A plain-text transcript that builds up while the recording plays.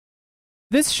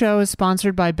This show is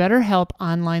sponsored by BetterHelp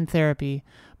Online Therapy.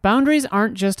 Boundaries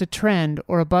aren't just a trend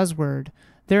or a buzzword.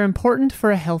 They're important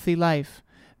for a healthy life.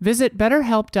 Visit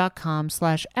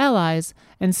betterhelp.com/allies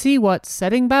and see what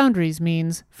setting boundaries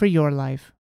means for your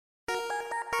life.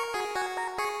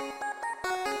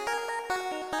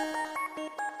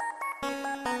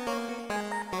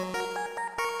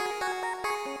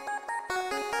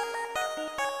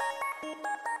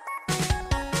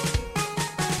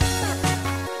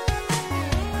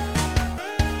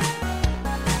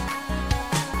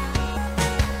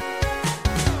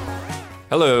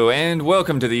 Hello, and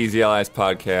welcome to the Easy Allies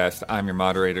podcast. I'm your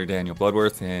moderator, Daniel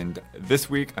Bloodworth, and this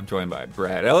week I'm joined by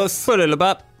Brad Ellis,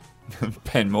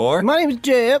 Ben Moore, my name is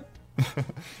Jeb,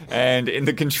 and in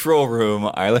the control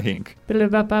room, Isla Hink.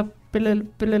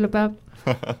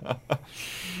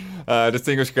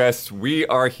 Distinguished guests, we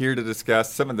are here to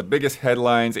discuss some of the biggest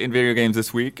headlines in video games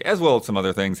this week, as well as some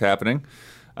other things happening.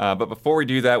 But before we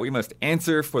do that, we must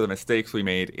answer for the mistakes we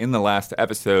made in the last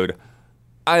episode.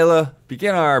 Isla,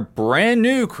 begin our brand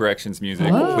new corrections music,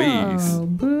 please.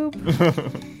 Boop.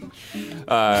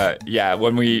 Yeah,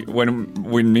 when me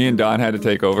and Don had to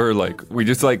take over, we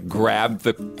just grabbed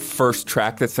the first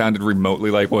track that sounded remotely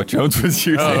like what Jones was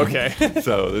using. Oh, okay.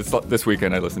 So this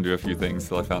weekend I listened to a few things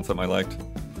till I found something I liked.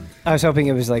 I was hoping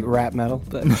it was like rap metal,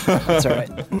 but that's all right.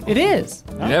 It is.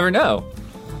 You never know.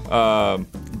 For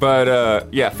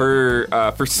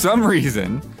some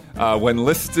reason, when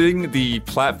listing the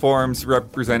platforms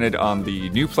represented on the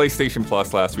new PlayStation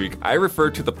Plus last week, I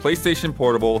referred to the PlayStation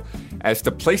Portable as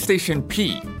the PlayStation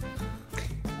P,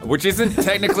 which isn't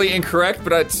technically incorrect,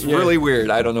 but it's really weird.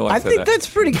 I don't know why I said think that. that's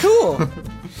pretty cool.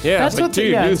 Yeah, That's what.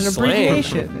 It's an slang.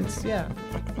 abbreviation. It's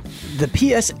The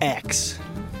PSX.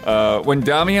 When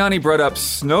Damiani brought up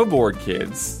Snowboard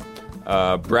Kids,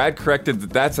 Brad corrected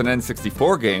that that's an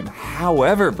N64 game.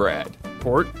 However, Brad,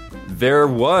 there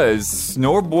was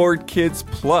Snowboard Kids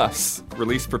Plus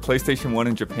released for PlayStation 1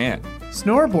 in Japan.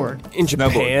 Snoreboard. In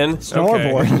Japan?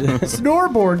 Snoreboard. Okay.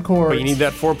 Snoreboard chords. But you need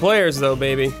that 4 players, though,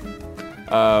 baby.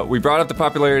 We brought up the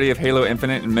popularity of Halo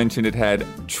Infinite and mentioned it had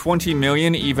 20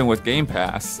 million even with Game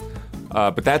Pass.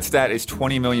 But that stat is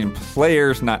 20 million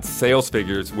players, not sales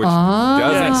figures, which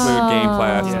does include Game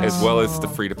Pass as well as the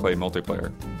free-to-play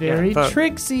multiplayer. Very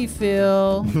tricksy,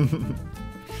 Phil.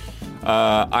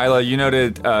 Isla, you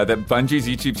noted that Bungie's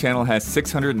YouTube channel has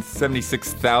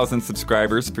 676,000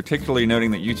 subscribers, particularly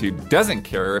noting that YouTube doesn't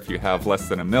care if you have less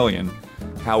than 1 million.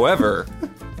 However,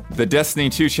 the Destiny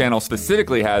 2 channel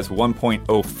specifically has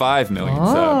 1.05 million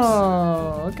subs.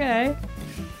 Oh, okay.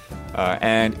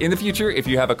 And in the future, if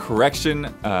you have a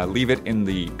correction, leave it in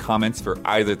the comments for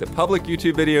either the public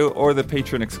YouTube video or the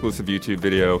patron-exclusive YouTube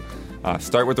video.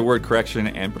 Start with the word correction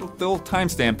and put a little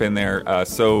timestamp in there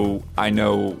so I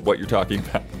know what you're talking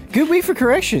about. Good week for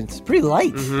corrections. Pretty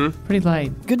light. Mm-hmm. Pretty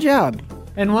light. Good job.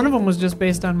 And one of them was just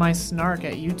based on my snark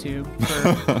at YouTube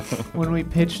for when we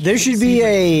pitched. There should be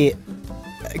a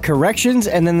corrections,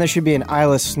 and then there should be an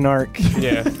Isla Snark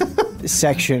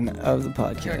section of the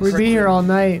podcast. We'd be here all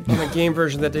night. On the game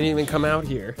version that didn't even come out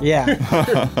here. Yeah.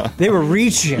 They were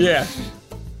reaching. Yeah.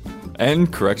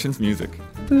 And corrections music.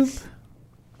 Boop.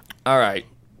 All right.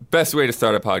 Best way to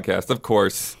start a podcast, of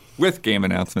course, with game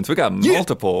announcements. We got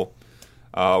multiple.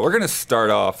 We're going to start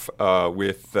off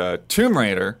with Tomb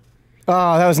Raider.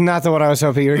 Oh, that was not the one I was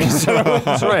hoping you were going to start with.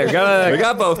 That's right. We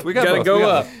got both. We gotta go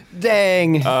up.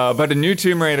 Dang. But a new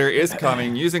Tomb Raider is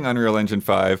coming using Unreal Engine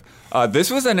 5. This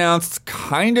was announced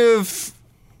kind of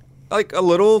like a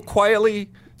little quietly.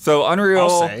 So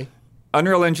Unreal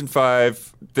Engine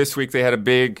 5, this week they had a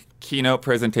big keynote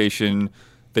presentation.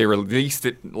 They released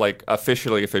it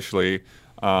officially.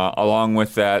 Along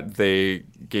with that, they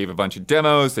gave a bunch of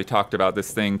demos. They talked about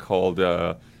this thing called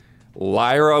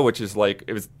Lara, which is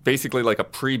it was basically like a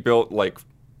pre-built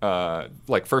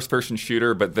first-person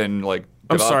shooter, but then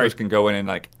developers can go in and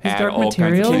add all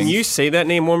kinds of Can things. you say that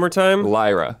name one more time?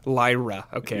 Lyra.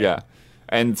 Okay. Yeah.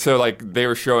 And so they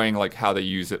were showing how they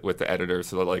use it with the editor,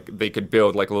 so that they could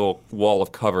build a little wall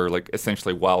of cover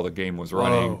essentially while the game was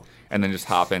running, and then just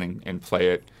hop in and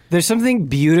play it. There's something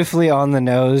beautifully on the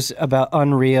nose about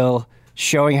Unreal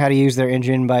showing how to use their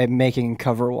engine by making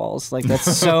cover walls.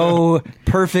 That's so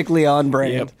perfectly on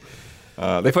brand.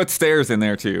 Yep. They put stairs in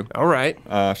there too. All right.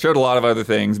 Showed a lot of other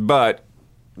things, but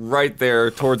right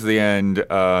there towards the end,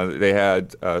 they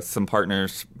had some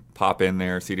partners pop in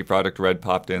there. CD Projekt Red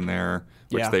popped in there,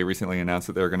 which they recently announced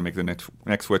that they were going to make the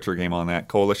next Witcher game on that.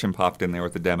 Coalition popped in there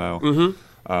with the demo.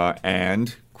 Mm-hmm.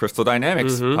 And Crystal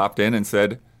Dynamics popped in and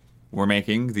said, we're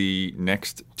making the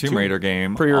next Tomb Raider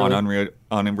game on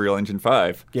Unreal Engine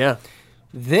 5. Yeah.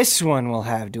 This one will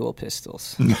have dual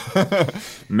pistols.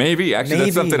 Maybe. Actually,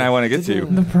 that's something I want to get to.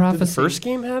 The prophecy. Did the first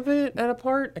game have it at a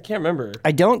part? I can't remember.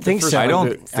 I don't think so. I don't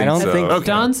think so. Okay.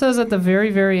 Don says at the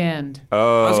very, very end.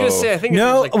 Oh. I was gonna say I think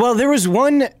No, it was well, there was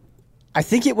one. I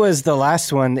think it was the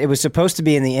last one. It was supposed to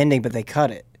be in the ending, but they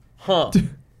cut it. huh.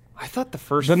 I thought the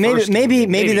first. But first maybe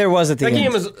game, there was at the that end.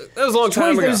 game was a long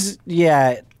time ago.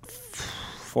 Yeah,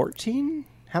 14.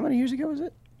 How many years ago was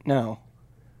it? No,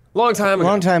 Long time ago.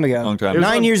 long time ago. Long time ago.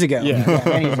 9 years ago. Yeah.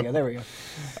 9 years ago. There we go.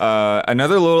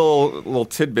 Another little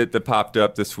tidbit that popped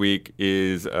up this week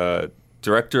is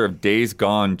director of Days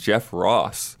Gone, Jeff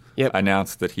Ross,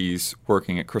 announced that he's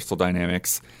working at Crystal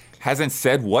Dynamics. Hasn't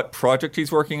said what project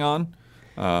he's working on,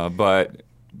 but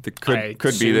it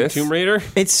could be this. Tomb Raider.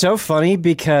 It's so funny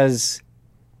because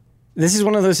this is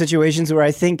one of those situations where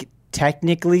I think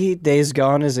technically Days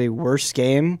Gone is a worse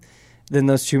game than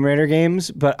those Tomb Raider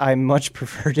games, but I much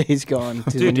prefer Days Gone to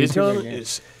the Dude, new Days Tomb Raider Gone game.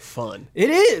 is fun. It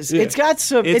is. Yeah. It's got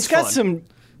some. It's It's got fun. some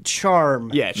charm.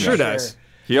 Yeah, it sure does.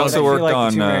 He also I feel worked like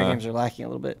on. the Tomb Raider games are lacking a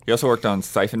little bit. He also worked on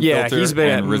Siphon Yeah, Filter he's been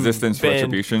and at Resistance Bend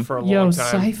Retribution. for a long Yo,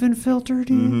 time. siphon filter,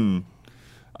 dude.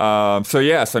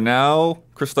 So now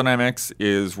Crystal Dynamics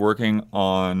is working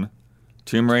on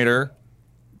Tomb Raider,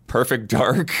 Perfect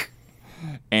Dark,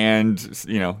 and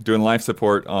doing live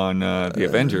support on the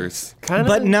Avengers. Kind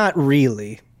But not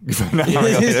really. Not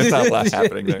really. There's not a lot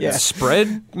happening there. Yeah.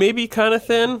 spread maybe kind of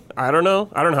thin. I don't know.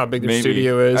 I don't know how big their Maybe.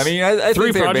 studio is. I mean, I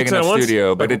Three think they're a big projects at enough once?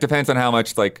 studio, but it depends on how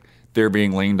much they're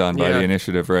being leaned on by Yeah. the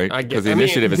initiative, right? I guess Because the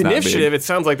initiative is the not initiative. big. It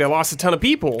sounds like they lost a ton of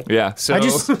people. Yeah. So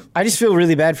I just feel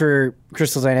really bad for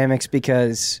Crystal Dynamics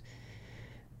because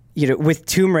with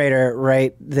Tomb Raider,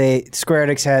 right? Square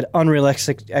Enix had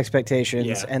unrealistic expectations,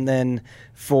 Yeah. and then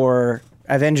for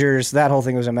Avengers, that whole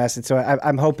thing was a mess. And so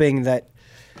I'm hoping that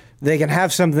they can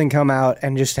have something come out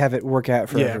and just have it work out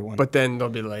for everyone. But then they'll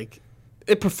be like,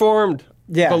 it performed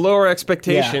Yeah. below our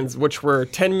expectations, which were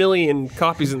 10 million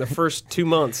copies in the first 2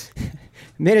 months.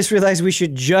 Made us realize we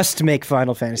should just make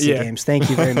Final Fantasy Yeah. games. Thank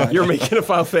you very much. You're making a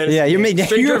Final Fantasy. Yeah, you're game. making-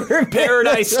 Stranger you're of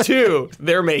Paradise 2.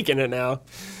 They're making it now.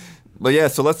 But yeah,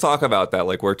 so let's talk about that,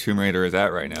 where Tomb Raider is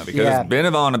at right now, because Yeah. it's been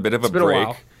on a bit of a been a break.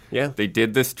 while. Yeah. They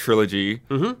did this trilogy.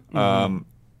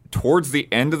 Towards the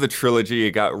end of the trilogy,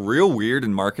 it got real weird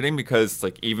in marketing because,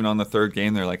 even on the third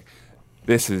game, they're like,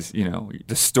 "This is,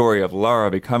 the story of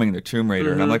Lara becoming the Tomb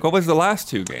Raider," and I'm like, "What was the last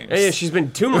two games?" Yeah, she's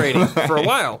been Tomb Raiding for a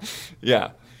while.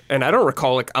 Yeah. And I don't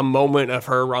recall a moment of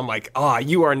her where I'm like,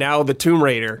 you are now the Tomb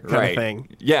Raider kind Right. of thing.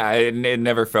 Yeah, it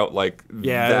never felt like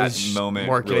Yeah, it that was moment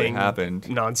marketing really happened.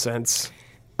 nonsense.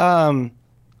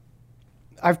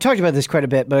 I've talked about this quite a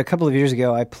bit, but a couple of years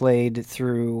ago, I played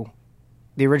through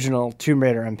the original Tomb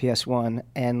Raider on PS1,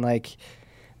 and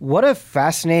what a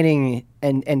fascinating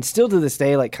and still to this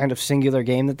day kind of singular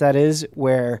game that is,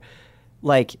 where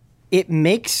it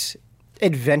makes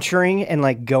adventuring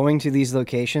and going to these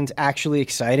locations actually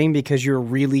exciting because you're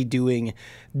really doing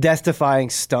death-defying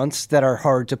stunts that are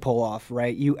hard to pull off,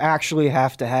 right? You actually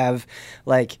have to have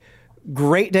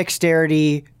great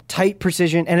dexterity, tight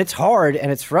precision, and it's hard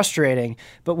and it's frustrating,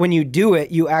 but when you do it,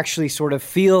 you actually sort of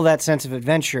feel that sense of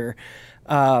adventure.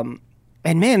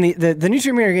 And man, the new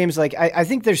Tomb Raider games, I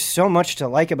think there's so much to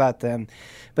like about them,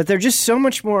 but they're just so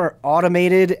much more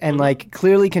automated and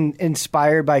clearly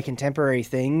inspired by contemporary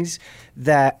things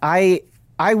that I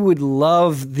would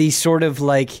love the sort of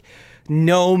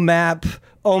no map,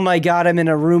 oh my god, I'm in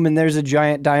a room and there's a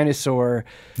giant dinosaur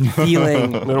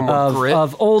feeling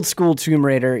of old school Tomb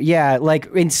Raider. Yeah,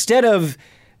 instead of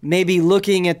maybe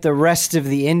looking at the rest of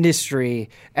the industry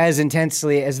as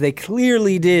intensely as they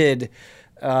clearly did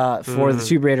for the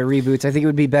Tomb Raider reboots, I think it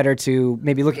would be better to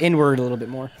maybe look inward a little bit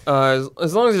more.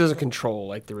 As long as it doesn't control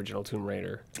the original Tomb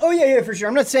Raider. Oh yeah, for sure.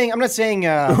 I'm not saying.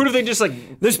 Who do they just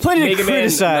There's plenty Mega to Man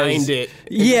criticize. 9'd it.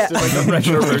 Yeah, Just a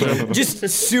retro version. just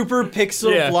super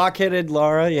pixel Yeah. blockheaded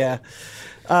Lara. Yeah.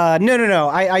 No.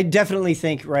 I definitely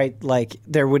think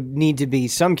there would need to be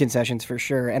some concessions for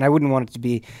sure, and I wouldn't want it to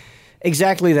be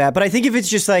exactly that. But I think if it's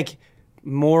just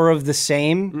more of the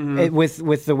same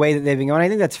with the way that they've been going, I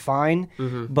think that's fine.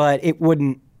 But it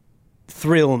wouldn't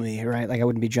thrill me, right? I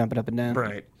wouldn't be jumping up and down.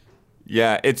 Right.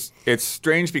 Yeah, it's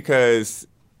strange because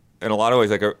in a lot of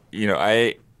ways,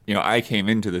 I came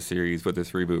into the series with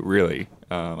this reboot. Really,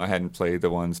 I hadn't played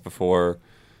the ones before,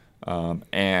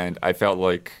 and I felt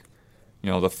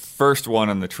the first one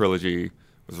in the trilogy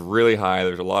was really high.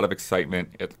 There's a lot of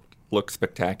excitement. It looked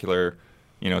spectacular.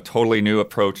 Totally new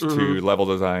approach to level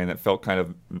design that felt kind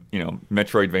of,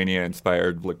 Metroidvania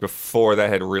inspired, before that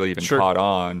had really even caught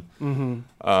on.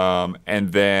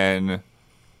 And then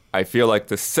I feel like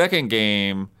the second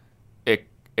game,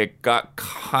 it it got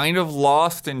kind of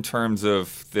lost in terms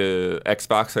of the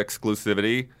Xbox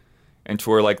exclusivity, and to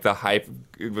where like the hype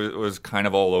was kind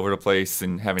of all over the place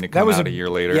and having to come out a year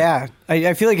later. Yeah,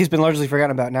 I feel like it's been largely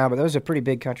forgotten about now, but that was a pretty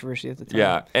big controversy at the time.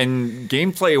 Yeah, and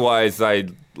gameplay-wise, I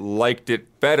liked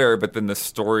it better, but then the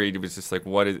story was just like,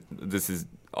 this is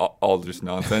all just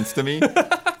nonsense to me.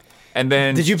 And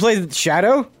then did you play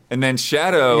Shadow? And then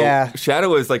Shadow, Yeah. Shadow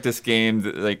was like this game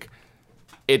that like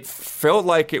it felt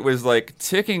like it was like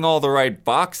ticking all the right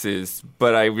boxes,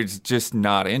 but I was just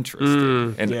not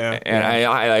interested.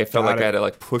 I felt like I had to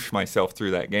like push myself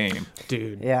through that game.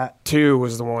 Dude. Yeah. 2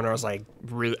 was the one where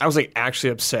I was like actually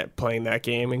upset playing that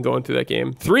game and going through that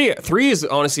game. 3 is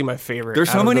honestly my favorite.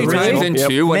 There's so many times in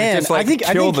 2 when it just like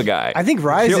kill the guy. I think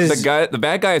Rise is the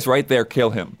bad guy is right there,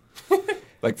 kill him.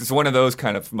 Like it's one of those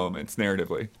kind of moments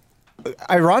narratively.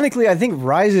 Ironically, I think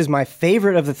Rise is my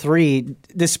favorite of the 3,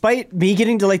 despite me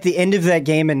getting to like the end of that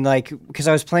game and like because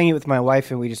I was playing it with my wife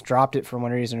and we just dropped it for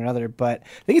one reason or another. But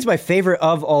I think it's my favorite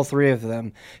of all 3 of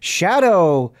them.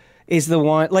 Shadow is the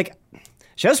one like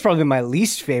Shadow's probably my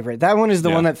least favorite. That one is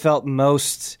the one that felt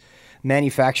most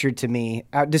manufactured to me,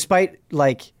 despite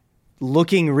like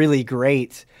looking really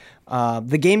great.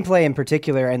 The gameplay in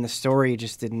particular and the story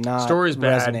just did not Story's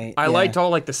resonate. bad. I liked all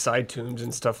like the side tombs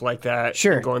and stuff like that.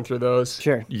 Sure. And going through those.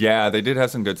 Sure. Yeah, they did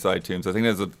have some good side tunes. I think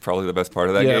that's probably the best part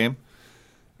of that game.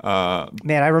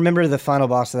 Man, I remember the final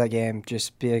boss of that game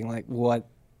just being like, what?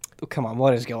 Come on,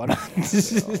 what is going on?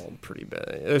 Oh, pretty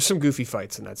bad. There's some goofy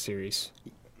fights in that series.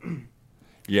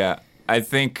 Yeah, I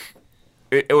think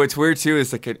what's weird too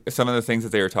is like some of the things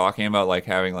that they were talking about, like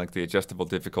having like the adjustable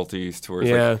difficulties towards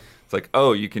like, it's like,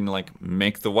 oh, you can like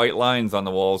make the white lines on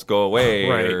the walls go away,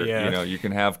 or you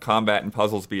can have combat and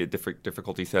puzzles be at different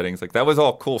difficulty settings. Like that was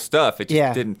all cool stuff. It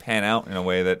just didn't pan out in a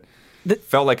way that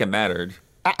felt like it mattered.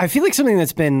 I feel like something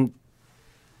that's been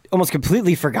almost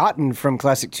completely forgotten from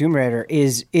classic Tomb Raider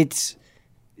is it's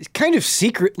kind of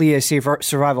secretly a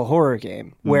survival horror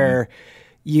game where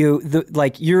you're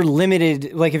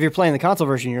limited. Like if you're playing the console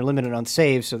version, you're limited on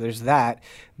saves, so there's that.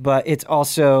 But it's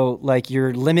also like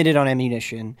you're limited on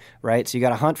ammunition, right? So you got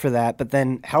to hunt for that. But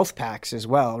then health packs as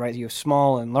well, right? You have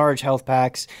small and large health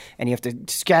packs, and you have to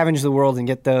scavenge the world and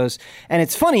get those. And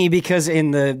it's funny because in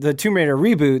the Tomb Raider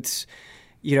reboots,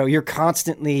 you know, you're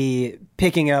constantly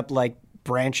picking up like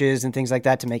branches and things like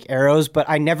that to make arrows. But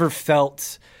I never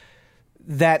felt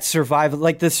that survival,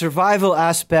 like the survival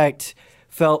aspect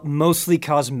felt mostly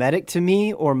cosmetic to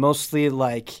me, or mostly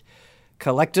like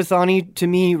collectathon-y to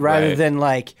me, rather than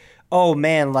like, oh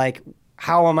man, like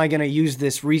how am I going to use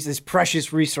this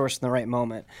precious resource in the right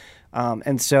moment?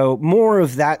 And so more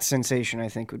of that sensation, I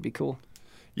think, would be cool.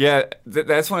 Yeah,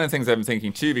 that's one of the things I've been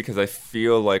thinking too, because I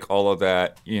feel like all of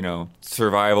that, you know,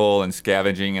 survival and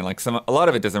scavenging and like a lot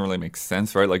of it doesn't really make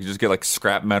sense, right? Like you just get like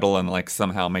scrap metal and like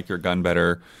somehow make your gun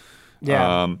better.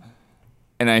 Yeah.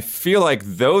 And I feel like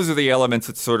those are the elements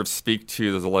that sort of speak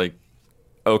to the like,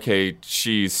 okay,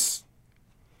 she's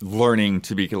learning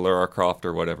to be Lara Croft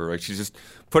or whatever, right? She's just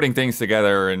putting things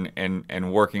together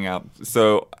and working out.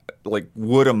 So, like,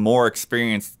 would a more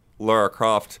experienced Lara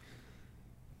Croft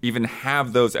even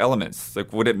have those elements?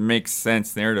 Like, would it make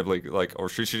sense narratively? Like, or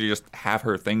should she just have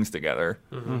her things together?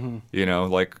 Mm-hmm. You know,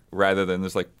 like rather than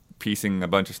just like piecing a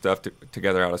bunch of stuff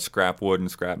together out of scrap wood and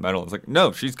scrap metal. It's like,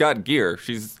 no, she's got gear.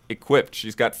 She's equipped.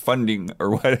 She's got funding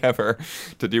or whatever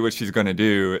to do what she's going to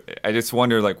do. I just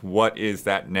wonder, like, what is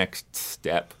that next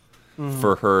step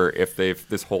for her if they've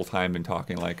this whole time been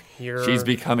talking like she's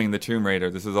becoming the Tomb Raider.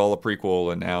 This is all a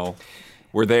prequel, and now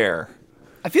we're there.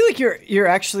 I feel like you're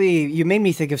actually, you made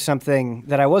me think of something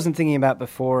that I wasn't thinking about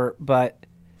before, but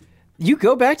you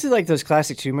go back to like those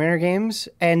classic Tomb Raider games,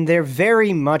 and they're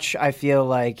very much, I feel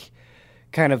like,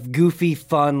 kind of goofy,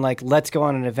 fun, like let's go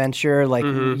on an adventure, like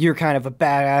you're kind of a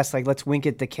badass, like let's wink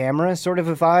at the camera sort of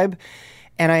a vibe.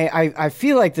 And I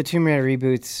feel like the Tomb Raider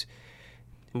reboots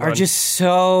are just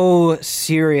so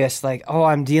serious, like, oh,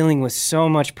 I'm dealing with so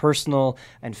much personal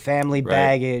and family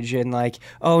baggage, and like,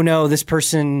 oh no, this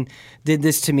person did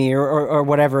this to me, or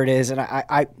whatever it is. And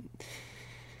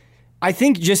I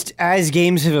think just as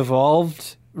games have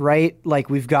evolved, right, like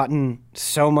we've gotten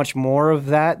so much more of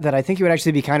that I think it would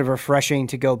actually be kind of refreshing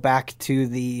to go back to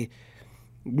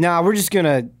we're just going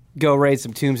to go raid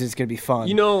some tombs and it's going to be fun.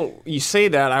 You know, you say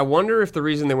that. I wonder if the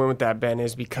reason they went with that, Ben,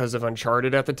 is because of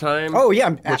Uncharted at the time. Oh, yeah.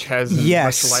 Which has a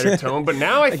much lighter tone. But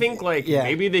now I think, like,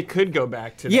 maybe they could go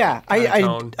back to that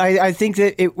tone. I think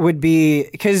that it would be,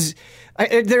 because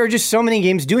there are just so many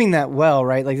games doing that well,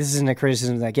 right? Like, this isn't a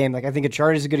criticism of that game. Like, I think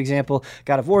Uncharted is a good example.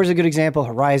 God of War is a good example.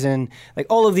 Horizon. Like,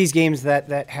 all of these games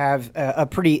that have a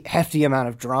pretty hefty amount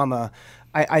of drama.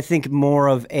 I think more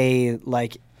of a,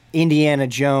 like, Indiana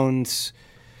Jones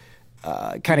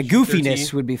kind of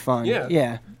goofiness would be fun.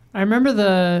 Yeah. I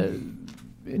remember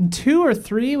in 2 or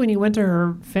 3 when you went to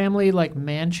her family like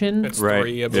mansion. It's Right.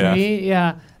 3 of Yeah. them.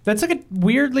 Yeah. That's like a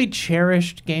weirdly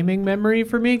cherished gaming memory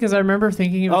for me because I remember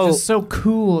thinking it was just so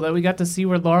cool that we got to see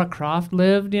where Lara Croft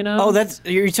lived, you know? Oh,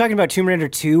 you're talking about Tomb Raider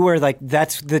 2 where like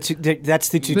that's the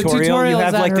tutorial. You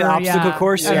have like the obstacle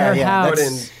course. at her house. But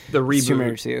in the reboot. Tomb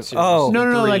Raider 2. series. Oh. No,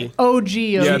 3. like OG.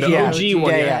 Yeah, the OG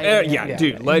one. Yeah.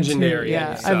 Dude, legendary.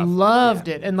 Yeah, stuff. I loved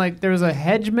it. And like there was a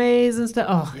hedge maze and stuff.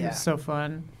 Oh, it was so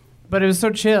fun. But it was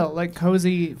so chill, like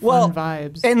cozy, fun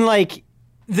vibes. And like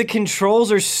the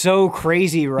controls are so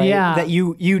crazy, right? Yeah. That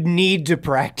you need to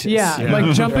practice. Yeah,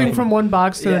 like jumping from one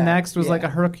box to the Yeah, next was yeah. like a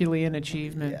Herculean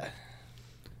achievement. Yeah.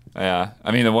 Yeah,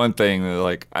 I mean the one thing that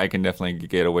like I can definitely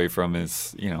get away from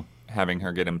is having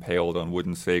her get impaled on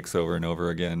wooden stakes over and over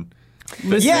again.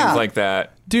 Listen, Things like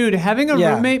that. Dude, having a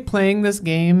roommate playing this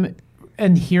game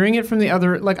and hearing it from the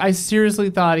other, like I seriously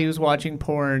thought he was watching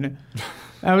porn.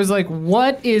 I was like,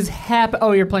 what is happening?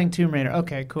 Oh, you're playing Tomb Raider.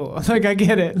 Okay, cool. Like, I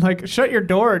get it. Like, shut your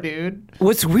door, dude.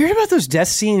 What's weird about those death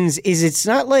scenes is it's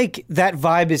not like that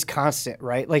vibe is constant,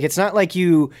 right? Like, it's not like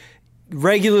you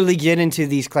regularly get into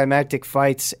these climactic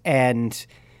fights and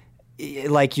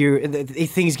like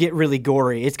things get really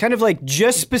gory. It's kind of like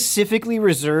just specifically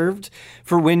reserved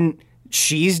for when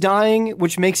she's dying,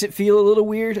 which makes it feel a little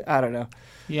weird. I don't know.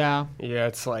 Yeah. Yeah,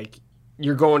 it's like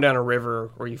you're going down a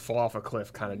river or you fall off a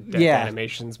cliff kind of death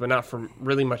animations, but not from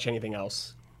really much anything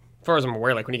else. As far as I'm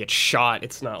aware, like when you get shot,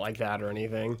 it's not like that or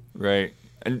anything. Right.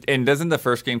 And doesn't the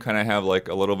first game kind of have like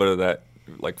a little bit of that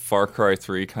like Far Cry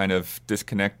 3 kind of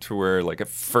disconnect to where like at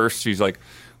first she's like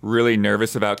really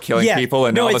nervous about killing people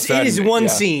and all of a sudden it is one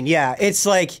scene. Yeah, it's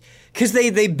like because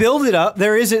they build it up.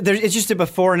 It's just a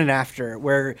before and an after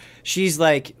where she's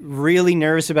like really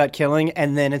nervous about killing,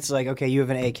 and then it's like, okay, you have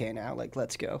an AK now. Like,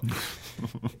 let's go.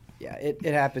 Yeah, it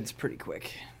happens pretty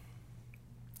quick.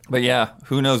 But yeah,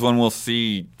 who knows when we'll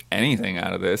see anything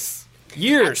out of this?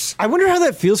 Years. I wonder how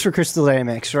that feels for Crystal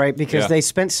Dynamics, right? Because they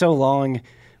spent so long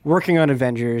working on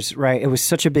Avengers, right? It was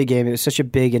such a big game. It was such a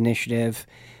big initiative.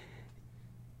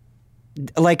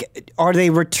 Like, are they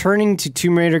returning to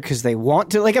Tomb Raider because they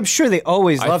want to? Like, I'm sure they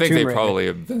always loved Tomb Raider. I think they probably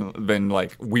have been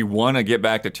like, we want to get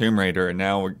back to Tomb Raider, and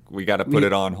now we got to put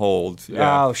it on hold.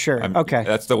 Yeah. Oh, sure. Okay.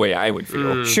 That's the way I would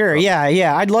feel. Sure.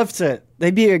 Yeah. I'd love to.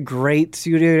 They'd be a great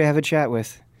studio to have a chat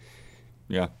with.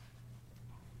 Yeah.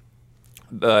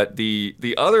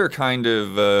 The other kind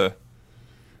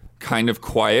of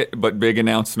quiet but big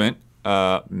announcement,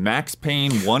 Max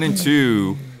Payne 1 and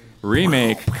 2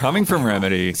 remake coming from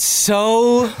Remedy.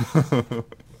 So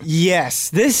yes,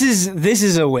 this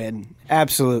is a win.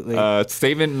 Absolutely.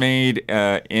 Statement made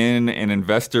in an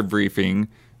investor briefing,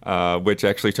 which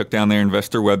actually took down their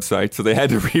investor website, so they had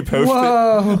to repost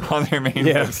it on their main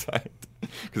website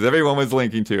because everyone was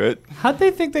linking to it. How'd they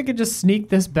think they could just sneak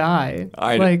this by?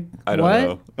 I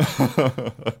don't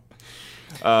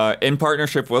know. In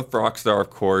partnership with Rockstar,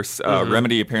 of course,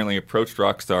 Remedy apparently approached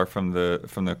Rockstar from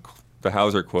the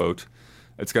Hauser quote.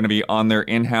 It's going to be on their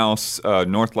in-house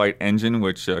Northlight engine,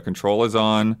 which Control is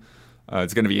on.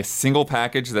 It's going to be a single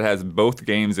package that has both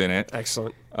games in it.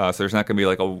 Excellent. So there's not going to be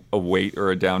like a wait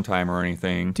or a downtime or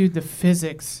anything. Dude, the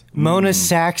physics. Mona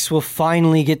Sachs will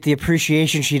finally get the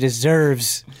appreciation she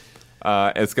deserves.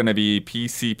 It's going to be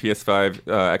PC, PS5,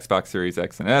 Xbox Series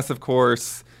X and S, of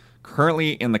course.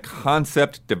 Currently in the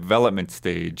concept development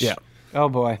stage. Yeah. Oh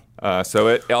boy. So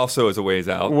it also is a ways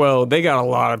out. Well, they got a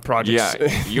lot of projects.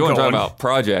 Yeah, you want to talk going. about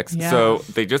projects. Yeah. So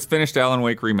they just finished Alan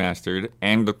Wake Remastered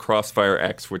and the Crossfire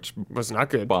X, which Was not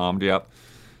good. bombed. Yep.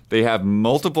 They have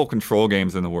multiple Control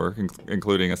games in the work,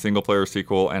 including a single-player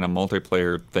sequel and a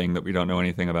multiplayer thing that we don't know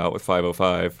anything about with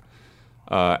 505.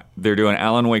 They're doing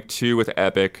Alan Wake 2 with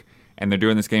Epic, and they're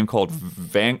doing this game called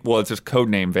it's just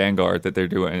codename Vanguard that they're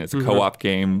doing. It's a co-op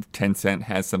game. Tencent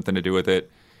has something to do with it.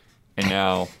 And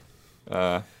now...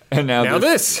 now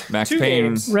this. Max 2 Payne.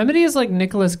 games. Remedy is like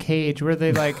Nicolas Cage, where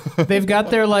they like they've got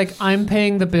their like I'm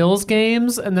paying the bills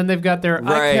games, and then they've got their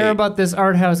I care about this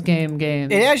art house games.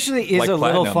 It actually is Like a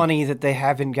little Platinum. funny that they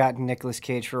haven't gotten Nicolas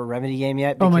Cage for a Remedy game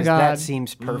yet. Oh Because my God. that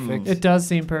seems perfect. It does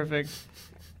seem perfect.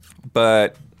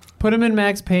 But Put him in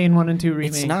Max Payne 1 and 2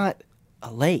 remake. It's not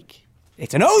a lake.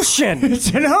 It's an ocean. It's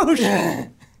an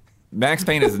ocean. Max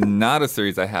Payne is not a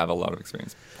series I have a lot of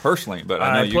experience personally, but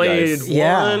I know you played guys.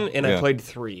 one and I played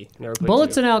 3. Never played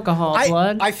Bullets 2. and alcohol,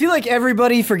 blood. I feel like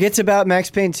everybody forgets about Max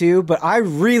Payne 2, but I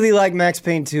really like Max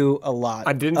Payne 2 a lot.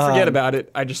 I didn't forget about it.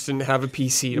 I just didn't have a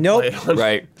PC to Nope. play it on.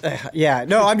 Right. Yeah,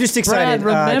 no, I'm just excited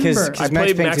Brad, remember. because I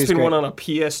played Max 2 is Payne great. 1 on a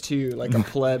PS2 like a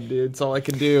pleb, dude. It's all I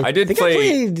could do. I did I think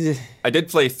play. I I did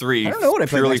play 3 don't know what I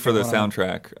played purely Max for the Payne 1 on.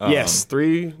 soundtrack. Yes,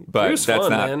 3. But it was that's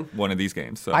fun, not man. one of these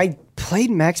games. So. I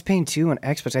played Max Payne 2 on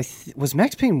Xbox. Was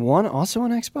Max Payne 1 also on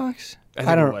Xbox? I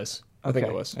think it was. I think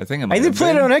Okay. it was. I think I either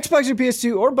played it on Xbox or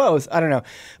PS2 or both. I don't know.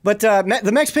 But the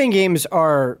Max Payne games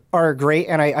are great,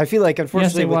 and I feel like,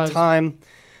 unfortunately, Yes, it with was. time,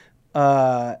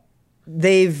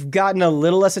 they've gotten a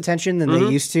little less attention than they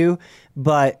used to.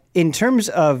 But in terms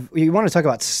of, you want to talk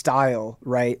about style,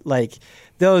 right? Like,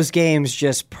 those games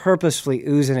just purposefully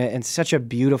oozing it in such a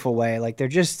beautiful way. Like, they're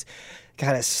just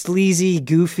kind of sleazy,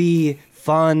 goofy,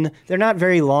 fun. They're not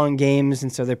very long games,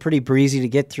 and so they're pretty breezy to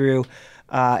get through.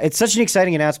 It's such an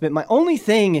exciting announcement. My only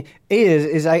thing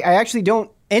is I actually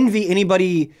don't envy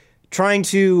anybody trying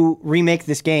to remake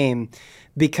this game,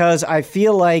 because I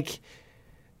feel like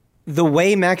the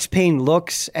way Max Payne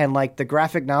looks and like the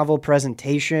graphic novel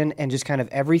presentation and just kind of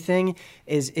everything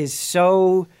is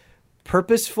so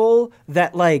purposeful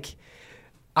that like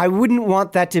I wouldn't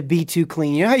want that to be too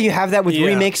clean. You know how you have that with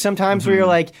remakes sometimes where you're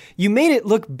like, you made it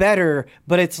look better,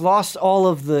 but it's lost all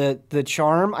of the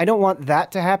charm. I don't want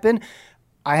that to happen.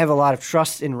 I have a lot of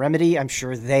trust in Remedy. I'm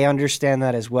sure they understand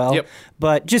that as well. Yep.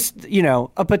 But just,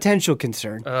 a potential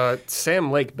concern.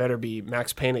 Sam Lake better be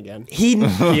Max Payne again.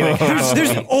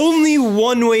 There's only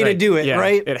one way to do it, Yeah,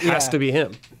 right? It has to be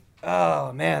him.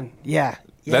 Oh, man. Yeah.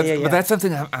 But that's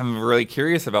something I'm really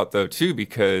curious about, though, too,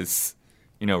 because,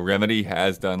 Remedy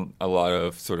has done a lot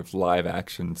of sort of live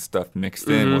action stuff mixed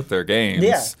in with their games.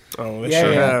 Yeah. Oh, they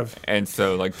sure have. And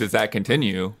so, does that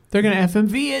continue? They're going to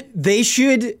FMV it. They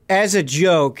should, as a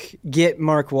joke, get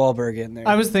Mark Wahlberg in there.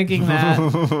 I was thinking that.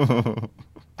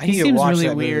 I he need to seems watch really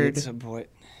that movie weird. at some point.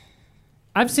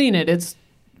 I've seen it. It's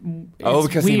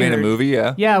Because he made a weird. movie,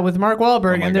 yeah? Yeah, with Mark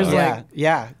Wahlberg, my and there's God.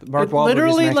 Mark it Wahlberg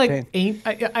literally is Max Payne.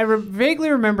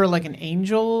 vaguely remember like an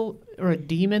angel or a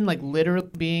demon like literally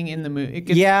being in the movie.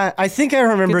 Yeah, I think I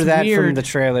remember gets that from weird. the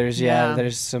trailers. Yeah, Yeah.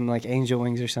 there's some like angel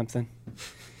wings or something.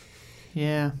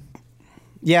 Yeah.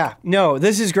 Yeah, no,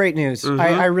 this is great news.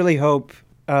 I really hope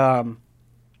anyone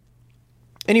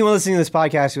listening to this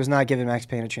podcast who has not given Max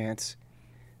Payne a chance,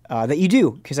 that you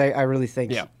do, because I really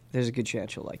think there's a good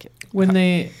chance you'll like it.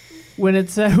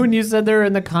 When you said they're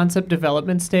in the concept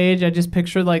development stage, I just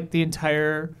pictured like the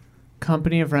entire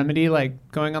company of Remedy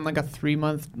like going on like a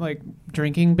 3-month like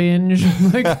drinking binge,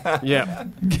 like Yeah.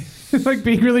 like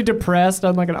being really depressed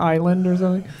on like an island or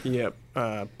something. Yep.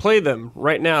 Play them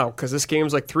right now because this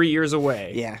game's like 3 years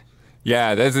away. Yeah.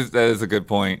 Yeah, that is a good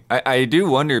point. I do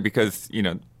wonder because,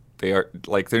 they are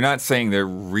they're not saying they're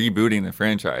rebooting the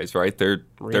franchise, right? They're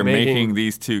making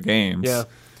these two games. Yeah.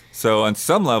 So on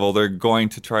some level, they're going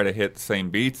to try to hit the same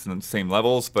beats and the same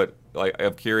levels, but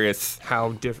I'm curious,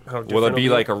 How different will it be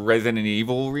like a Resident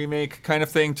Evil remake kind of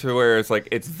thing, to where it's like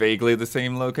it's vaguely the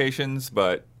same locations,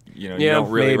 but you don't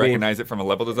really recognize it from a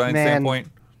level design standpoint?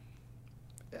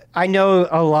 I know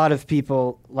a lot of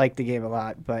people like the game a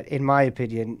lot, but in my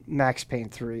opinion, Max Payne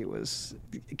 3 was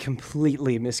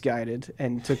completely misguided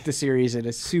and took the series in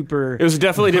a super... It was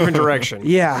definitely a different direction.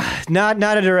 Yeah, not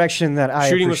a direction that I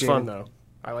Shooting was appreciated. fun, though.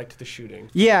 I liked the shooting.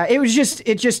 Yeah, it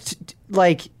just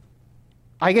like,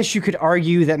 I guess you could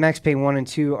argue that Max Payne 1 and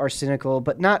 2 are cynical,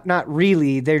 but not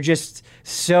really. They're just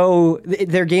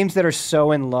they're games that are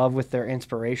so in love with their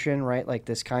inspiration, right? Like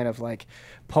this kind of like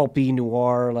pulpy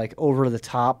noir, like over the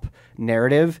top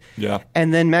narrative. Yeah.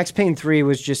 And then Max Payne 3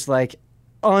 was just like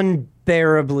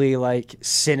unbearably like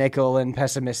cynical and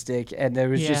pessimistic, and there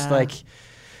was just like,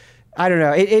 I don't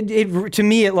know. It to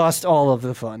me it lost all of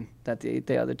the fun that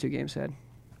the other two games had.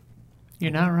 You're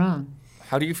not wrong.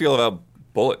 How do you feel about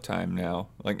bullet time now,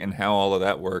 and how all of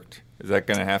that worked? Is that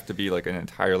going to have to be like an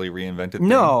entirely reinvented thing?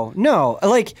 No.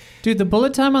 Like, Dude, the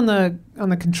bullet time on the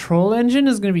control engine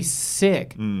is gonna be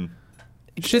sick.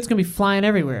 Shit's gonna be flying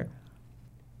everywhere.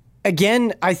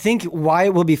 again, I think why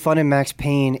it will be fun in Max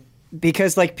Payne,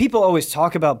 because like people always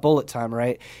talk about bullet time,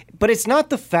 right? But it's not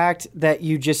the fact that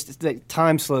that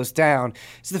time slows down.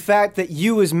 It's the fact that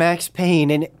you as Max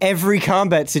Payne in every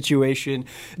combat situation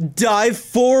dive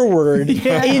forward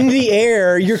in the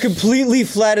air. You're completely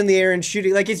flat in the air and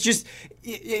shooting. Like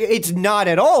it's not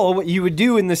at all what you would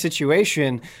do in the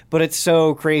situation, but it's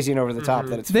so crazy and over the top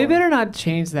that it's They fun. better not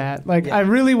change that. Like, I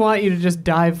really want you to just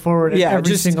dive forward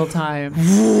every single time.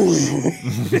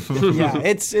 Yeah,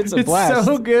 it's a blast.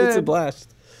 so good. It's a blast.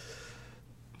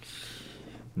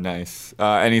 Nice.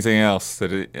 Anything else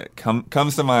that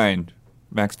comes to mind?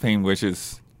 Max Payne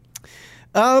wishes.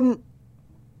 I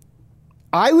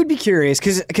would be curious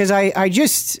because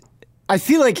I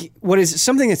feel like what is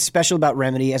something that's special about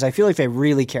Remedy is I feel like they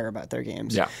really care about their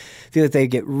games. Yeah. I feel like they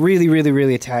get really, really,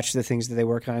 really attached to the things that they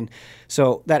work on.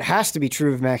 So that has to be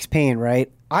true of Max Payne, right?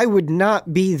 I would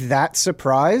not be that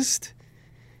surprised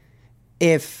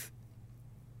if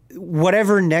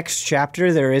whatever next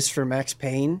chapter there is for Max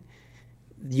Payne,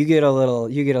 you get a little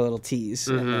tease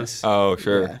in this. Oh,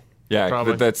 sure. Yeah,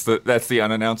 Probably. that's the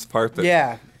unannounced part.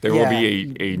 That there will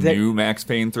be a new Max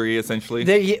Payne 3, essentially.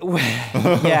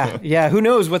 Yeah. Who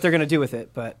knows what they're going to do with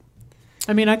it, but...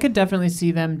 I mean, I could definitely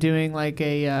see them doing like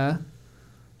a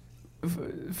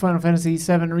Final Fantasy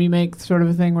VII remake sort of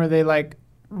a thing where they like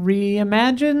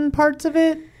reimagine parts of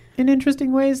it in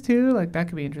interesting ways too. Like that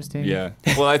could be interesting. Yeah.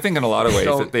 Well, I think in a lot of ways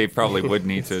that they probably would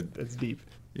need to. That's deep.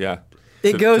 Yeah.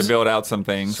 It goes to build out some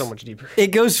things. So much deeper. It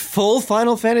goes full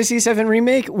Final Fantasy VII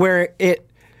remake where it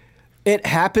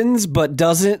happens but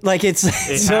doesn't. Like it's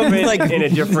happened like in a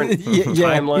different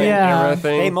timeline era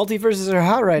thing. Hey, multiverses are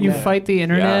hot right You now. fight the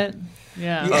internet.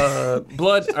 Yeah.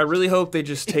 Blood, I really hope they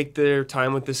just take their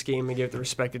time with this game and give it the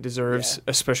respect it deserves,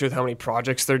 especially with how many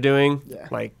projects they're doing. Yeah.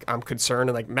 Like, I'm concerned,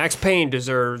 and like Max Payne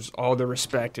deserves all the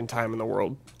respect and time in the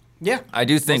world. Yeah. I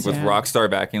do think with Yeah.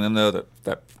 Rockstar backing them, though,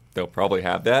 that they'll probably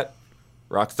have that.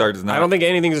 Rockstar does not. I don't think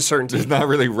anything's a certainty. does not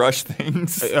really rush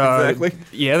things. Exactly.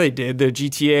 Yeah, they did. The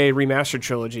GTA remastered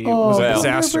trilogy was a well,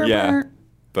 disaster. Yeah.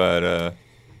 But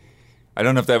I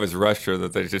don't know if that was rushed or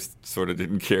that they just sort of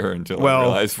didn't care until I Well,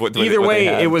 realized what either what way,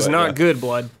 they had, it was but, not yeah. good,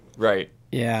 Blood. Right.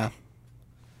 Yeah.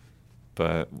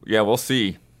 But yeah, we'll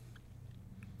see.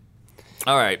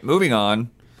 All right, moving on.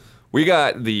 We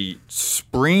got the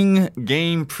spring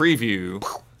game preview.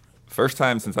 First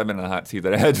time since I've been in the hot seat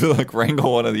that I had to like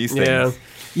wrangle one of these things.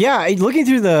 Yeah. Yeah, looking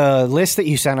through the list that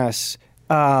you sent us,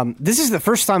 this is the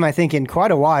first time I think in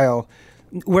quite a while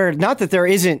where not that there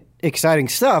isn't exciting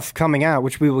stuff coming out,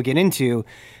 which we will get into,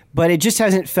 but it just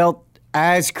hasn't felt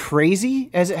as crazy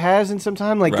as it has in some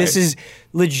time. Like this Right. is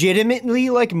legitimately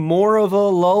like more of a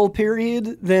lull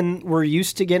period than we're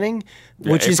used to getting,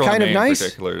 Yeah, which is April kind and of May in nice.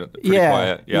 particular, pretty Yeah,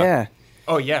 quiet. Yeah.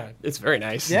 Oh, yeah. It's very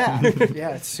nice. Yeah,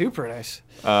 it's super nice.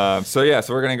 So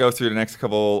we're gonna go through the next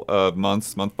couple of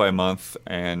months, month by month,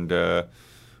 and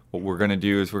what we're gonna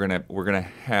do is we're gonna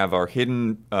have our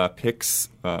hidden picks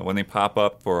when they pop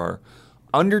up for our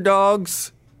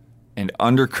underdogs and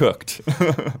undercooked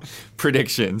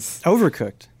predictions.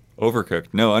 Overcooked. Overcooked,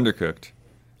 no undercooked.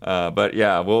 But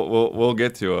yeah, we'll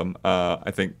get to them.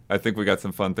 I think we got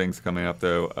some fun things coming up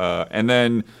though. And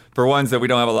then for ones that we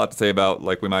don't have a lot to say about,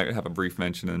 like we might have a brief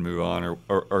mention and move on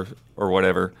or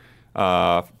whatever.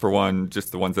 For one,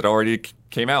 just the ones that already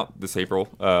came out this April.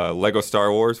 Lego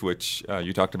Star Wars, which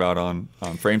you talked about on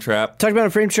Frame Trap. Talked about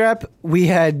a frame trap. We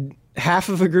had half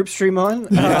of a group stream on.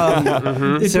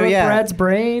 It So broke yeah, Brad's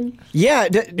brain. yeah.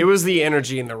 It was the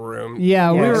energy in the room.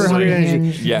 Yeah, we Yeah, were so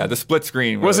unhinged. Yeah, the split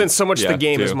screen It wasn't so much yeah, the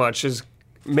game too. as much as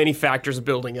many factors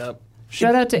building up.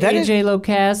 Shout out to That is- AJ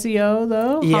Locasio,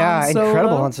 though. Yeah, Han Solo.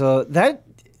 incredible. And so that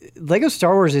Lego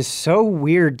Star Wars is so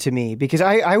weird to me because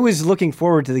I was looking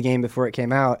forward to the game before it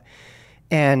came out.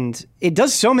 And it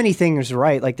does so many things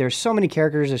right. Like there's so many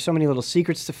characters, there's so many little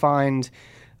secrets to find.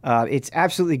 It's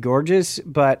absolutely gorgeous.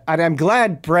 But I'm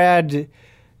glad Brad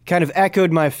kind of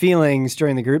echoed my feelings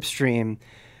during the group stream.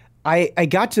 I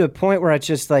got to a point where it's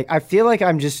just like, I feel like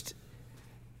I'm just...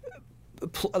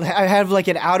 I have like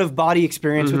an out of body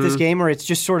experience with this game where it's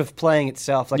just sort of playing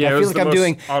itself. Like Yeah, I it feel was like the I'm most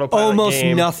doing autopilot almost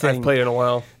game nothing. I've played in a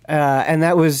while. And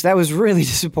that was really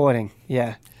disappointing.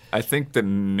 Yeah. I think that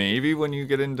maybe when you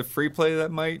get into free play, that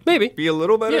might Maybe. be a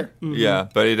little better. Yeah. Yeah,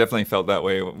 but it definitely felt that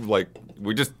way. Like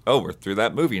we're through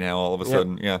that movie now. All of a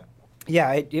sudden, yeah.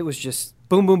 Yeah, it was just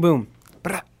boom, boom, boom.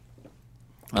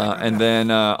 And then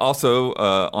also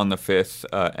on the 5th,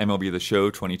 MLB The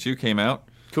Show 22 came out.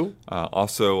 Cool.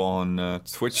 Also on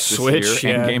Switch this Switch,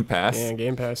 year yeah. and Game Pass. Yeah,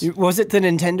 Game Pass. Was it the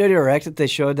Nintendo Direct that they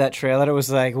showed that trailer? It was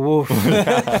like, whoa,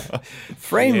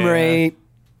 frame Yeah. rate.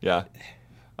 Yeah.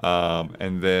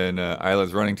 And then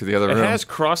Isla's running to the other It room. has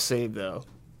cross save though,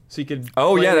 so you could.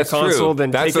 Oh play yeah, on your that's console, true.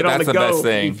 Then That's take it on that's the the go best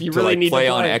thing if you to really like need play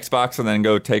to on play. Xbox and then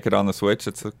go take it on the Switch.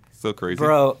 It's so crazy,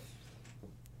 Bro,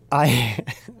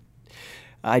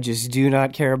 I just do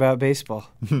not care about baseball.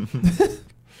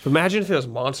 Imagine if it was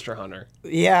Monster Hunter.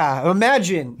 Yeah,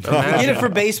 imagine. Get it for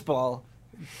baseball.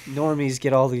 Normies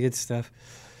get all the good stuff.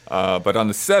 But on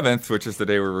the 7th, which is the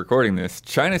day we're recording this,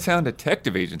 Chinatown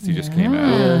Detective Agency just came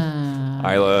out.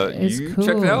 Isla, It's you cool.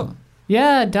 checked it out?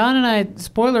 Yeah, Don and I,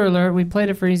 spoiler alert, we played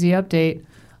it for Easy Update.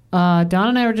 Don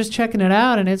and I were just checking it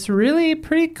out, and it's really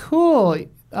pretty cool.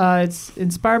 It's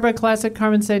inspired by classic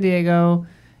Carmen Sandiego.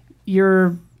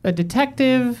 You're a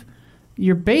detective.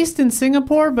 You're based in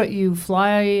Singapore, but you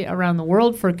fly around the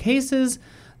world for cases.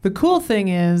 The cool thing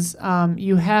is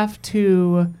you have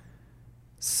to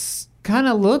kind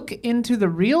of look into the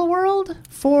real world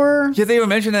for Yeah, they even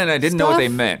mentioned that, and I didn't know what they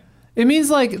meant. It means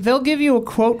like they'll give you a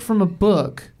quote from a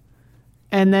book,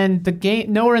 and then the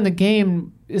game. Nowhere in the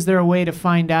game is there a way to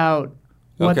find out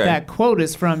what that quote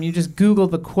is from. You just Google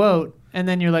the quote, and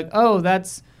then you're like, oh,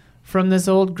 that's from this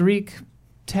old Greek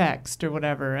text or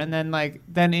whatever. And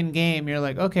then in game, you're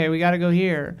like, okay, we got to go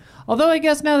here. Although I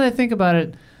guess now that I think about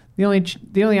it, the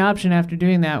only option after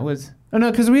doing that was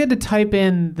because we had to type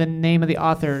in the name of the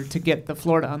author to get the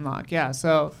floor to unlock. Yeah,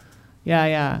 so.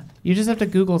 Yeah. You just have to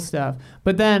Google stuff.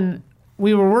 But then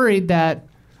we were worried that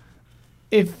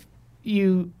if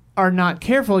you are not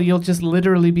careful, you'll just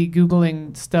literally be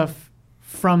Googling stuff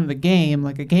from the game,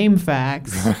 like a game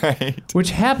fax, which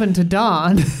happened to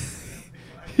Don.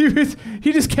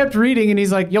 He just kept reading, and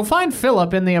he's like, you'll find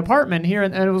Philip in the apartment here.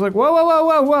 And it was like,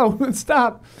 whoa,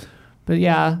 stop. But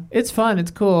yeah, it's fun. It's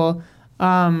cool.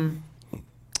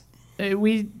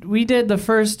 We did the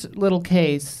first little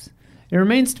case. It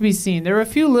remains to be seen. There were a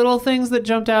few little things that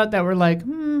jumped out that were like,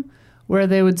 where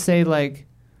they would say like,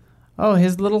 oh,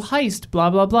 his little heist, blah,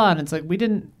 blah, blah. And it's like,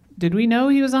 did we know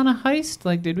he was on a heist?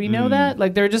 Like, did we know that?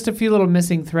 Like, there are just a few little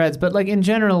missing threads. But like, in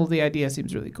general, the idea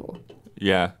seems really cool.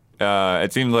 Yeah.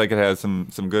 It seems like it has some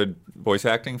good voice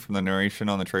acting from the narration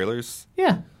on the trailers.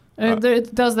 Yeah. And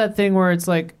it does that thing where it's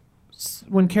like,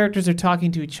 when characters are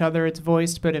talking to each other, it's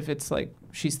voiced. But if it's like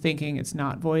she's thinking, it's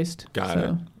not voiced. Got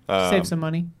it. Save some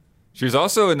money. She was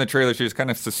also in the trailer. She was kind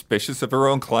of suspicious of her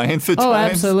own clients at times. Oh,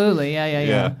 absolutely.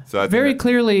 Yeah. So very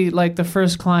clearly, like the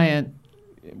first client,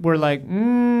 were like, I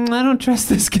don't trust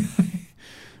this guy.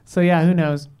 So yeah, who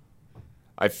knows?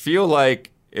 I feel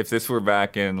like if this were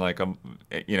back in like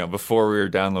before we were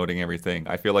downloading everything,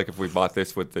 I feel like if we bought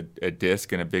this with a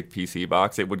disc and a big PC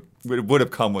box, it would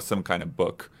have come with some kind of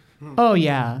book. Oh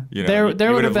yeah, there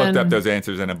would have looked up those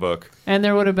answers in a book, and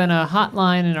there would have been a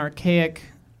hotline and archaic.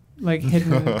 Like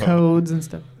hidden codes and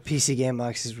stuff. PC game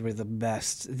boxes were the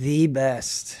best. The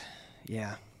best.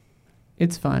 Yeah.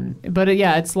 It's fun. But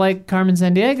it's like Carmen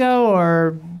Sandiego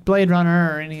or Blade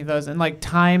Runner or any of those. And like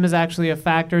time is actually a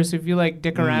factor. So if you like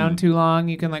dick around too long,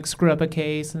 you can like screw up a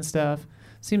case and stuff.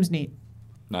 Seems neat.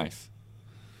 Nice.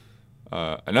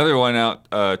 Another one out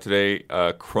today,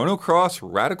 Chrono Cross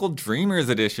Radical Dreamers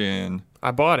Edition. I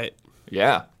bought it.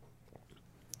 Yeah.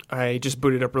 I just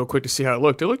booted up real quick to see how it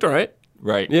looked. It looked all right.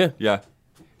 Right. Yeah.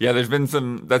 There's been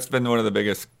that's been one of the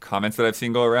biggest comments that I've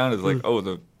seen go around is like,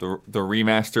 the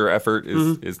remaster effort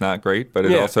is not great, but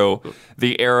it also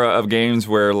the era of games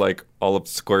where like all of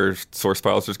Square's source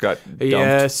files just got dumped.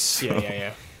 Yes.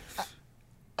 Yeah.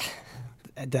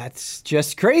 That's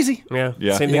just crazy. Yeah.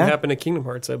 Same thing happened to Kingdom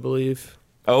Hearts, I believe.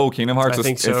 Oh, Kingdom Hearts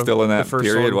is still in that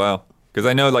period. One. Wow. Because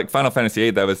I know like Final Fantasy VIII,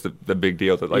 that was the big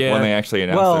deal that like when they actually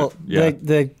announced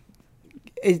it.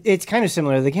 It's kind of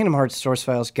similar. The Kingdom Hearts source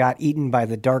files got eaten by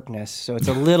the darkness, so it's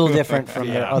a little different from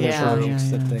their other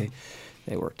projects that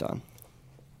they worked on.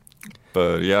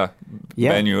 But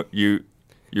Ben, you're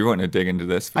going to dig into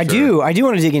this. I do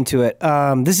want to dig into it.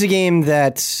 This is a game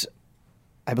that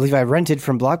I believe I rented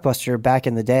from Blockbuster back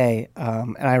in the day,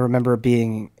 and I remember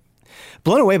being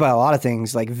blown away by a lot of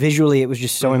things. Like visually, it was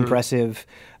just so impressive.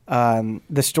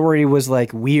 The story was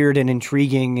like weird and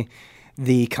intriguing.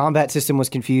 The combat system was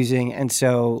confusing, and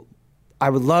so I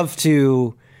would love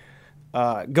to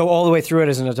go all the way through it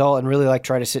as an adult and really like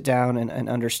try to sit down and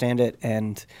understand it.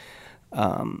 And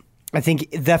I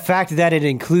think the fact that it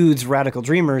includes Radical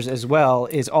Dreamers as well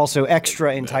is also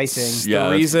extra enticing. That's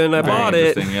the reason I bought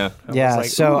it.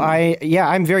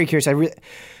 I'm very curious. I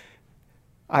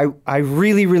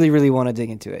really want to dig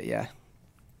into it. Yeah.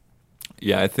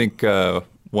 Yeah, I think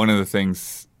one of the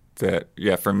things that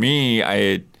for me,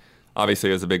 obviously,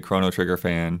 I was a big Chrono Trigger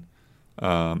fan,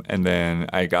 and then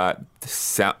I got the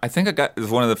sound. I think it was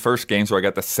one of the first games where I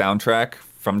got the soundtrack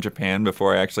from Japan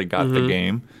before I actually got the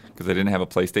game because I didn't have a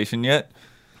PlayStation yet.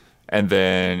 And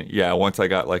then once I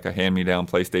got like a hand-me-down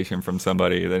PlayStation from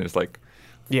somebody, then it's like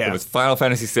it was Final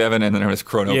Fantasy VII, and then it was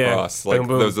Chrono Cross. Like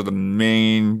boom. Those are the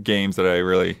main games that I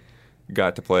really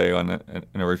got to play on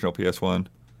an original PS1.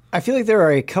 I feel like there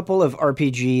are a couple of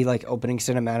RPG like opening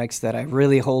cinematics that I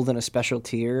really hold in a special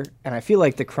tier, and I feel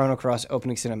like the Chrono Cross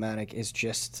opening cinematic is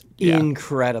just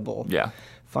incredible. Yeah.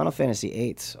 Final Fantasy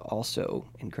VIII's also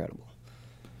incredible.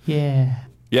 Yeah.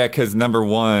 Yeah, because number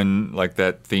one, like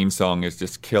that theme song is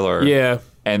just killer. Yeah.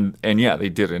 And they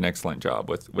did an excellent job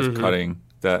with cutting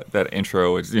that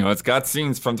intro. It's, it's got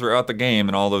scenes from throughout the game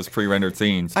and all those pre-rendered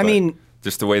scenes. I mean,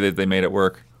 just the way that they made it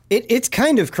work. It's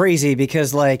kind of crazy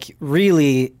because, like,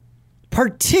 really,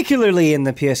 particularly in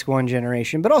the PS1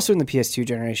 generation, but also in the PS2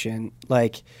 generation,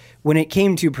 like, when it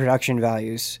came to production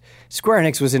values, Square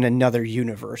Enix was in another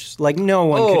universe. Like, no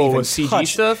one could even CG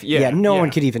touch stuff? Yeah. No one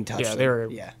could even touch Yeah, them. they were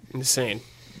insane.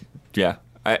 Yeah,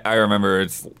 I remember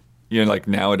it's like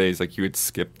nowadays, like you would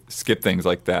skip things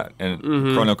like that, and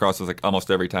Chrono Cross was like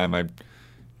almost every time I,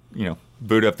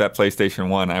 boot up that PlayStation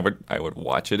 1, I would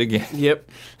watch it again. Yep,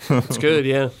 it's good.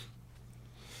 Yeah.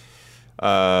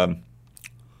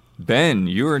 Ben,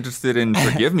 you were interested in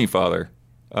Forgive Me, Father.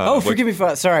 Forgive Me,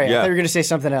 Father. Sorry, Yeah. I thought you were going to say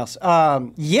something else.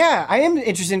 Yeah, I am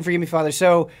interested in Forgive Me, Father.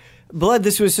 So, Blood,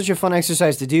 this was such a fun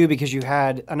exercise to do because you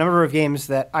had a number of games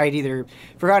that I'd either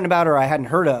forgotten about or I hadn't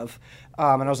heard of.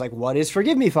 And I was like, what is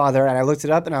Forgive Me, Father? And I looked it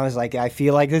up and I was like, I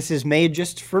feel like this is made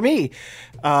just for me.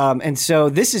 And so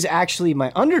this is actually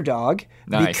my underdog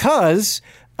because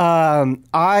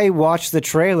I watched the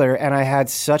trailer and I had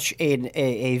such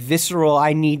a visceral,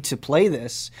 I need to play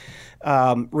this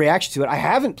reaction to it. I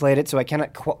haven't played it, so I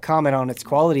cannot comment on its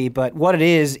quality, but what it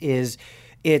is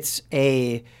it's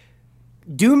a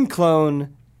Doom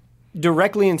clone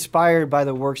directly inspired by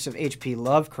the works of H.P.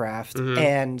 Lovecraft,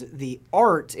 and the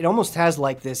art, it almost has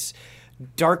like this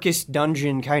Darkest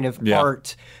Dungeon kind of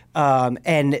art,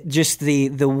 and just the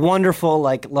wonderful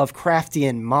like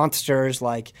Lovecraftian monsters,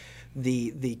 like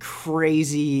the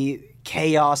crazy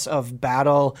chaos of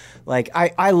battle. Like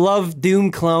I love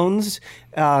Doom clones,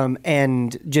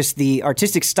 and just the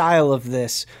artistic style of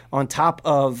this on top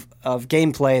of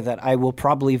gameplay that I will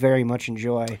probably very much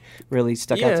enjoy really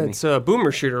stuck out to me. It's a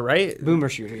boomer shooter, right? Boomer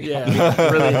shooter. Yeah,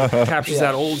 really captures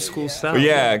that old school style.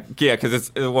 Yeah, because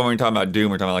it's when we're talking about Doom,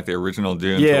 we're talking about like the original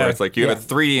Doom, Yeah. where it's like you have a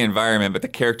 3D environment, but the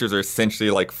characters are essentially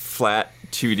like flat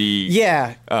 2D.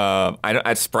 Yeah.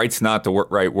 Sprite's not the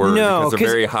right word No, because they're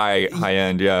very high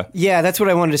end. Yeah. Yeah, that's what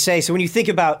I wanted to say. So when you think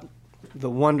about the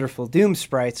wonderful Doom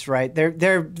sprites, right?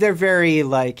 They're very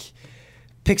like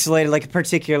pixelated, like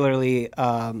particularly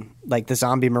like the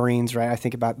Zombie Marines, right? I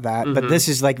think about that. But this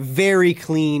is like very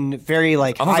clean, very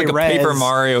like Almost high like res. a Paper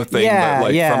Mario thing, but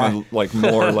like from a like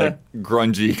more like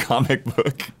grungy comic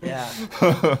book. Yeah.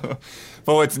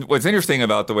 But what's interesting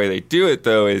about the way they do it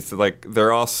though is like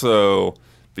they're also,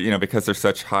 because they're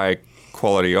such high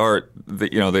quality art,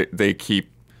 that they keep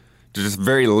just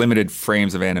very limited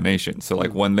frames of animation. So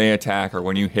like when they attack or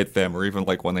when you hit them or even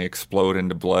like when they explode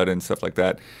into blood and stuff like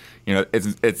that,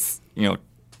 it's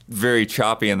very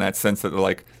choppy in that sense that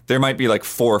like there might be like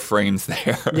 4 frames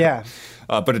there. Yeah.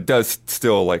 But it does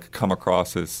still like come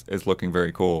across as looking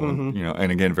very cool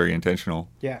and again very intentional.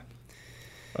 Yeah.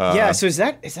 Yeah, so is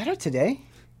that out today?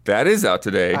 That is out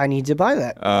today. I need to buy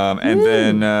that. And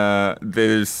then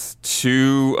there's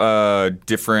 2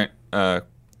 different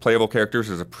playable characters.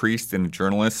 There's a priest and a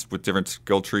journalist with different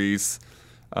skill trees.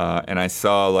 And I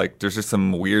saw like there's just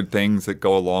some weird things that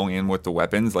go along in with the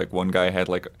weapons. Like one guy had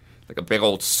like a big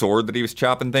old sword that he was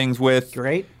chopping things with.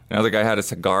 Great. Another guy had a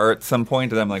cigar at some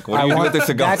point, and I'm like, what do you do with the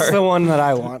cigar? That's the one that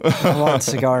I want. I want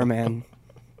Cigar Man.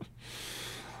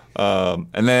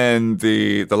 And then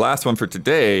the last one for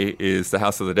today is the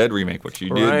House of the Dead remake, which you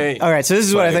did. All right, so this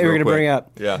is what I thought you were going to bring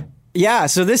up. Yeah. Yeah,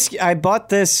 so I bought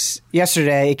this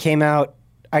yesterday. It came out.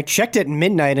 I checked it at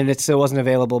midnight and it still wasn't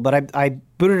available, but I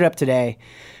booted it up today,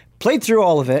 played through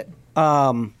all of it,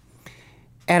 and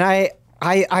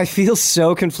I feel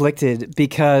so conflicted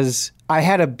because I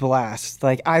had a blast.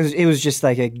 Like it was just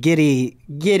like a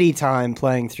giddy time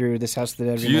playing through this House of the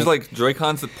Dead. Did you use like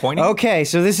Joy-Cons at pointing? Okay,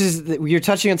 so you're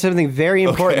touching on something very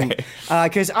important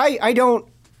because I don't.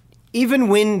 Even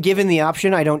when given the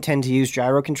option, I don't tend to use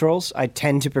gyro controls. I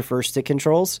tend to prefer stick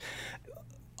controls.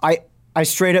 I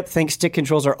straight up think stick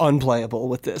controls are unplayable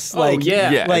with this. Like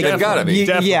they've gotta be.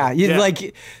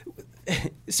 Like.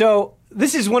 So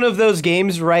this is one of those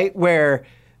games, right, where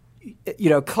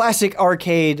classic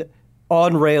arcade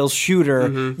on rails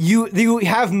shooter. You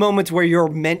have moments where you're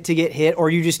meant to get hit, or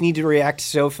you just need to react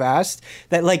so fast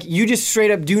that like you just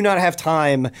straight up do not have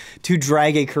time to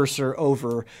drag a cursor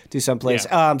over to someplace.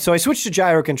 Yeah. So I switched to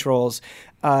gyro controls.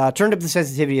 Turned up the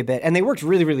sensitivity a bit, and they worked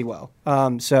really, really well.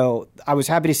 So I was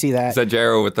happy to see that. Is that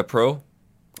gyro with the Pro?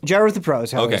 Gyro with the Pro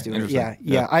is how I was doing it. Interesting.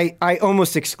 Yeah. I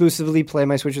almost exclusively play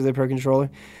my Switch with the Pro controller.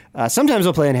 Sometimes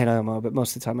I'll play in handheld mode, but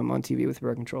most of the time I'm on TV with the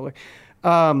Pro controller.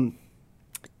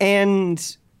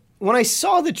 And when I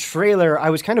saw the trailer, I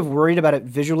was kind of worried about it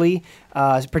visually,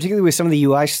 particularly with some of the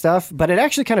UI stuff, but it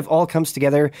actually kind of all comes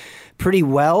together pretty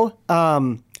well.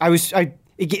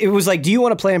 it was like, do you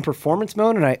want to play in performance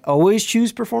mode? And I always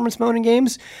choose performance mode in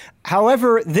games.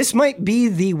 However, this might be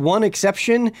the one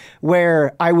exception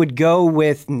where I would go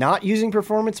with not using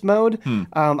performance mode.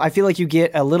 I feel like you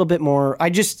get a little bit more. I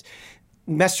just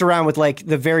messed around with like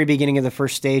the very beginning of the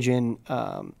first stage in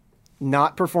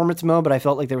not performance mode, but I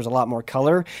felt like there was a lot more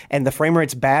color, and the frame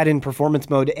rate's bad in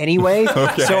performance mode anyway.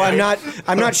 Okay. So I'm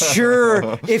not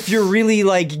sure if you're really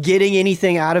like getting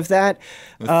anything out of that.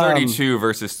 32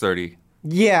 versus 30.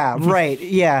 Yeah, right.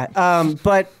 Yeah.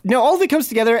 But no, all of it comes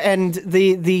together, and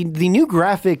the new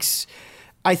graphics,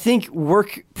 I think,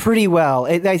 work pretty well.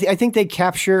 I think they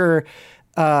capture,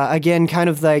 again, kind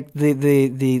of like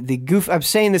the goof. I'm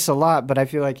saying this a lot, but I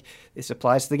feel like this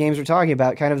applies to the games we're talking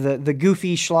about, kind of the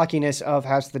goofy schlockiness of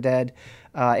House of the Dead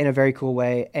in a very cool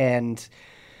way. And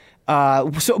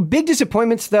so big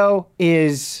disappointments, though,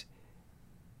 is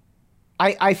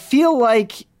I feel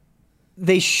like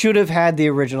they should have had the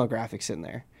original graphics in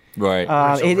there. Right.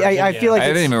 I feel like I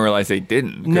didn't even realize they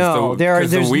didn't. No, there's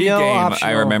the Wii no game, optional.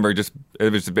 I remember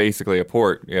it was basically a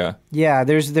port. Yeah. Yeah,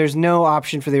 there's no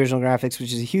option for the original graphics,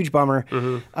 which is a huge bummer.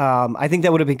 I think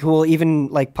that would have been cool, even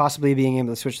like possibly being able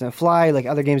to switch to the fly, like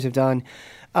other games have done.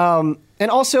 And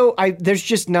also, there's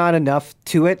just not enough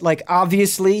to it. Like,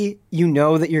 obviously, you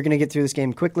know that you're going to get through this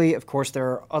game quickly. Of course, there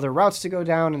are other routes to go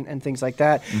down and things like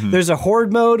that. There's a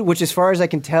horde mode, which, as far as I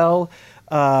can tell,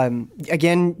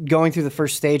 again, going through the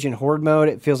first stage in horde mode,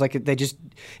 it feels like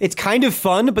it's kind of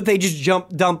fun, but they just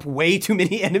dump way too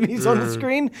many enemies on the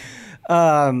screen.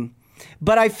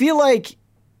 But I feel like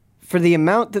for the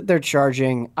amount that they're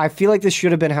charging, I feel like this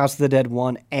should have been House of the Dead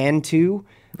 1 and 2.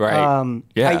 Right.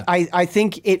 Yeah. I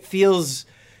think it feels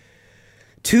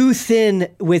too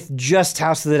thin with just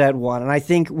House of the Dead 1. And I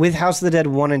think with House of the Dead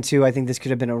 1 and 2, I think this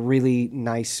could have been a really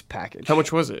nice package. How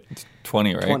much was it? It's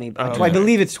 20, right? 20. I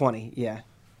believe it's 20, yeah.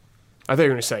 I thought you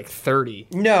were going to say like 30.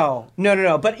 No.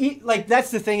 But like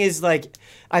that's the thing is like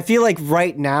I feel like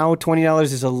right now $20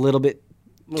 is a little bit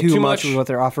too much of what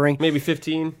they're offering. Maybe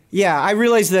 15. Yeah, I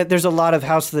realize that there's a lot of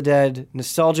House of the Dead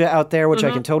nostalgia out there, which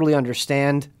I can totally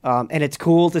understand. And it's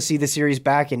cool to see the series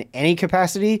back in any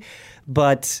capacity.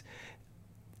 But,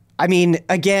 I mean,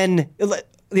 again,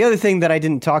 the other thing that I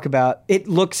didn't talk about, it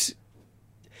looks...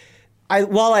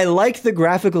 while I like the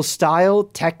graphical style,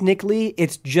 technically,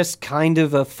 it's just kind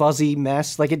of a fuzzy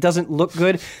mess. Like, it doesn't look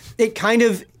good. It kind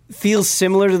of feels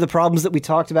similar to the problems that we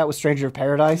talked about with Stranger of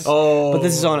Paradise. But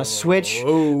this is on a Switch,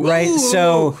 right?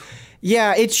 So,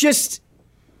 yeah, it's just...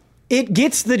 It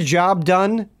gets the job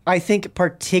done, I think,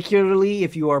 particularly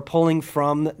if you are pulling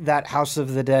from that House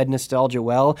of the Dead nostalgia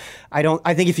well.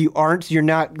 I think if you aren't, you're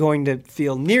not going to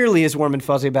feel nearly as warm and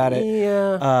fuzzy about it.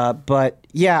 Yeah. But,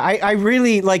 yeah, I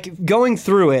really, like, going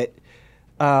through it...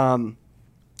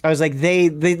 I was like,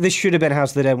 this should have been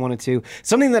House of the Dead 1 and 2.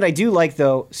 Something that I do like,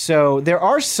 though, so there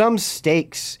are some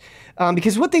stakes.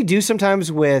 Because what they do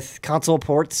sometimes with console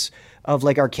ports of,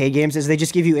 like, arcade games is they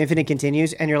just give you infinite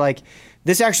continues, and you're like,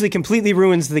 this actually completely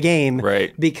ruins the game.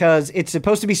 Right. Because it's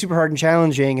supposed to be super hard and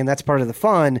challenging, and that's part of the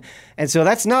fun. And so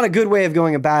that's not a good way of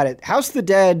going about it. House of the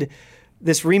Dead,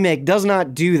 this remake, does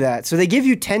not do that. So they give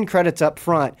you 10 credits up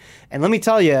front. And let me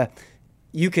tell you...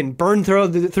 You can burn through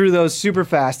those super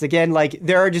fast. Again, like,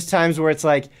 there are just times where it's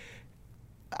like,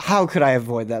 how could I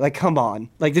avoid that? Like, come on.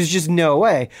 Like, there's just no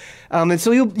way. And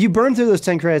so you burn through those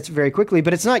 10 credits very quickly,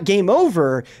 but it's not game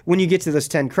over when you get to those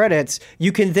 10 credits.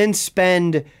 You can then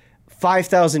spend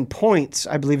 5,000 points,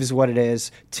 I believe is what it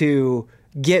is, to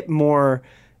get more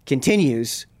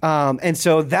continues. And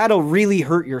so that'll really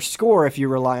hurt your score if you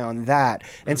rely on that.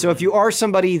 And so if you are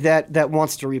somebody that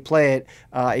wants to replay it,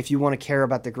 if you want to care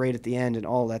about the grade at the end and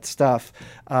all that stuff,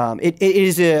 it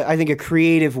is, I think, a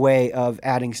creative way of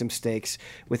adding some stakes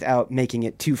without making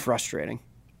it too frustrating.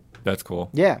 That's cool.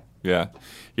 Yeah. Yeah.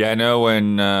 Yeah, I know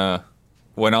when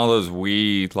all those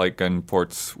Wii like gun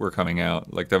ports were coming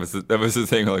out, like that was the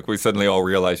thing. Like we suddenly all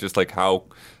realized just like how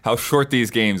short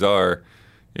these games are.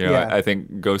 You know, Yeah. I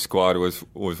think Ghost Squad was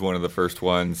one of the first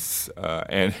ones,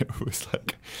 and it was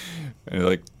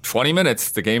like 20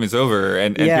 minutes, the game is over,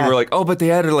 and Yeah. people were like, oh, but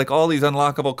they added like all these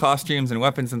unlockable costumes and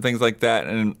weapons and things like that,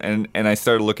 and I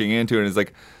started looking into it, and it's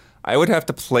like, I would have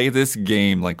to play this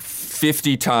game like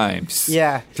 50 times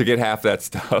to get half that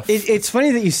stuff. It's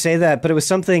funny that you say that, but it was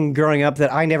something growing up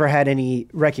that I never had any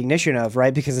recognition of,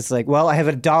 right? Because it's like, well, I have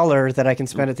 $1 that I can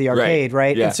spend at the arcade,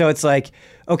 right? Yeah. And so it's like,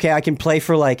 okay, I can play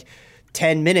for like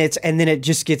 10 minutes, and then it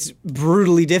just gets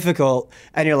brutally difficult,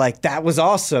 and you're like, that was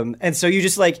awesome. And so you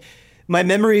just like, my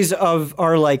memories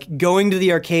are like going to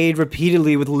the arcade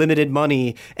repeatedly with limited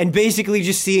money and basically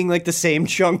just seeing like the same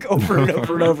chunk over and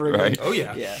over and over again. Right. Oh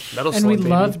yeah. Metal And Slug, we baby.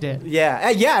 loved it. Yeah,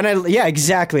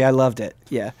 exactly. I loved it.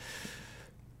 Yeah.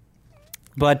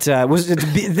 But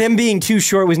them being too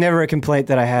short was never a complaint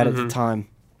that I had at the time.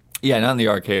 Yeah, not in the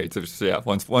arcades. It was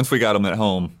just, once we got them at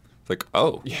home, it's like,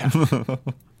 oh. Yeah.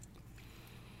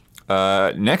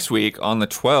 Next week on the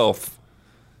 12th,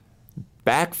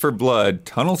 Back for Blood,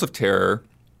 Tunnels of Terror,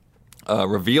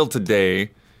 revealed today.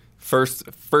 First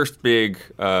big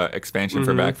expansion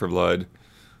for Back for Blood.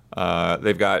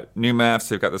 They've got new maps.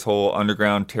 They've got this whole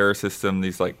underground terror system.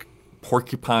 These like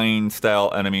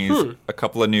porcupine-style enemies. A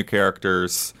couple of new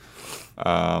characters,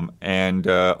 and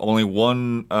only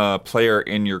one player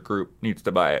in your group needs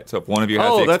to buy it. So if one of you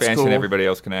has the expansion, cool. Everybody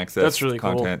else can access. That's really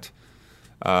content.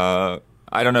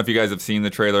 I don't know if you guys have seen the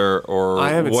trailer or I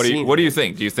haven't seen what do you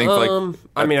think? Do you think I think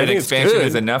an it's expansion good.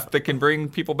 is enough that can bring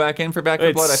people back in for Back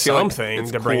for Blood? I It's feel something like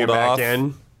it's to bring it cooled back off.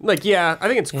 in. Like, I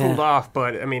think it's cooled off,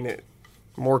 but I mean,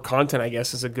 more content, I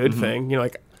guess, is a good thing. You know,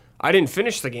 like I didn't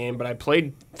finish the game, but I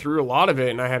played through a lot of it,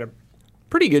 and I had a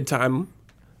pretty good time.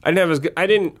 I didn't have as good.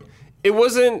 It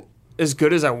wasn't as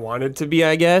good as I wanted to be,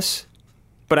 I guess.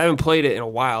 But I haven't played it in a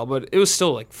while. But it was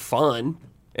still like fun,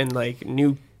 and like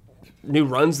new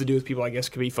runs to do with people, I guess,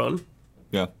 could be fun.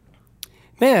 Yeah.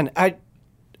 Man, I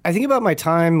think about my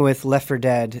time with Left 4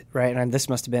 Dead, right? And this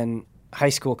must have been high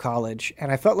school, college,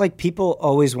 and I felt like people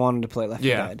always wanted to play Left 4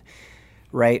 Dead,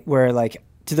 right? Where like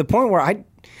to the point where I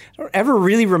don't ever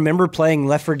really remember playing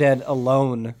Left 4 Dead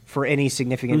alone for any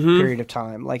significant period of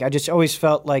time. Like I just always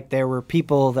felt like there were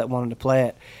people that wanted to play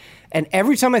it. And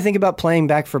every time I think about playing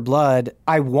Back for Blood,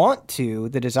 I want to,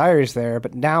 the desire is there,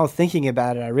 but now thinking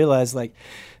about it, I realize like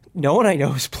no one I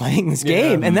know is playing this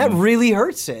game, and that really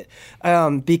hurts it.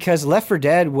 Because Left 4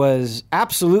 Dead was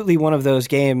absolutely one of those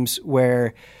games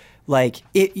where like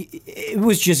it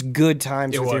was just good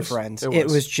times with your friends. It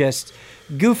was just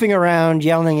goofing around,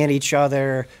 yelling at each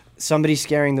other, somebody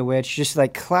scaring the witch, just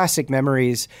like classic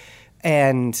memories.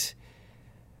 And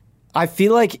I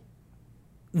feel like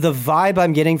the vibe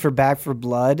I'm getting for Back for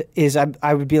Blood is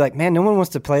I would be like, man, no one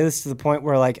wants to play this, to the point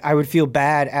where like I would feel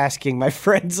bad asking my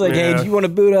friends like, hey, do you want to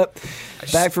boot up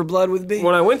Back for Blood with me?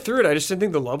 When I went through it, I just didn't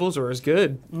think the levels were as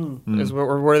good as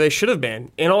where they should have been.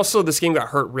 And also, this game got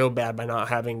hurt real bad by not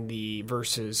having the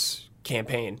versus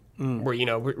campaign, where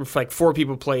if like 4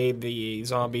 people play the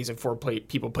zombies and 4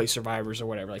 people play survivors or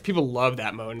whatever. Like people love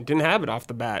that mode and didn't have it off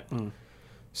the bat.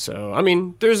 So, I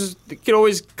mean, it can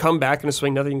always come back in a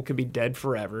swing. Nothing could be dead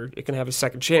forever. It can have a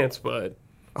second chance, but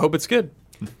I hope it's good.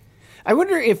 I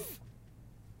wonder if,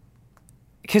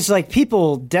 because like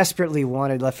people desperately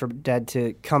wanted Left 4 Dead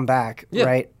to come back,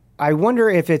 right? I wonder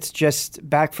if it's just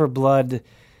Back for Blood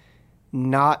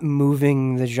not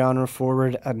moving the genre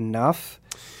forward enough,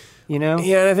 you know?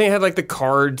 Yeah, and I think it had like the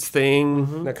cards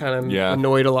thing that kind of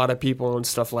annoyed a lot of people and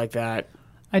stuff like that.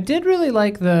 I did really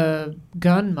like the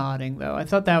gun modding, though. I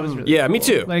thought that was really cool. Me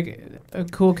too. Like a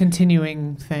cool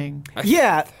continuing thing.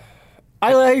 Yeah,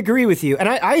 I agree with you. And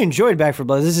I enjoyed Back 4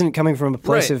 Blood. This isn't coming from a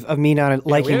place of me not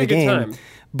liking the game. Time.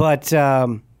 But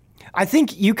I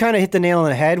think you kind of hit the nail on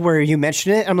the head where you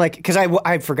mentioned it. I'm like, because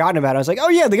I'd forgotten about it. I was like, oh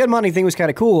yeah, the gun modding thing was kind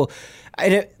of cool.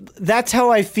 And that's how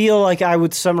I feel like I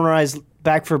would summarize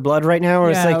Back 4 Blood right now.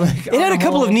 Where it's like it had a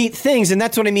couple of neat things. And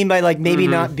that's what I mean by like maybe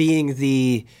not being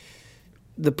the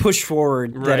push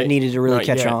forward that it needed to really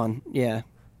catch on. Yeah.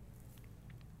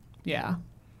 Yeah.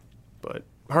 But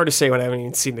hard to say when I haven't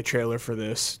even seen the trailer for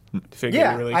this.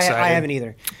 Figure really excited. I haven't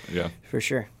either. Yeah. For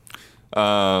sure.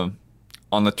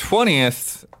 On the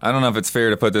 20th, I don't know if it's fair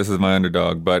to put this as my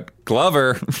underdog, but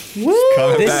Glover is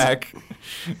coming back.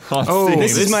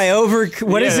 This is my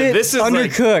what is it? This is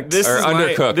Undercooked.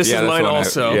 Undercooked. This is mine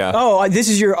also. Oh, is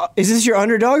this your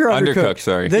underdog or Undercooked? Undercooked,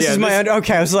 sorry. This is my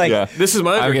okay, I was like, this is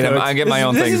my Undercooked. I get my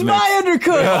own this things is mixed. my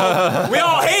Undercooked. We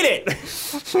all hate it.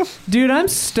 Dude, I'm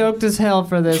stoked as hell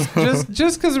for this.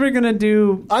 Just because we're going to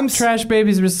do Trash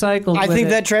Babies Recycled. I think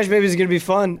that Trash Baby is going to be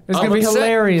fun. It's going to be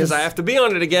hilarious. Because I have to be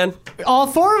on it again. All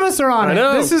 4 of us are on it.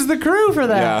 know. This is the crew for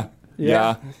that.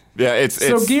 Yeah. It's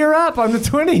So gear up on the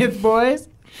 20th, boys.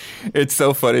 It's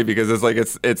so funny because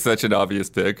it's such an obvious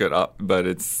pick, but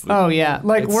it's Oh yeah,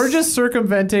 like we're just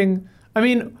circumventing. I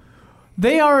mean,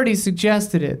 they already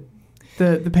suggested it,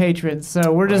 the patrons.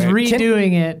 So we're just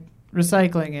redoing it,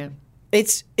 recycling it.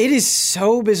 It is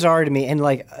so bizarre to me, and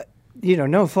like,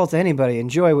 no fault to anybody.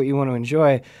 Enjoy what you want to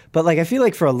enjoy, but like, I feel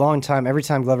like for a long time, every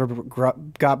time Glover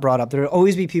got brought up, there would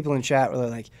always be people in chat where they're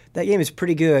like, "That game is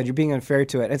pretty good. You're being unfair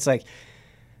to it." It's like,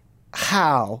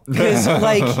 how? Because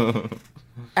like.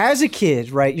 as a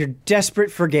kid, right, you're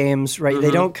desperate for games, right?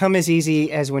 They don't come as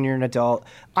easy as when you're an adult.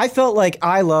 I felt like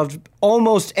I loved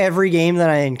almost every game that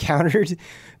I encountered.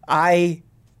 I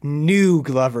knew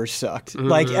Glover sucked.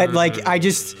 Like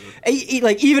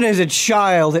even as a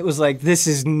child, it was like, this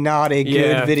is not a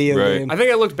good video game. I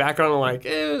think I looked back on it like,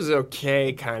 it was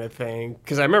okay kind of thing.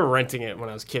 Because I remember renting it when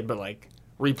I was a kid, but like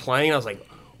replaying, I was like,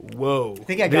 whoa. I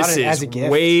think I got it as a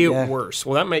gift. Way worse.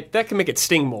 Well, that can make it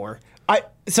sting more. I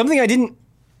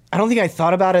don't think I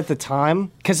thought about it at the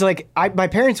time because like my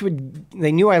parents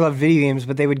they knew I loved video games,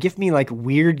 but they would give me like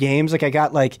weird games. Like I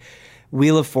got like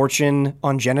Wheel of Fortune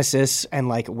on Genesis and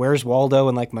like Where's Waldo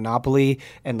and like Monopoly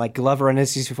and like Glover on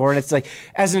N64. And it's like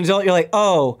as an adult, you're like,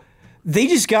 oh, they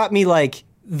just got me like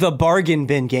the bargain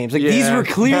bin games. Like these were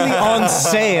clearly on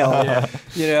sale.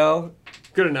 You know,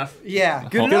 good enough. Yeah,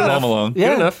 good enough. Home Alone. Yeah.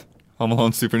 Good enough. Home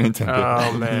Alone Super Nintendo.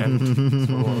 Oh man,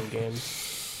 Home Alone games.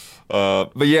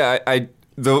 But yeah,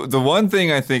 the one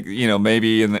thing I think,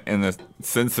 maybe in the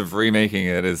sense of remaking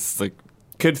it is like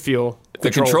could feel the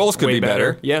controls could be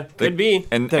better. Yeah, could be.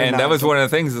 And that was one of the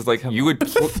things is like you would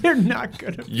They're not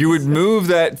good. you would move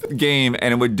that game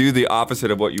and it would do the opposite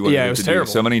of what you wanted it to do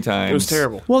so many times. It was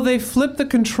terrible. Well, they flip the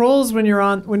controls when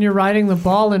you're riding the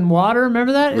ball in water.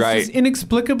 Remember that? It's just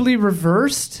inexplicably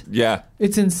reversed. Yeah.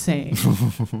 It's insane.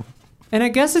 And I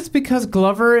guess it's because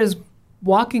Glover is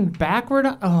walking backward.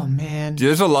 Oh man,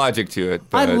 There's a logic to it.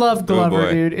 I But, love Glover,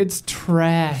 boy. dude. It's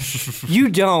trash. You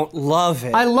don't love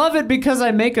it. I love it because I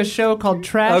make a show called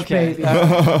Trash Babies.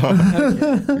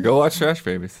 Go watch Trash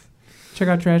Babies. Check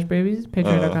out Trash Babies.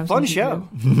 Patreon.com. Fun show.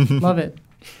 Love it.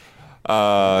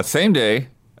 Same day,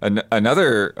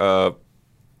 another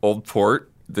old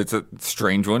port that's a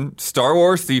strange one. Star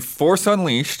Wars: The Force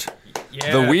Unleashed.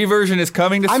 Yeah. The Wii version is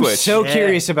coming to I'm Switch. so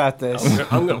curious about this.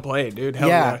 I'm gonna play it, dude. Hell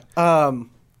yeah.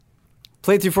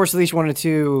 Played through Force Unleashed 1 and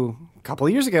 2 a couple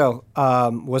of years ago.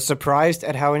 Was surprised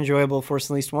at how enjoyable Force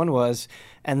Unleashed 1 was,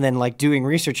 and then like doing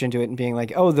research into it and being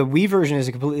like, oh, the Wii version is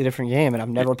a completely different game, and I've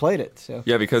never played it. So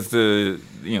Yeah, because the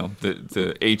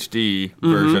HD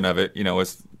version of it,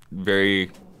 was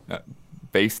very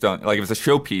based on like it was a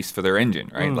showpiece for their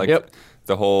engine, right? Like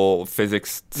the whole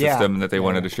physics system that they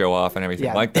wanted to show off and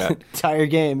everything like that. Entire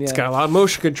game. It's got a lot of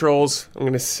motion controls. I'm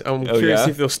curious to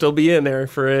see if they'll still be in there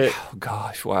for it. Oh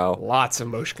gosh, wow. Lots of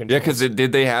motion controls. Yeah, because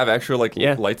did they have actual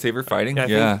lightsaber fighting? I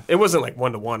think it wasn't like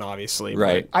 1-to-1, obviously.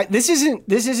 Right. This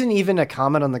isn't even a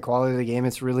comment on the quality of the game.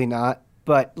 It's really not.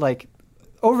 But like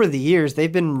over the years,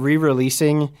 they've been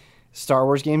re-releasing Star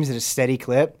Wars games at a steady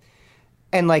clip,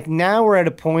 and like now we're at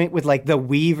a point with like the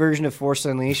Wii version of Force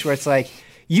Unleashed where it's like,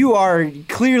 you are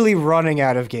clearly running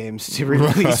out of games to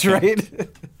release, right?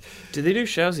 Did they do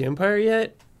Shadows of the Empire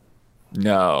yet?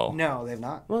 No. No, they've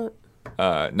not. What?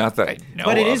 Not that I know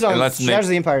But it of. is on Unless Shadows of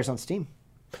the Empire is on Steam.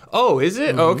 Oh, is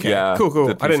it? Oh, okay. Yeah, Cool.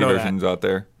 The PC I didn't know version's out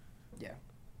there. Yeah.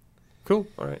 Cool.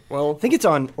 All right. Well, I think it's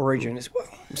on Origin as well.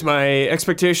 my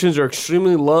expectations are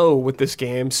extremely low with this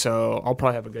game, so I'll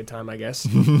probably have a good time, I guess.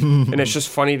 And it's just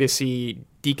funny to see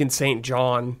Deacon St.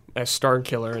 John as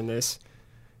Starkiller in this.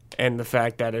 And the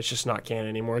fact that it's just not canon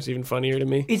anymore is even funnier to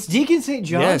me. It's Deacon St.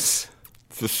 John? Yes.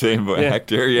 It's the same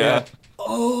actor, yeah.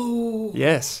 Oh.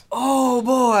 Yes. Oh,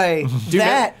 boy.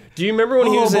 Do you remember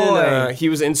when he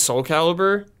was in Soul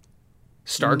Calibur?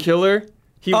 Starkiller?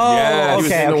 He was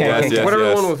okay.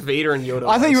 whatever one with Vader and Yoda.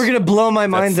 I thought you were going to blow my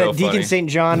mind That's that so Deacon funny. St.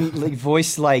 John like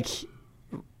voiced like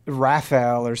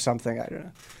Raphael or something. I don't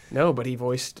know. No, but he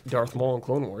voiced Darth Maul in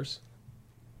Clone Wars.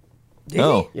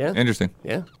 Oh, Yeah. interesting.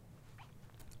 Yeah.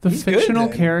 The He's good, fictional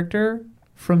then. character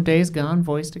from Days Gone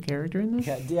voiced a character in this?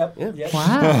 Yep.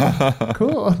 Wow.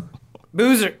 Cool.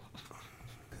 Boozer.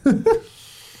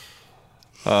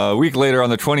 A week later, on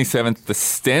the 27th, the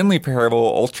Stanley Parable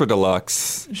Ultra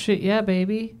Deluxe. Shit, yeah,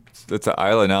 baby. That's an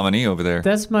Isla nominee over there.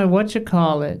 That's my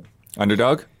whatchamacallit.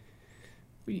 Underdog?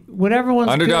 Whatever one's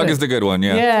Underdog good. is the good one,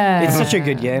 yeah. Yeah. It's such a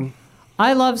good game.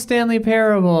 I love Stanley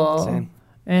Parable. Same.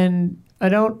 And I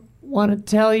don't want to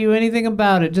tell you anything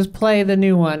about it. Just play the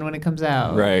new one when it comes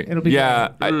out. Right. It'll be Yeah,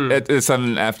 it's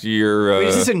something after your... Wait,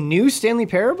 is this a new Stanley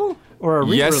Parable? Or a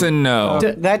yes and no.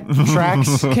 that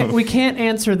tracks. We can't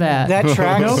answer that. That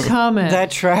tracks. No comment. That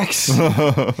tracks.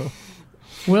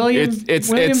 William It's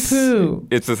Pooh.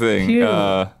 It's a thing. Pew.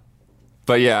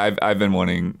 But yeah, I've been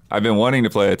wanting to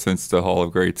play it since the Hall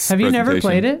of Greats. Have you never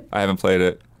presentation. played it? I haven't played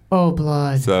it, Oh,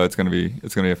 blood. so it's gonna be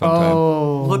a fun time.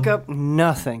 Oh. Look up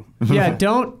nothing. Yeah,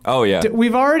 don't. Oh yeah,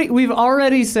 We've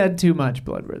already said too much,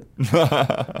 Bloodworth.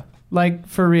 Like,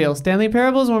 for real. Stanley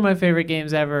Parable is one of my favorite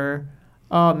games ever.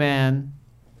 Oh, man.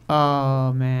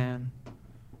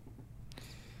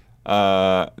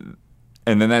 and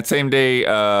And then that same day,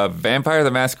 Vampire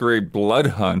the Masquerade Blood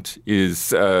Hunt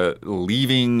is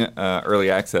leaving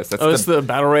early access. That's the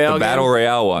Battle Royale The Battle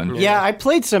Royale one. Yeah, I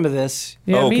played some of this.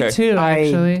 Yeah, Okay. me too,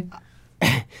 actually.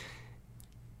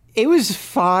 It was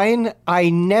fine. I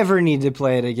never need to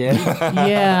play it again.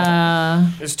 Yeah.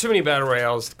 There's too many Battle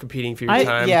Royales competing for your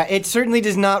time. Yeah, it certainly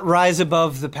does not rise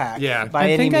above the pack. Yeah. by I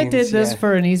any think I means, did this yeah.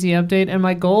 for an easy update, and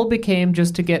my goal became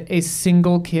just to get a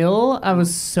single kill. I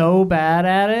was so bad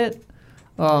at it.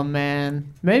 Oh,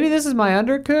 man. Maybe this is my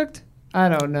Undercooked? I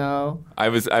don't know. I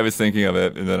was thinking of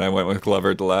it, and then I went with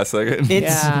Glover at the last second.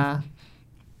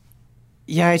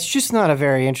 Yeah, it's just not a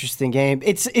very interesting game.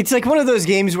 It's like one of those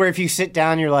games where if you sit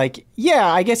down, you're like, yeah,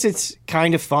 I guess it's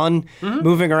kind of fun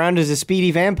moving around as a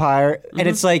speedy vampire. And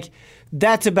it's like,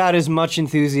 that's about as much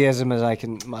enthusiasm as I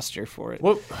can muster for it.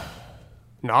 Well,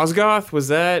 Nosgoth, was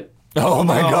that? Oh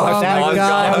my gosh.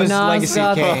 That was Nosgoth. Legacy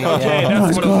K. Okay, Yeah.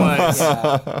 that's what it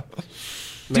was.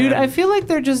 Dude, Man. I feel like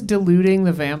they're just diluting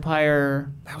the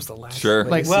vampire. That was the last. Sure.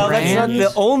 Like, Well, that's not brand.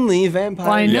 the only vampire.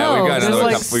 I Yeah, know. we got There's another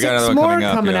like we got 6 another more coming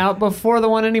up, coming yeah. out before the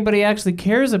one anybody actually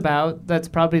cares about. That's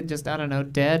probably just, I don't know,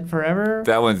 dead forever.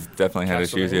 That one's definitely had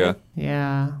issues, yeah.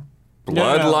 Yeah.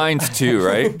 Bloodlines 2,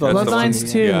 right? That's the one. Bloodlines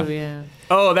 2, Yeah. yeah.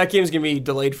 Oh, that game's going to be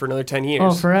delayed for another 10 years.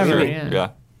 Oh, forever, Sure,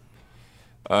 yeah.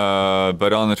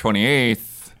 But on the 28th,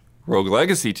 Rogue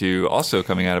Legacy 2 also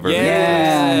coming out of early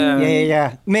access.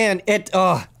 Yeah. Man,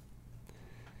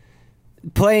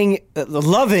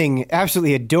 loving,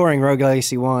 absolutely adoring Rogue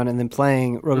Legacy 1 and then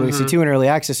playing Rogue Legacy 2 in early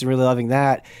access and really loving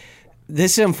that.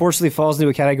 This unfortunately falls into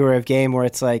a category of game where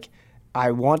it's like,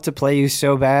 I want to play you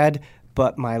so bad,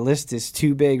 but my list is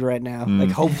too big right now.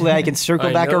 Like, hopefully I can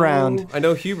circle back around. I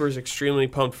know Huber's extremely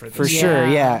pumped for this. For sure,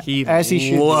 yeah. He As he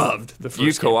should be. loved the first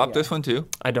You game. co-op this one too?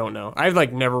 I don't know.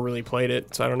 I've never really played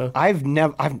it, so I don't know.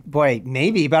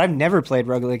 Maybe, but I've never played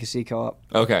Rogue Legacy co-op.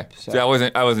 Okay. So I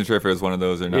wasn't sure if it was one of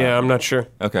those or not. Yeah, I'm not sure.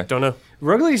 Okay. Don't know.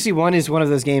 Rogue Legacy 1 is one of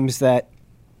those games that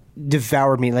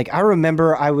devoured me. Like, I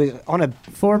remember I was on a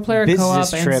 4-player business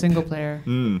co-op and trip. single player.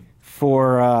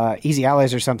 For Easy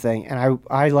Allies or something, and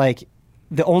I like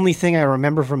the only thing I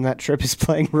remember from that trip is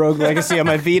playing Rogue Legacy on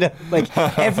my Vita. Like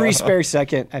every spare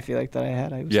second, I feel like that I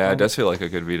had. I was Yeah, fine. it does feel like a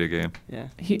good Vita game. Yeah.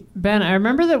 Ben, I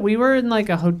remember that we were in like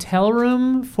a hotel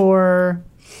room for,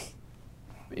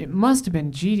 it must have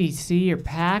been GDC or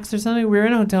PAX or something. We were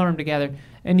in a hotel room together,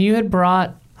 and you had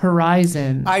brought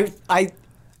Horizon. I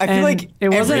feel And like it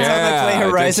wasn't- every time I play Yeah,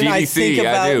 Horizon, I GDC, think I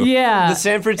about do. Yeah. the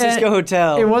San Francisco And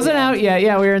hotel. It wasn't out yet.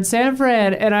 Yeah, we were in San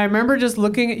Fran, and I remember just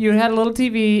looking at, you had a little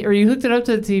TV, or you hooked it up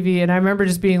to the TV, and I remember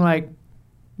just being like,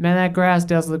 man, that grass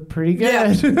does look pretty good.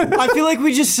 Yeah. I feel like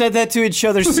we just said that to each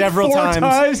other several 4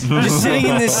 times. times. Just sitting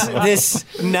in this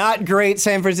not great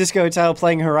San Francisco hotel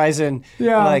playing Horizon.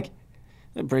 Yeah. Like,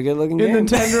 a pretty good looking In game.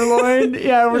 the Tenderloin.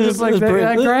 Yeah, we're just like,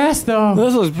 that grass, though.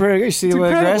 This was pretty good. You see the way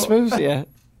the grass incredible. moves? Yeah.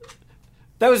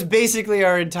 That was basically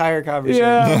our entire conversation.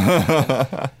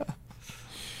 Yeah.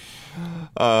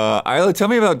 Isla, tell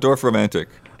me about Dorf Romantic.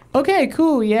 Okay,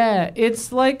 cool. Yeah,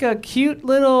 it's like a cute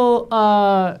little.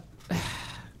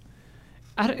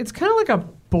 It's kind of like a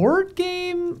board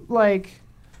game. Like,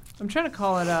 I'm trying to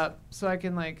call it up so I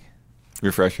can like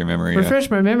Refresh your memory. refresh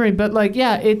my memory. But like,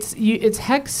 yeah, it's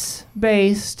hex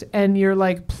based, and you're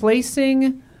like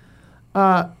placing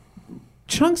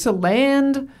chunks of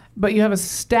land, but you have a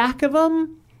stack of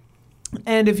them,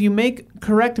 and if you make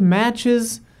correct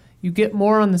matches, you get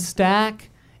more on the stack.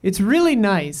 It's really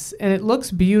nice, and it looks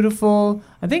beautiful.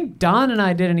 I think Don and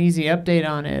I did an easy update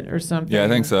on it or something. Yeah, I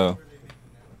think so.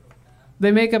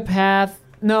 They make a path.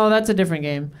 No, that's a different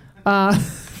game.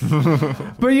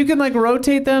 But you can like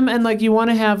rotate them, and like you want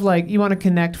to have like you want to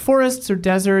connect forests or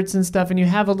deserts and stuff, and you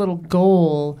have a little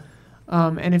goal.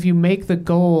 And if you make the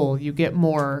goal, you get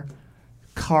more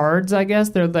cards. I guess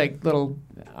they're like little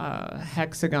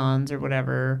hexagons or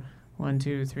whatever. 1,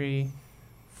 2, 3,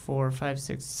 4, 5,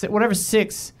 6, whatever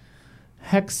 6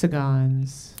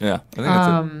 hexagons. Yeah, I think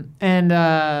that's it. And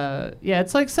yeah,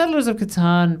 it's like Settlers of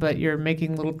Catan, but you're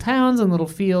making little towns and little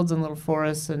fields and little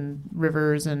forests and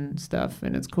rivers and stuff,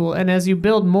 and it's cool. And as you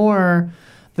build more,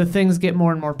 the things get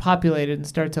more and more populated and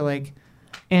start to like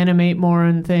animate more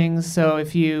and things. So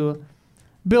if you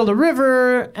build a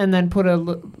river and then put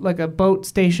a boat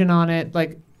station on it,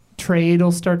 like trade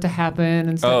will start to happen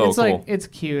and stuff. Oh, it's cool. like it's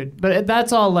cute, but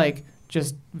that's all like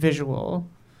just visual.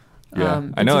 Yeah,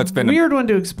 I know it's been a weird one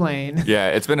to explain. Yeah,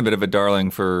 it's been a bit of a darling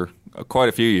for quite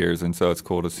a few years, and so it's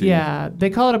cool to see. Yeah, they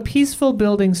call it a peaceful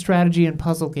building strategy and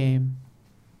puzzle game.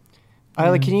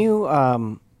 Isla, can you?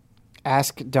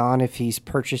 ask Don if he's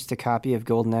purchased a copy of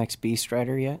Golden Axe Beast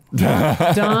Rider yet?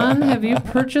 Don, have you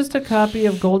purchased a copy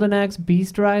of Golden Axe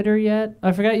Beast Rider yet?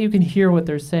 I forgot you can hear what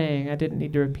they're saying. I didn't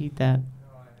need to repeat that.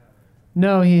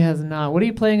 No, he has not. What are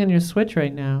you playing on your Switch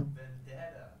right now?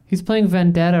 He's playing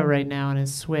Vendetta right now on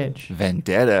his Switch.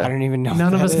 Vendetta. I don't even know.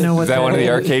 None of us know what Is that one of the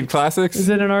arcade classics? Is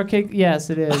it an arcade? Yes,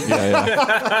 it is.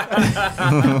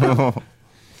 Yeah.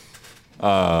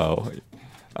 Oh.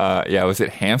 Yeah, was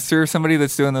it Hamster or somebody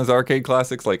that's doing those arcade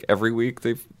classics like every week?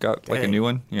 They've got like a new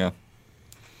one? Yeah.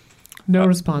 No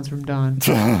response from Don.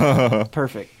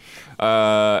 Perfect.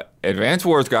 Advance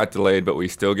Wars got delayed, but we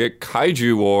still get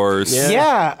Kaiju Wars.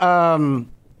 Yeah.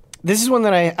 This is one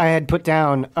that I had put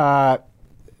down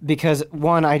because,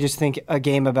 one, I just think a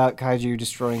game about kaiju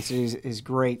destroying cities is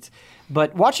great.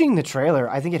 But watching the trailer,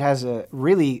 I think it has a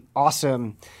really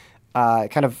awesome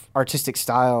kind of artistic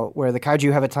style where the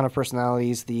kaiju have a ton of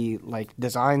personalities. The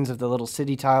designs of the little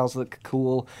city tiles look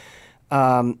cool.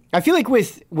 I feel like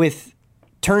with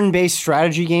turn-based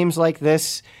strategy games like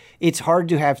this, it's hard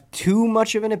to have too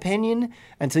much of an opinion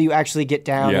until you actually get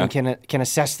down and can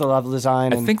assess the level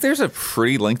design. I think there's a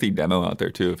pretty lengthy demo out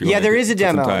there too. If you there is a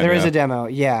demo. There is a demo.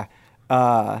 Yeah.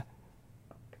 But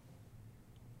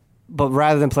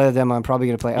rather than play the demo, I'm probably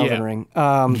going to play Elden Ring.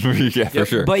 Yeah, for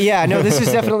sure. But yeah, no, this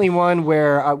is definitely one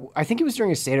where I think it was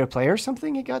during a State of Play or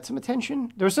something it got some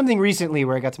attention. There was something recently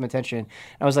where it got some attention.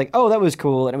 I was like, oh, that was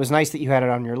cool. And it was nice that you had it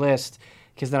on your list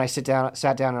because then I sat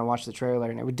down and I watched the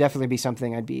trailer, and it would definitely be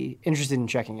something I'd be interested in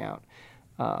checking out.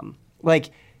 Like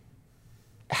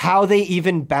how they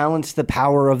even balance the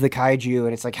power of the kaiju,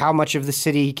 and it's like how much of the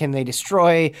city can they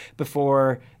destroy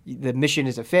before the mission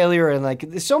is a failure, and like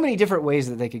there's so many different ways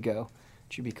that they could go.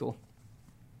 It should be cool.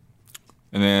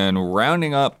 And then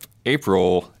rounding up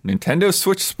April, Nintendo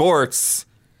Switch Sports.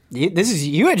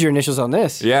 You had your initials on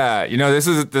this. Yeah, this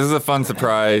is a fun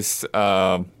surprise.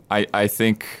 I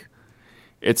think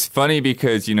it's funny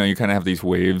because you kind of have these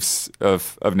waves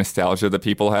of nostalgia that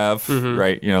people have,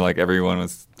 right? Like everyone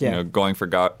was going for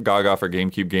Gaga for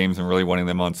GameCube games and really wanting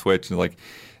them on Switch, and like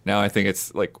now I think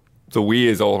it's like the Wii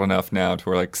is old enough now to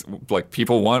where like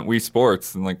people want Wii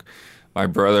Sports, and like my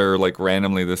brother like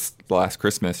randomly this last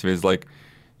Christmas he was like,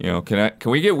 can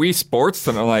we get Wii Sports?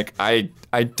 And I'm like, I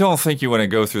don't think you want to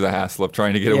go through the hassle of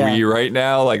trying to get a Wii right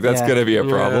now. Like that's gonna be a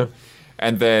problem.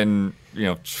 And then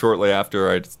shortly after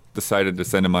I decided to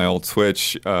send him my old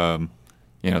Switch.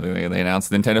 They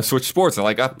announced Nintendo Switch Sports, and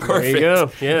perfect. There you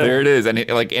go. Yeah, there it is.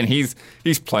 And he's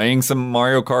playing some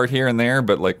Mario Kart here and there,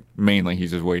 but like mainly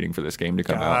he's just waiting for this game to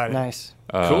come out. Nice,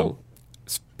 cool.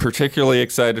 Particularly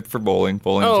excited for bowling.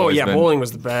 Bowling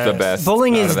was the best.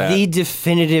 Bowling is the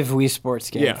definitive Wii Sports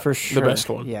game for sure. The best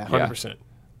one. Yeah, 100%.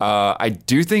 I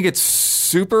do think it's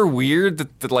super weird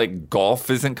that like golf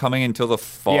isn't coming until the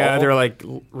fall. Yeah, they're like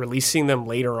releasing them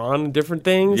later on different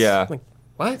things. Yeah. Like,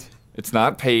 what? It's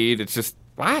not paid. It's just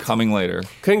coming later.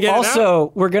 Couldn't get it out?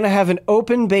 Also, we're going to have an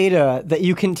open beta that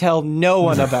you can tell no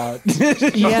one about. That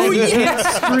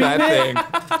thing.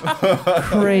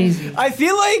 Crazy. I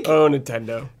feel like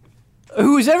Nintendo.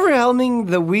 who's ever helming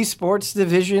the Wii Sports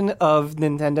division of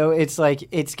Nintendo,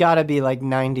 it's got to be like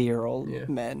 90-year-old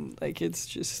men. Like it's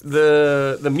just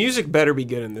the music better be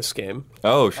good in this game.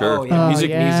 Oh, sure. Oh, yeah. The music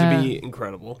needs to be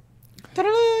incredible. Yeah,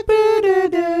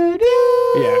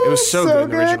 it was so good in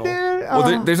the original.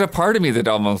 Well, there's a part of me that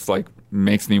almost like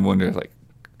makes me wonder, like,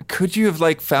 could you have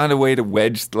like found a way to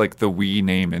wedge like the Wii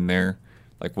name in there?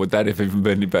 Like, would that have even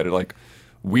been any better? Like,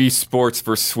 Wii Sports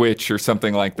for Switch or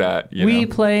something like that. We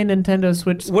play Nintendo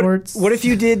Switch Sports. What if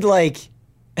you did like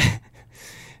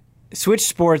Switch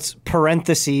Sports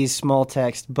parentheses small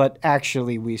text, but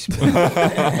actually Wii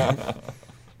Sports?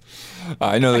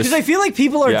 I know this. Because I feel like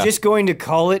people are just going to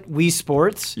call it Wii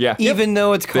Sports, even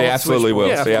though it's called They absolutely Switch will.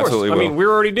 Sports. They absolutely will. I mean,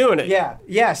 we're already doing it. Yeah.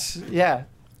 Yes. Yeah.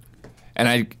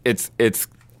 And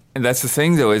and that's the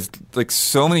thing though, is like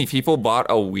so many people bought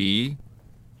a Wii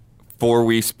for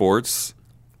Wii Sports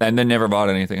and then never bought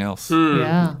anything else.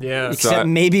 Yeah. Yeah. Except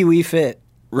maybe Wii Fit.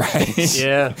 Right.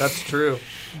 Yeah, that's true.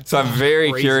 So I'm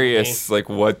very Crazy curious, like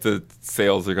what the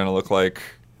sales are going to look like.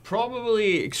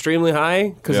 Probably extremely high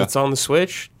because it's on the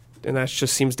Switch, and that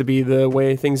just seems to be the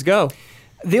way things go.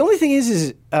 The only thing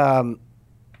is I'm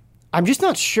just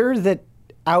not sure that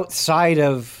outside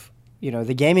of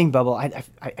the gaming bubble, I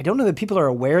don't know that people are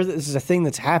aware that this is a thing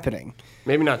that's happening.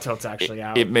 Maybe not till it's actually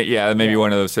out. It may be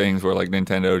one of those things where like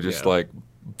Nintendo just like,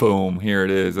 boom, here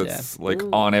it is. It's like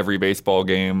on every baseball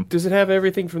game. Does it have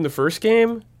everything from the first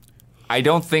game? I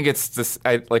don't think it's this.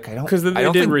 I don't. Because they I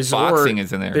don't did think Resort. boxing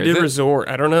is in there. They is did it? Resort.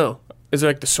 I don't know. Is it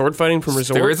like the sword fighting from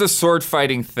Resort? There is a sword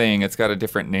fighting thing. It's got a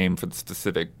different name for the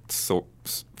specific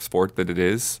sport that it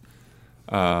is.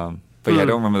 But yeah, I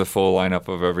don't remember the full lineup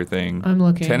of everything. I'm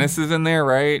looking. Tennis is in there,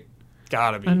 right?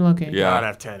 Gotta be. I'm looking. Yeah. Gotta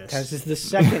have tennis. Tennis is the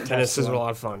second. Tennis is a one.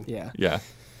 lot of fun. Yeah. Yeah.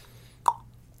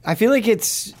 I feel like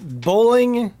it's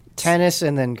bowling, tennis,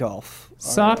 and then golf.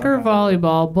 Soccer,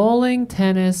 volleyball, bowling,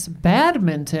 tennis,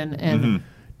 badminton, and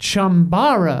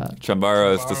chambara.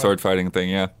 Chambara is the sword fighting thing,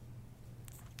 yeah.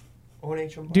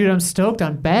 Dude, I'm stoked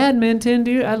on badminton,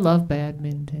 dude. I love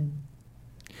badminton.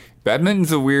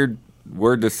 Badminton's a weird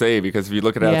word to say because if you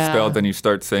look at how it's Yeah. spelled, then you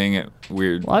start saying it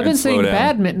weird. Well, I've been and slow saying down.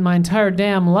 badminton my entire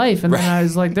damn life, and then I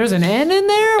was like, there's an N in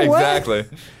there? What? Exactly.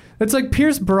 It's like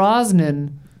Pierce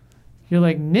Brosnan. You're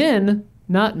like, Nin,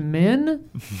 not Min?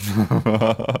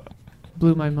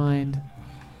 Blew my mind.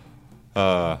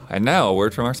 And now a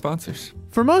word from our sponsors.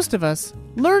 For most of us,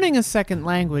 learning a second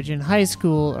language in high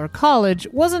school or college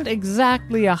wasn't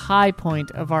exactly a high point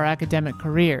of our academic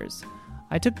careers.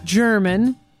 I took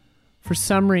German. For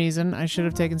some reason, I should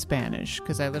have taken Spanish,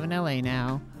 because I live in LA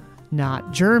now,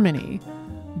 not Germany.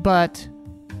 But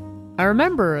I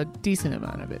remember a decent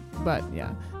amount of it. But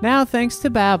yeah. Now, thanks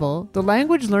to Babbel, the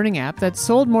language learning app that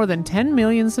sold more than 10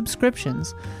 million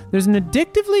subscriptions, there's an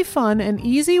addictively fun and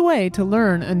easy way to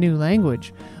learn a new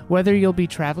language. Whether you'll be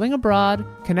traveling abroad,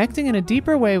 connecting in a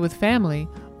deeper way with family,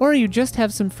 or you just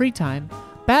have some free time,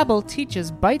 Babbel teaches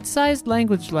bite-sized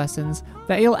language lessons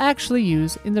that you'll actually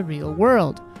use in the real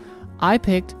world. I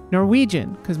picked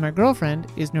Norwegian because my girlfriend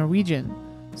is Norwegian,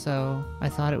 so I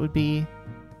thought it would be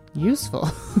useful.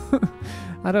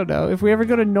 I don't know. If we ever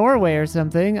go to Norway or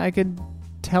something, I could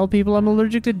tell people I'm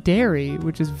allergic to dairy,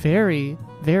 which is very,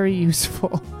 very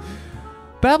useful.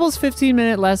 Babbel's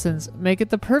 15-minute lessons make it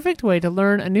the perfect way to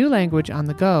learn a new language on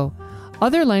the go.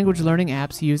 Other language learning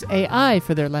apps use AI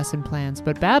for their lesson plans,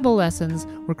 but Babbel lessons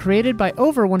were created by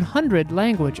over 100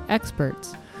 language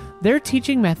experts. Their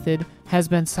teaching method has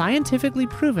been scientifically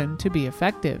proven to be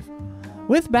effective.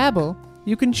 With Babbel,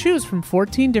 you can choose from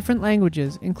 14 different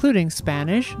languages, including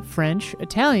Spanish, French,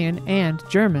 Italian, and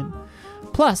German.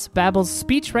 Plus, Babbel's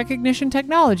speech recognition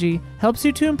technology helps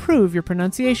you to improve your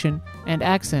pronunciation and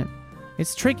accent.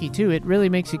 It's tricky, too. It really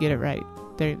makes you get it right.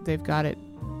 They've got it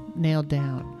nailed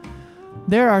down.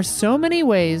 There are so many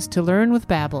ways to learn with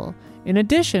Babbel. In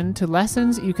addition to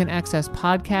lessons, you can access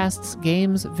podcasts,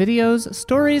 games, videos,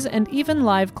 stories, and even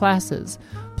live classes.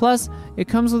 Plus, it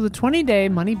comes with a 20-day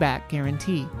money-back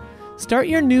guarantee. Start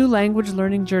your new language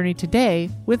learning journey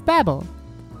today with Babbel.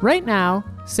 Right now,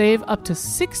 save up to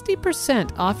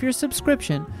 60% off your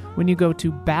subscription when you go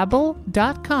to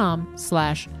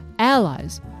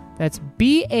babbel.com/allies. That's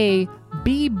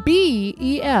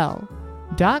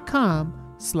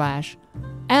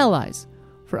BABBEL.com/allies.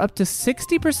 For up to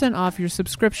 60% off your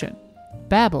subscription.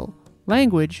 Babbel,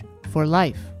 language for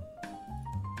life.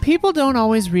 People don't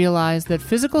always realize that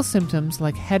physical symptoms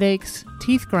like headaches,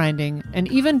 teeth grinding,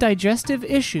 and even digestive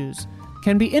issues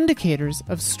can be indicators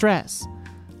of stress.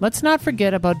 Let's not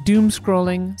forget about doom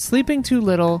scrolling, sleeping too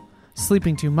little,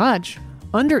 sleeping too much,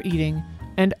 undereating,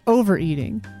 and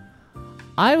overeating.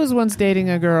 I was once dating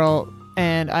a girl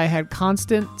and I had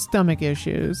constant stomach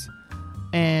issues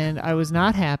and I was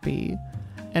not happy.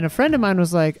 And a friend of mine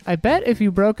was like, I bet if you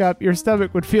broke up, your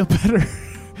stomach would feel better.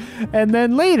 And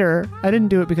then later, I didn't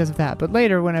do it because of that, but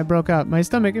later when I broke up, my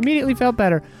stomach immediately felt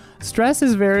better. Stress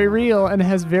is very real and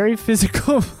has very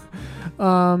physical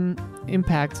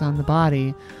impacts on the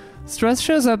body. Stress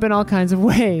shows up in all kinds of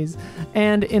ways.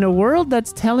 And in a world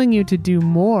that's telling you to do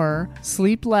more,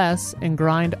 sleep less, and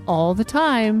grind all the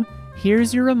time,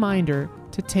 here's your reminder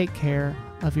to take care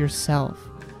of yourself.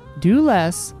 Do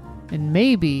less and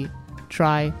maybe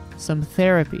try some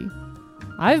therapy.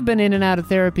 I've been in and out of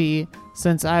therapy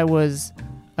since I was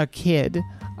a kid.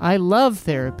 I love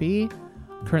therapy.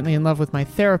 Currently in love with my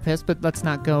therapist, but let's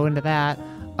not go into that.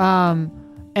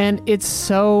 And it's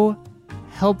so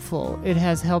helpful. It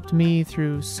has helped me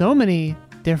through so many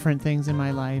different things in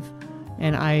my life.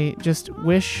 And I just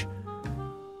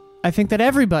I think that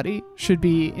everybody should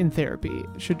be in therapy,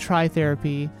 should try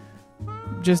therapy.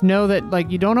 Just know that,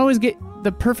 like, you don't always get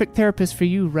the perfect therapist for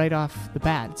you right off the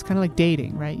bat. It's kind of like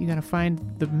dating, right? You got to find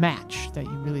the match that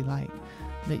you really like,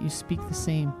 that you speak the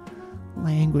same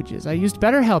languages. I used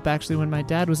BetterHelp, actually, when my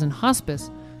dad was in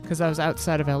hospice because I was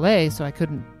outside of LA, so I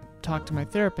couldn't talk to my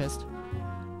therapist.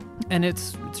 And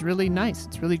it's really nice.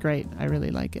 It's really great. I really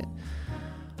like it.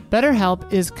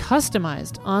 BetterHelp is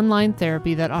customized online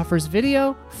therapy that offers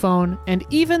video, phone, and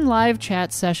even live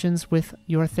chat sessions with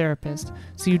your therapist,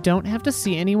 so you don't have to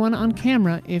see anyone on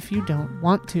camera if you don't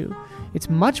want to. It's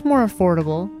much more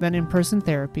affordable than in-person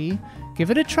therapy. Give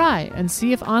it a try and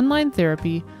see if online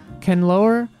therapy can help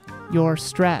lower your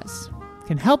stress.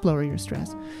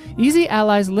 Easy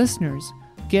Allies listeners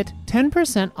Get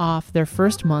 10% off their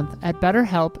first month at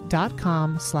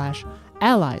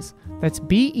betterhelp.com/allies. That's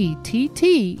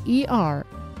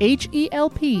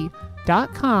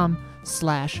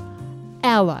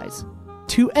BETTERHELP.com/allies.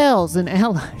 2 L's in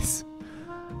allies.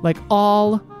 Like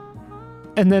all,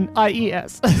 and then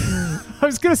IES. I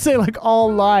was going to say like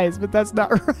all lies, but that's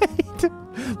not right.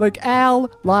 Like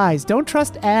Al lies. Don't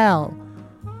trust Al.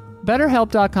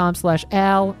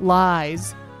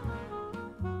 BetterHelp.com/allies.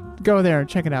 Go there,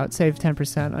 check it out. Save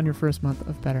 10% on your first month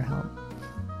of BetterHelp.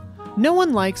 No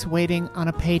one likes waiting on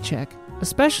a paycheck,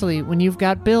 especially when you've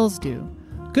got bills due.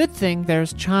 Good thing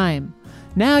there's Chime.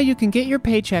 Now you can get your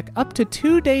paycheck up to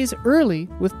 2 days early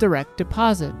with direct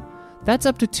deposit. That's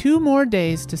up to 2 more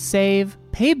days to save,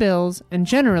 pay bills, and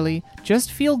generally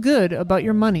just feel good about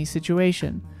your money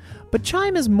situation. But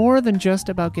Chime is more than just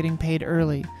about getting paid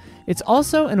early. It's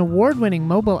also an award-winning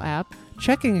mobile app,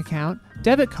 checking account,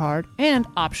 debit card, and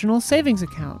optional savings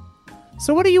account.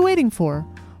 So what are you waiting for?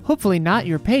 Hopefully not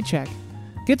your paycheck.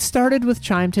 Get started with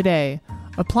Chime today.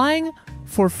 Applying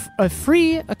for a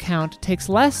free account takes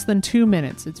less than 2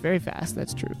 minutes. It's very fast,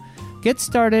 that's true. Get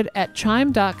started at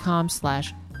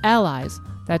chime.com/allies.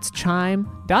 That's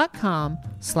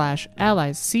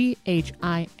chime.com/allies.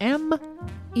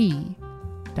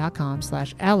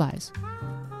 CHIME.com/allies.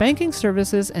 Banking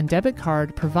services and debit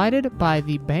card provided by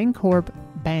the Bancorp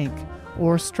Bank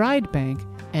or Stride Bank,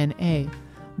 N.A.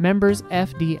 Members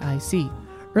FDIC.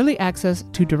 Early access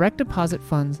to direct deposit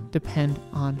funds depend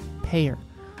on payer.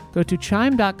 Go to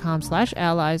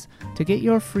chime.com/allies to get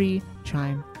your free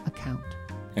Chime account.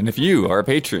 And if you are a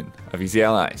patron of Easy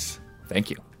Allies,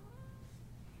 thank you.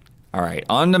 All right,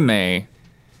 on to May.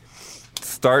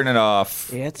 Starting it off.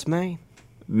 Yeah, it's May.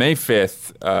 May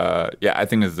 5th. I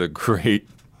think this is a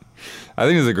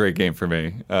great game for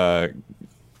me.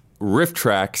 Rift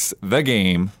Tracks, the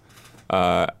game.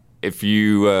 If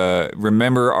you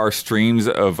remember our streams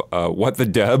of What the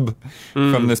Dub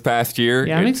from this past year.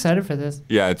 Yeah, I'm excited for this.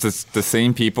 Yeah, it's just the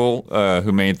same people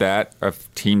who made that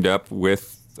have teamed up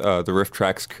with the Rift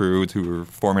Tracks crew, who were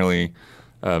formerly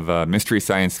of Mystery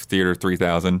Science Theater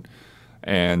 3000.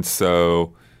 And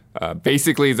so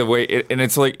basically the way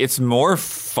it's more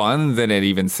fun than it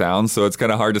even sounds, so it's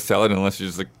kind of hard to sell it unless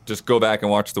you just go back and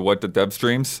watch the What the Dub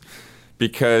streams,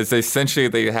 because essentially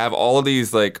they have all of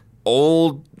these like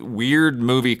old weird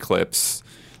movie clips,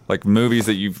 like movies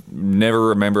that you've never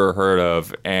remember or heard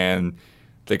of, and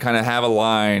they kind of have a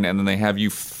line and then they have you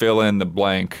fill in the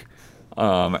blank,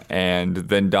 and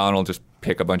then Don will just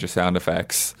pick a bunch of sound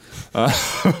effects.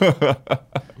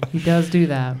 He does do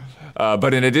that.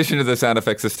 But in addition to the sound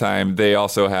effects this time, they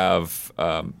also have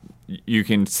you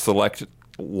can select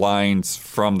lines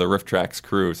from the Rift Tracks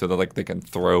crew, so that they can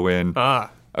throw in a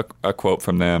quote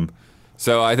from them.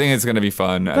 So I think it's going to be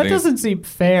fun. That doesn't seem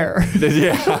fair.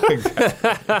 Yeah.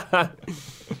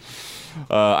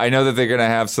 I know that they're going to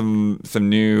have some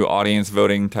new audience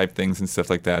voting type things and stuff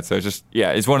like that. So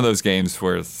it's one of those games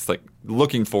where it's like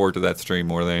looking forward to that stream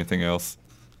more than anything else.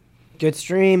 Good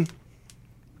stream.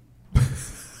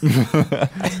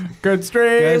 Good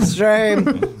stream. Good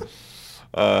stream.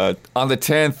 On the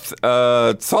 10th,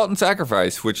 Salt and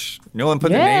Sacrifice, which no one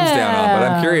put their names down on, but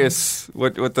I'm curious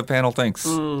what the panel thinks.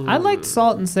 I liked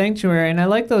Salt and Sanctuary, and I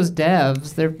like those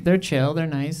devs. They're chill. They're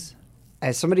nice.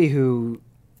 As somebody who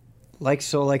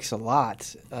likes a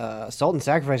lot, Salt and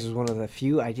Sacrifice was one of the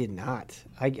few I did not.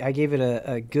 I gave it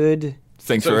a good...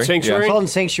 Sanctuary? Sanctuary? Yeah. Salt and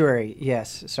Sanctuary,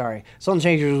 yes, sorry. Salt and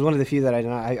Sanctuary was one of the few that I did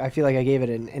not. I feel like I gave it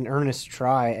an earnest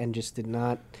try and just did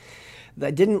not... I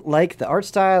didn't like the art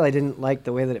style. I didn't like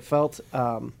the way that it felt.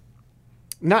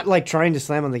 Not like trying to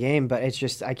slam on the game, but it's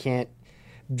just, I can't...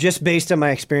 Just based on my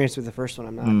experience with the first one,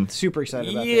 I'm not super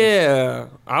excited about this. Yeah,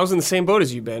 I was in the same boat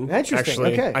as you, Ben. Interesting,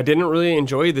 Actually, okay. I didn't really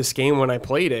enjoy this game when I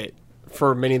played it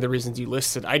for many of the reasons you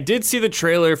listed. I did see the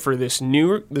trailer for this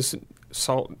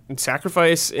Salt and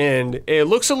Sacrifice, and it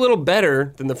looks a little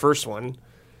better than the first one.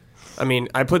 I mean,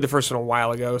 I played the first one a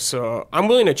while ago, so I'm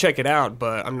willing to check it out,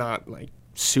 but I'm not like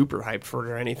super hyped for it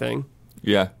or anything.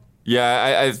 Yeah.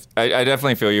 Yeah, I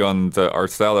definitely feel you on the art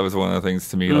style. That was one of the things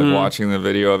to me, like watching the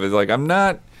video of it. Like, I'm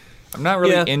not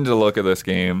really into the look of this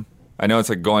game. I know it's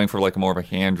like going for like more of a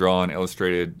hand-drawn,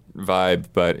 illustrated vibe,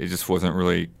 but it just wasn't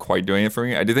really quite doing it for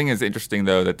me. I do think it's interesting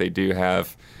though that they do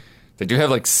have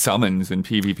like summons and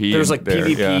PvP. There's like there.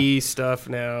 PvP stuff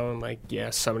now, and like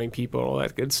summoning people, all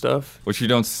that good stuff. Which you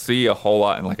don't see a whole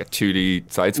lot in like a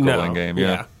 2D side-scrolling game.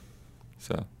 Yeah.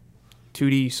 So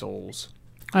 2D Souls.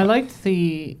 I liked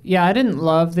I didn't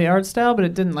love the art style, but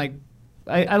it didn't like...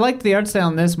 I liked the art style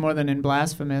in this more than in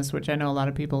Blasphemous, which I know a lot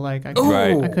of people like. I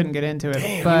couldn't get into it.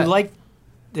 Damn, but you like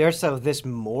the art style of this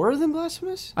more than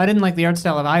Blasphemous? I didn't like the art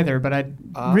style of either, but I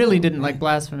really didn't like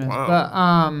Blasphemous.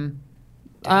 Wow.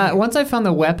 But once I found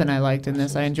the weapon I liked in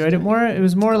this, I enjoyed it more. It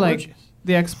was more like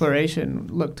the exploration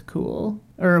looked cool,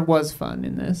 or was fun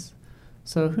in this.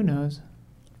 So who knows?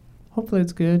 Hopefully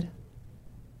it's good.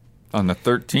 On the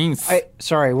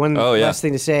 13th. One last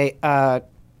thing to say.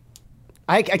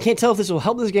 I can't tell if this will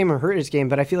help this game or hurt this game,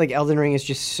 but I feel like Elden Ring is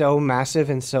just so massive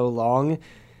and so long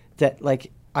that,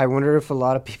 like, I wonder if a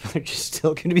lot of people are just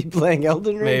still going to be playing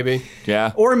Elden Ring. Maybe.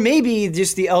 Yeah. Or maybe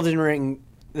just the Elden Ring,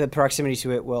 the proximity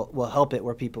to it will help it,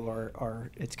 where people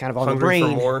are it's kind of on hungry the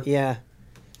brain. for more. Yeah.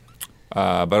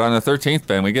 But on the 13th,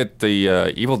 Ben, we get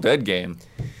the Evil Dead game.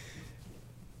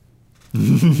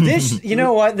 This, you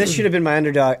know what? This should have been my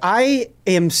underdog. I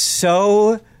am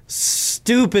so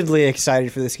stupidly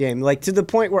excited for this game, like to the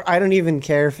point where I don't even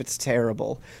care if it's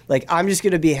terrible. Like, I'm just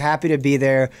going to be happy to be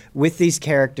there with these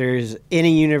characters in a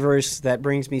universe that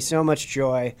brings me so much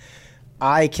joy.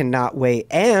 I cannot wait.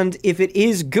 And if it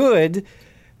is good,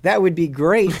 that would be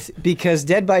great because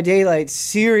Dead by Daylight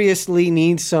seriously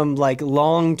needs some like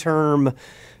long-term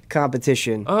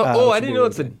competition. I didn't know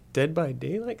it's a Dead by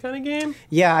Daylight kind of game.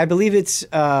 Yeah, I believe it's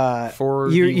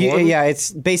 4v1? yeah, it's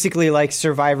basically like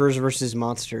survivors versus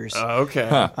monsters. Okay.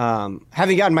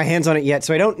 Haven't gotten my hands on it yet,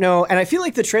 so I don't know. And I feel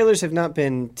like the trailers have not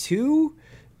been too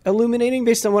illuminating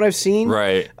based on what I've seen.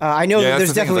 Right. I know that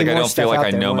there's definitely more stuff out there. I don't feel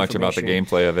like I know more much about the information.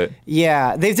 gameplay of it.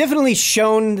 Yeah, they've definitely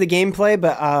shown the gameplay,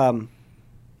 but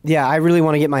yeah, I really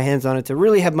want to get my hands on it to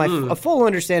really have a full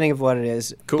understanding of what it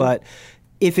is. Cool. But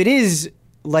if it is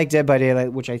like Dead by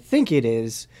Daylight, which I think it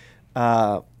is,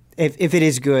 if it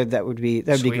is good, that would be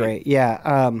great.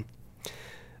 Yeah.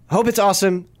 Hope it's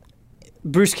awesome.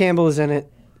 Bruce Campbell is in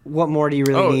it. What more do you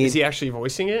really need? Is he actually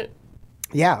voicing it?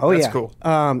 Yeah. That's yeah.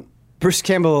 cool. Bruce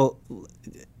Campbell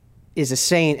is a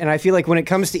saint, and I feel like when it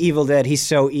comes to Evil Dead, he's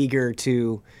so eger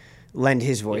to lend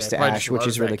his voice to probably Ash, just which is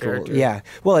loves that really cool. character. Yeah.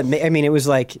 Well, it was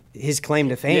like his claim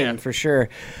to fame for sure.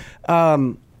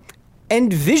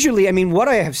 And visually, I mean, what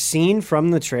I have seen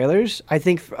from the trailers, I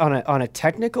think on a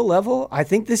technical level, I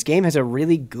think this game has a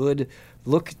really good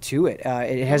look to it.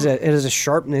 It has a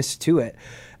sharpness to it.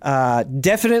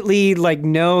 Definitely, like,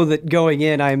 know that going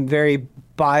in, I'm very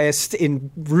biased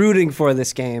in rooting for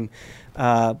this game.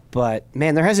 But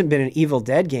man, there hasn't been an Evil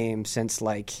Dead game since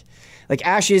like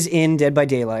Ash is in Dead by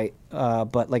Daylight,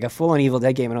 but like a full-on Evil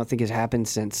Dead game, I don't think has happened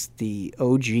since the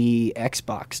OG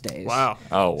Xbox days. Wow.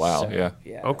 Oh wow. So,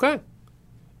 yeah. Okay.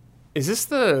 Is this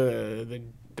the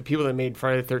people that made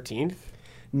Friday the 13th?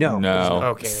 No.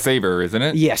 Okay. Saber, isn't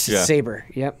it? Yes, Yeah. Saber.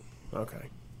 Yep. Okay.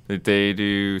 Did they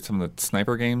do some of the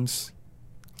sniper games?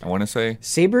 I want to say.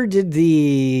 Saber did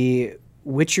the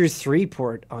Witcher 3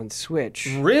 port on Switch.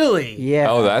 Really?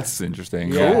 Yeah. Oh, that's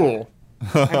interesting. Yeah. Cool.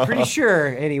 I'm pretty sure.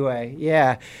 Anyway,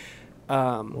 yeah.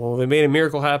 Well, they made a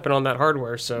miracle happen on that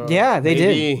hardware, so Yeah, they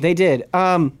maybe- did. They did.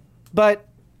 But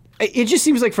it just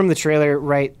seems like from the trailer,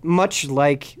 right, much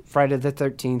like Friday the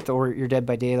 13th or Your Dead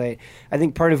by Daylight, I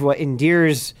think part of what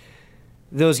endears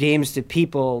those games to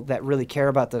people that really care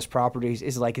about those properties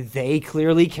is like they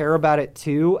clearly care about it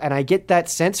too. And I get that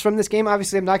sense from this game.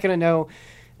 Obviously, I'm not going to know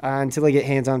until I get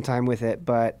hands-on time with it.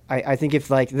 But I think if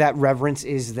like that reverence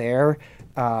is there,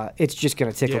 it's just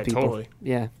going to tickle people. Totally.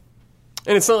 Yeah.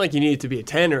 And it's not like you need it to be a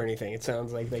 10 or anything. It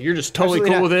sounds like that you're just totally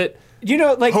Absolutely cool not. with it. You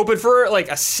know, like Hoping for like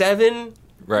a 7.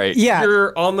 Right. Yeah.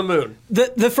 You're on the moon.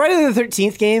 The Friday the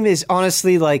 13th game is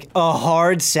honestly like a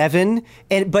hard 7,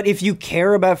 but if you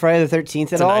care about Friday the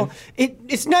 13th at a all, 9.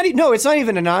 it's not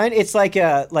even a 9. It's like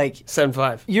a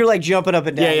 7.5. you're like jumping up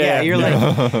and down. Yeah. You're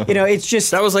like it's just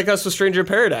That was like us with Stranger in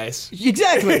Paradise.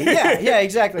 exactly. Yeah,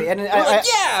 exactly. And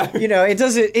yeah. it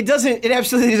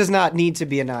absolutely does not need to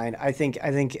be a 9. I think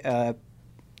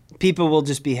people will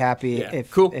just be happy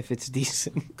if it's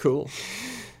decent. Cool.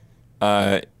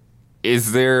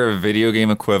 Is there a video game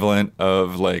equivalent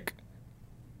of like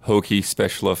hokey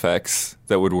special effects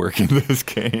that would work in this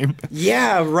game?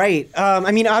 Yeah, right.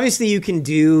 I mean, obviously you can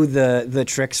do the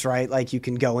tricks, right? Like you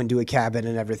can go into a cabin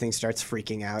and everything starts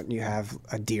freaking out and you have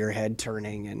a deer head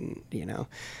turning and,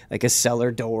 like a cellar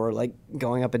door like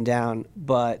going up and down.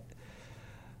 But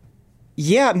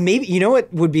yeah, maybe,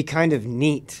 what would be kind of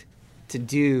neat to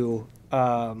do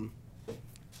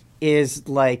is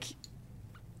like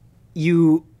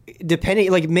depending,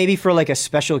 like maybe for like a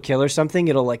special kill or something,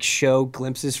 it'll like show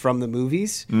glimpses from the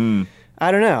movies.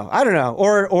 I don't know.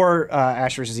 Or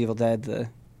Ash vs. Evil Dead, the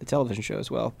television show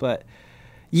as well. But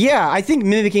yeah, I think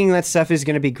mimicking that stuff is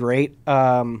going to be great.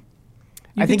 I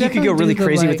think you could go really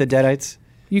crazy with the Deadites.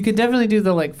 You could definitely do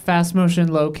the like fast motion,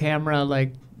 low camera,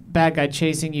 like bad guy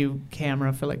chasing you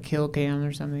camera for like kill cam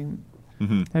or something.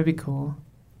 Mm-hmm. That'd be cool.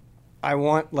 I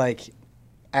want like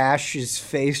Ash's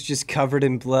face just covered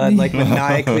in blood, like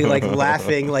maniacally, like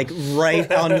laughing, like right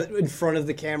in front of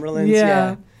the camera lens.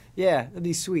 Yeah. Yeah, that'd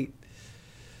be sweet.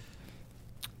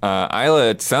 Isla,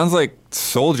 it sounds like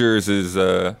Soldiers is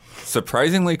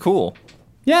surprisingly cool.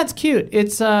 Yeah, it's cute.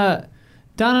 It's Don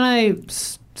and I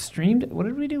streamed. What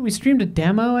did we do? We streamed a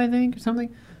demo, I think, or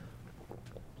something.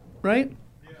 Right?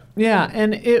 Yeah,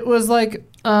 and it was like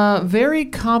a very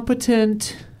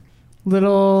competent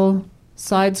little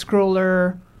side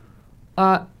scroller.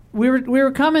 We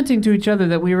were commenting to each other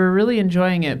that we were really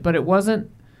enjoying it, but it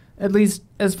wasn't, at least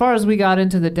as far as we got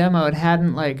into the demo, it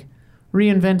hadn't like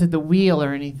reinvented the wheel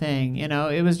or anything. You know,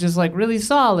 it was just like really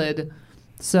solid.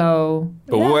 So,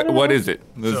 but what is it?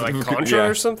 Is it like Contra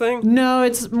or something? No,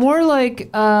 it's more like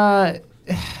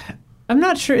I'm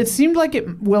not sure. It seemed like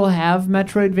it will have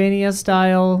Metroidvania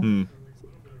style.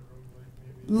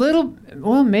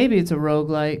 Well, maybe it's a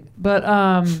roguelike, but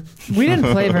we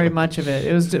didn't play very much of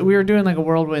it. We were doing like a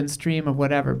whirlwind stream of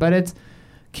whatever, but it's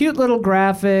cute little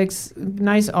graphics,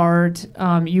 nice art.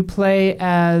 You play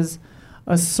as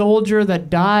a soldier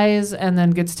that dies and then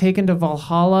gets taken to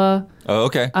Valhalla. Oh,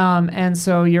 okay. And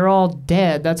so you're all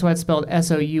dead. That's why it's spelled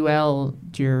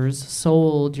SOULJers,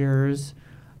 soldiers.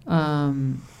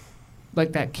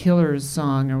 Like that Killers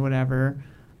song or whatever.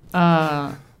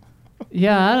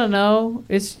 Yeah, I don't know.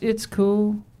 It's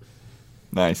cool.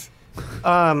 Nice.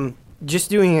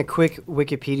 Just doing a quick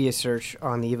Wikipedia search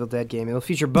on the Evil Dead game. It'll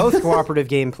feature both cooperative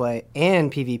gameplay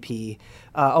and PvP,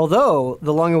 although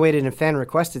the long-awaited and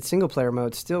fan-requested single-player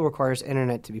mode still requires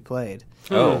internet to be played.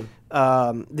 Oh.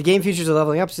 The game features a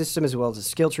leveling up system as well as a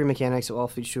skill tree mechanics. It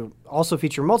will also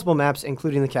feature multiple maps,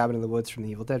 including the Cabin in the Woods from the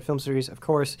Evil Dead film series, of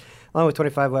course, along with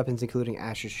 25 weapons, including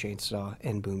Ash's chainsaw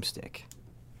and boomstick.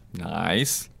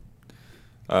 Nice.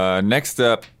 Next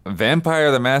up, Vampire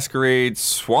the Masquerade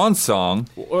Swan Song.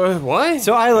 What?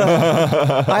 So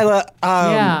Isla,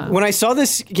 Yeah. when I saw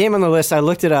this game on the list, I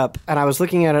looked it up, and I was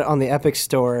looking at it on the Epic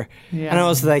Store, and I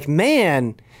was like,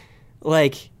 man,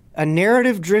 like a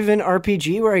narrative-driven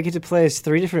RPG where I get to play as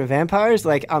 3 different vampires,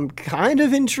 like I'm kind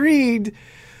of intrigued,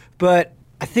 but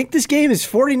I think this game is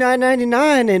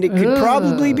 $49.99, and it could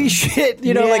probably be shit.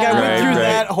 You know, like I went through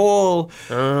that whole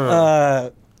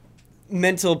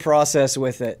mental process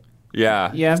with it.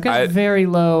 Yeah. Yeah, I've got very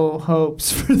low hopes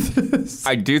for this.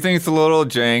 I do think it's a little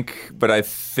jank, but I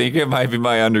think it might be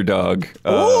my underdog.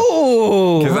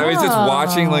 Oh! Because I was just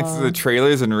watching like the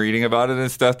trailers and reading about it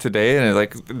and stuff today, and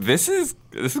like this has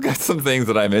got some things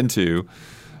that I'm into.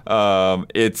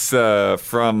 It's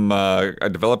from a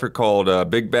developer called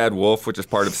Big Bad Wolf, which is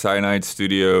part of Cyanide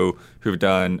Studio, who've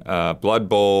done Blood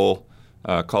Bowl,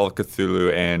 Call of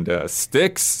Cthulhu, and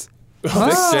Styx.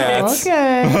 Styx Chats.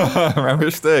 Okay.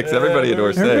 Remember Styx? Everybody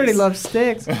adores Styx. Everybody loves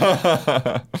Styx.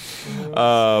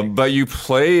 But you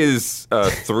play as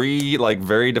 3 like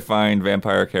very defined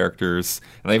vampire characters,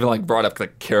 and they even like brought up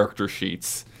like character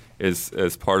sheets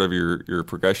as part of your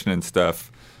progression and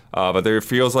stuff. But there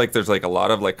feels like there's like a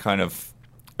lot of like kind of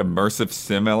immersive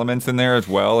sim elements in there as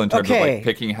well in terms of like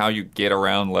picking how you get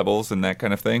around levels and that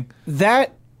kind of thing.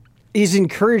 That is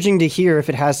encouraging to hear if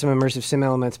it has some immersive sim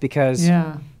elements, because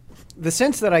the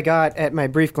sense that I got at my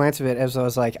brief glance of it as I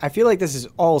was like, I feel like this is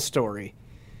all story.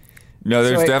 No,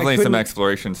 there's definitely some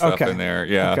exploration stuff in there.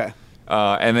 Yeah. Okay.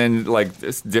 And then like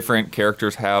different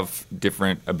characters have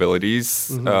different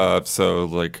abilities. So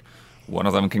like one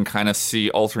of them can kind of see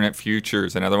alternate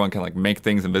futures. Another one can like make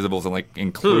things invisible, and like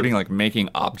including like making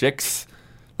objects,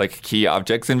 like key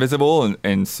objects invisible.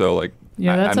 And so like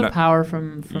that's a power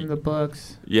from the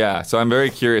books. Yeah. So I'm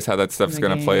very curious how that stuff's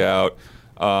going to play out.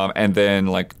 And then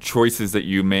like choices that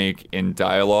you make in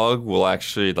dialogue will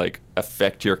actually like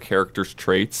affect your character's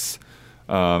traits.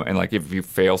 And like if you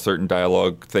fail certain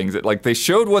dialogue things, like they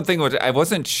showed one thing which I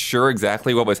wasn't sure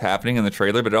exactly what was happening in the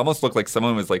trailer, but it almost looked like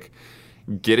someone was like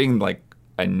getting like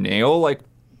a nail like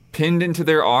pinned into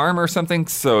their arm or something.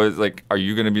 So it's like, are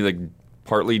you going to be like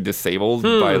partly disabled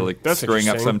by like screwing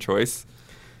up some choice?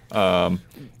 And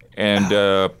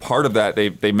part of that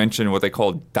they mentioned what they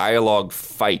call dialogue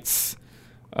fights.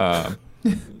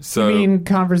 So you mean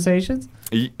conversations?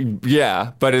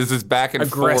 Yeah, but it's this back and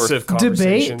aggressive forth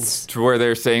debates to where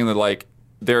they're saying that like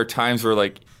there are times where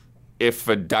like if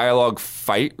a dialogue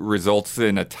fight results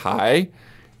in a tie,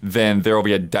 then there will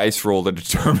be a dice roll to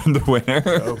determine the winner.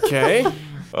 Okay.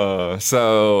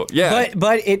 So yeah,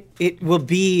 but it will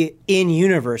be in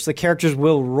universe. The characters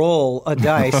will roll a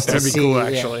dice to That'd be see. cool,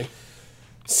 actually.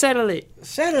 Settle it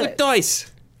with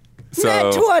dice. So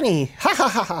Nat 20. Ha ha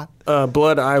ha ha.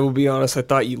 Blood, I will be honest, I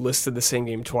thought you listed the same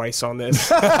game twice on this.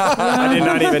 I did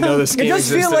not even know this game It does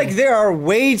existed. feel like there are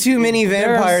way too many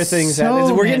vampire things.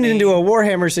 so We're getting many. into a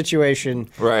Warhammer situation.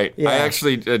 right. Yeah. I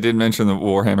actually did mention the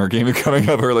Warhammer game coming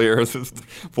up earlier. This is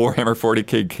Warhammer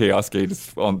 40K Chaos Gate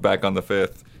is back on the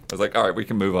 5th. I was like, all right, we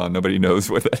can move on. Nobody knows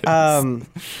what that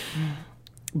is.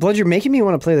 Blood, you're making me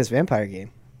want to play this vampire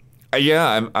game.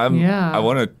 Yeah, Yeah. I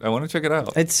want to check it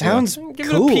out. It sounds Give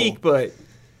cool. it a peek, but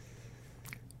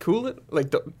cool it.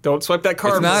 Like, don't swipe that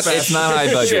card. It's not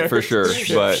high budget for sure,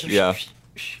 but yeah.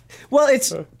 Well,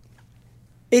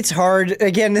 it's hard.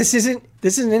 Again, this isn't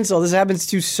an insult. This happens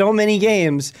to so many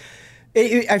games.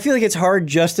 I feel like it's hard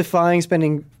justifying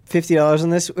spending $50 on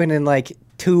this when in like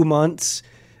 2 months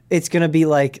it's gonna be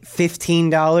like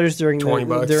 $15 during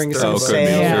 $20 during some could be,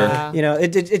 sale. Yeah. You know,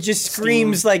 it just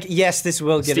screams like yes, this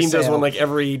will get Steam a sale. does one like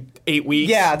every 8 weeks.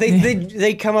 Yeah,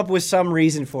 they come up with some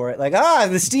reason for it, like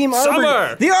the Steam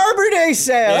Summer! the Arbor Day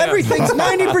sale. Yeah. Everything's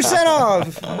 90%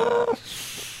 off.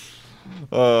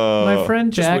 My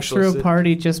friend Jack wish threw a listed.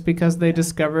 party just because they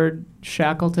discovered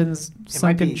Shackleton's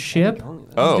sunken be ship. Epic only,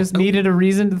 Oh. He just needed a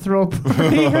reason to throw a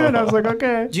party, and I was like,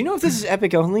 okay. Do you know if this is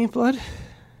Epic only, Blood?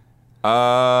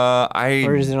 I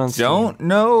Or is it on Steam? don't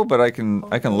know, but I can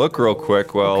look real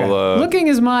quick while Looking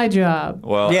is my job.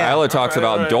 Yeah. Isla talks All right,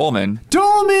 about all right. Dolmen.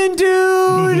 Dolmen,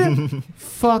 dude!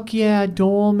 Fuck yeah,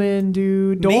 Dolmen,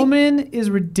 dude. Dolmen is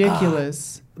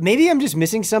ridiculous. Maybe I'm just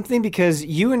missing something because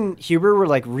you and Huber were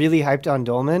like really hyped on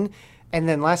Dolmen, and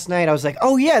then last night I was like,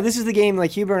 oh yeah, this is the game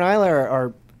like Huber and Isla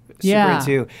are super Yeah.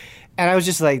 into, and I was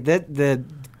just like the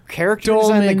character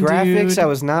design, the Dolmen, graphics, dude. I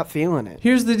was not feeling it.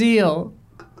 Here's the deal.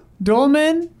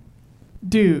 Dolmen,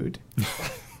 dude.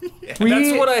 That's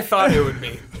what I thought it would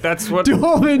be. That's what.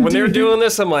 Dolmen, when they were dude. doing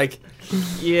this, I'm like,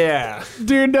 yeah.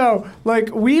 Dude, no.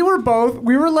 Like, we were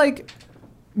like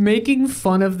making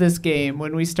fun of this game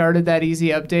when we started that easy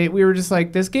update. We were just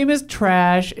like, this game is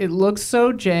trash. It looks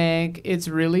so jank. It's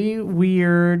really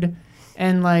weird.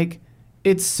 And like,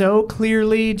 it's so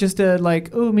clearly just a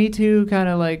like, ooh, me too, kind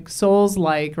of like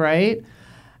Souls-like, right?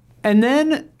 And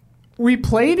then we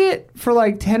played it for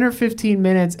like 10 or 15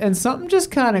 minutes and something just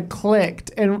kind of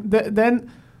clicked. And then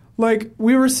like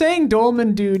we were saying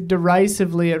Dolmen dude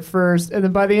derisively at first, and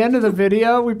then by the end of the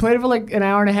video, we played it for like an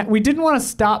hour and a half. We didn't want to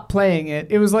stop playing it.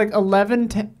 It was like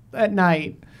 11 at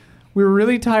night. We were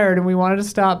really tired and we wanted to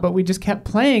stop, but we just kept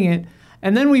playing it.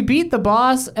 And then we beat the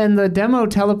boss, and the demo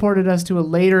teleported us to a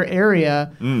later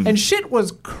area, and shit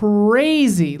was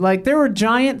crazy. Like there were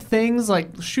giant things like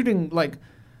shooting like,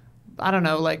 I don't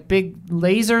know, like big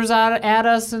lasers at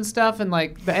us and stuff, and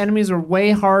like the enemies were way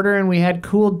harder, and we had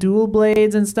cool dual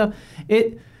blades and stuff.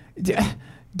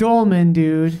 Dolmen,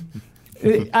 dude.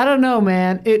 I don't know,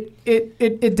 man.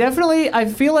 It definitely. I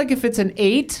feel like if it's an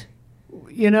 8,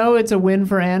 you know, it's a win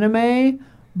for anime.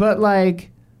 But like,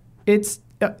 it's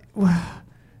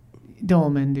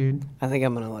Dolmen, dude. I think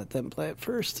I'm gonna let them play it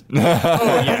first.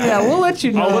 Yeah, we'll let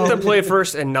you know. I'll let them play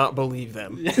first and not believe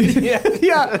them. Yeah,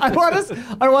 I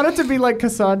want it to be like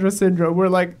Cassandra syndrome, where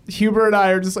like Huber and I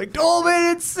are just like,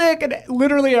 Dolmen, it's sick, and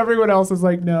literally everyone else is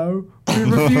like, no, we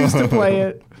refuse to play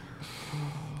it.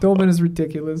 Dolmen is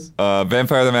ridiculous.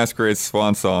 Vampire the Masquerade's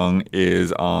Swan Song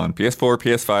is on PS4,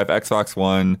 PS5, Xbox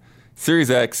One,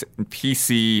 Series X, and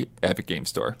PC Epic Game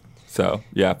Store. So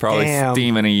yeah, probably Damn.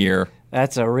 Steam in a year.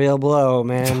 That's a real blow,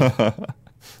 man.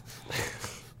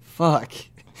 Fuck.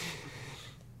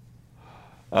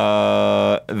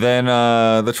 Then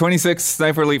the 26th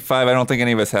Sniper Elite 5, I don't think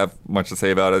any of us have much to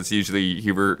say about it. It's usually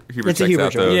Huber It's a checks Huber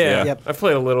out joke. those. Yeah, Yep. I've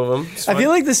played a little of them. It's I fun. feel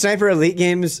like the Sniper Elite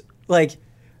games, like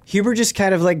Huber just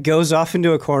kind of like goes off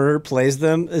into a corner, plays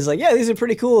them, is like, yeah, these are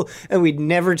pretty cool, and we'd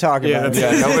never talk Yeah, about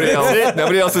that's them. Yeah,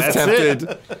 nobody else is That's tempted.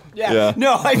 it. Yeah.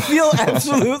 No, I feel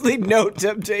absolutely no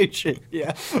temptation.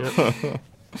 Yeah.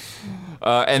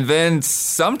 And then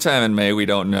sometime in May, we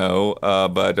don't know,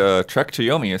 but Trek to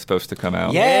Yomi is supposed to come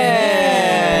out.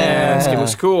 Yeah. This game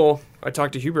looks cool. I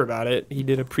talked to Huber about it. He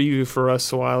did a preview for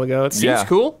us a while ago. It seems Yeah.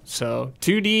 cool. So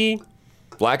 2D,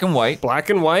 Black and white. black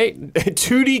and white,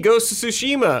 2D Ghost of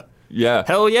Tsushima. Yeah.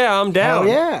 Hell yeah, I'm down.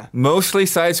 Oh, yeah. Mostly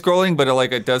side scrolling, but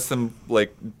it does some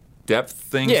like depth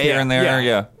things here and there.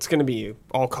 Yeah. It's gonna be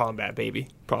all combat, baby.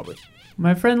 Probably.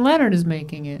 My friend Leonard is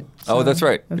making it. Oh, that's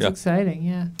right. That's Yeah. exciting,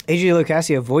 yeah. AJ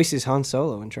Locascio voices Han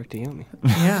Solo in Trek to Yomi.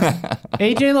 Yeah.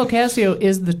 AJ Locascio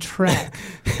is the Trek.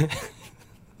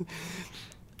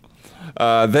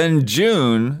 Then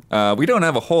June, we don't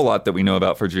have a whole lot that we know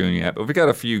about for June yet, but we got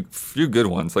a few good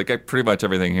ones. Like pretty much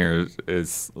everything here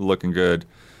is looking good.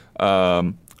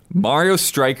 Mario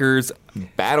Strikers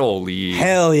Battle League.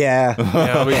 Hell yeah.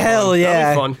 Yeah, it'll be Hell fun.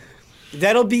 yeah. That'll be fun.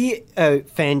 That'll be a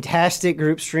fantastic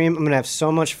group stream. I'm gonna have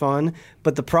so much fun.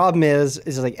 But the problem is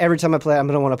like every time I play it, I'm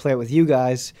gonna want to play it with you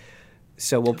guys.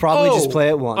 So we'll probably just play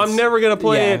it once. I'm never gonna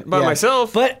play it by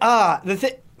myself. But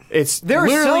there are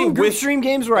some group stream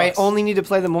games where I only need to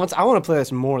play them once. I want to play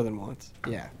this more than once.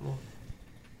 Yeah.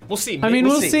 We'll see. I mean,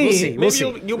 we'll see.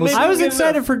 Maybe I was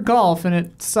excited for golf, and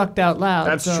it sucked out loud.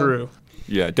 That's true.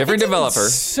 Yeah, different developer.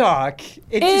 Suck.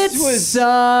 It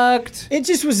sucked. It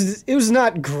just was. It was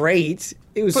not great.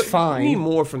 It was fine. We need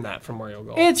more from Mario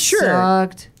Golf. It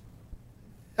sucked.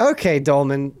 Okay,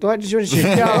 Dolman. Why don't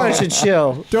you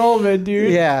chill? Dolman,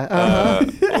 dude. Yeah.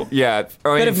 Yeah.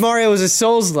 But if Mario was a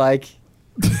Souls-like.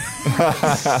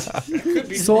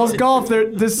 Souls Golf.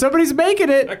 There's somebody's making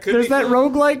it. There's that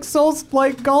roguelike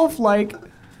Souls-like golf-like.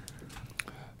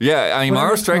 Yeah, I mean,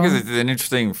 Mario Strikers is an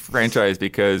interesting franchise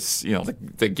because, you know,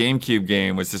 the GameCube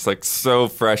game was just like so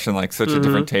fresh and like such a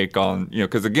different take on, you know,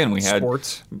 because again, we had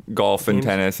sports, golf and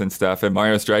tennis and stuff, and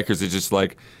Mario Strikers is just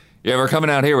like, yeah, we're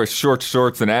coming out here with short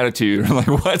shorts and attitude. Like,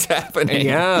 what's happening?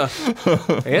 Yeah.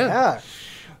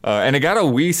 And it got a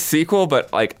Wii sequel,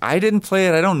 but like, I didn't play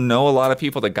it. I don't know a lot of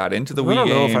people that got into the Wii game. I don't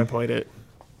know if I played it.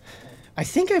 I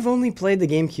think I've only played the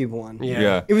GameCube one.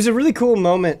 Yeah. It was a really cool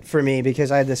moment for me because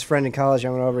I had this friend in college. I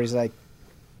went over. He's like,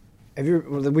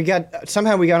 we got on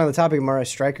the topic of Mario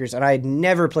Strikers, and I had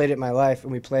never played it in my life,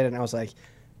 and we played it, and I was like,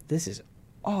 this is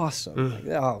awesome. Like,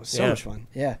 oh, it was so much fun.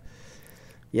 Yeah.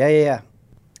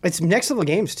 It's next level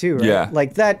games too, right? Yeah.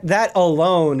 Like that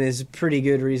alone is pretty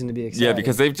good reason to be excited. Yeah,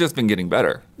 because they've just been getting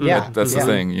better. Yeah. That's the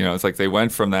thing. You know, it's like they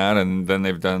went from that, and then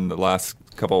they've done the last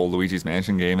couple of Luigi's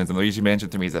Mansion games, and Luigi's Mansion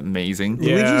 3 is amazing.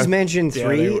 Yeah. Luigi's Mansion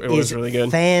 3 is really good.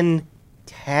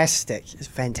 Fantastic. It's a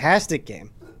fantastic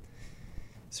game.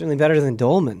 Certainly better than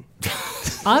Dolman.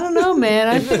 I don't know, man.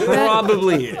 I think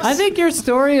probably is. I think your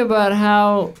story about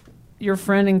how your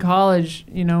friend in college,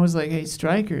 you know, was like, hey,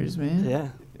 Strikers, man. Yeah.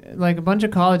 Like a bunch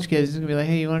of college kids is going to be like,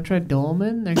 hey, you want to try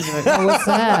Dolman? They're going to be like, oh, what's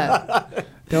that?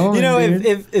 Dolman, you know, dude.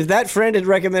 if that friend had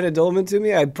recommended Dolman to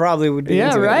me, I probably would be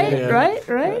into it.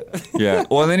 Right. Yeah.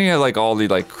 Well, and then you have like all the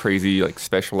like crazy like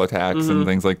special attacks and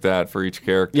things like that for each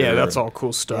character. Yeah, that's all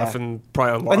cool stuff, and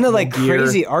probably unlockable And the like gear.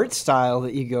 crazy art style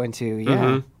that you go into.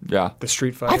 Yeah. Yeah. The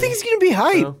Street Fighter. I think it's going to be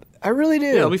hype. I really do.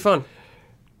 Yeah, it'll be fun.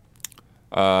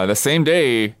 The same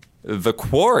day, The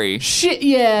Quarry. Shit,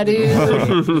 yeah,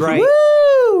 dude. Right.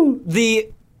 Woo!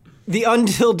 The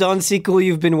Until Dawn sequel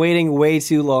you've been waiting way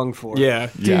too long for. Yeah.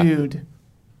 Dude.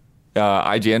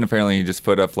 IGN apparently just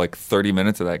put up like 30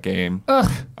 minutes of that game.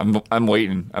 Ugh. I'm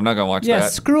waiting. I'm not gonna watch Yeah,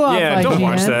 that. screw off, Yeah, don't IGN.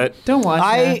 watch that. Don't watch that.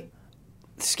 I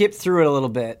skipped through it a little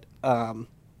bit.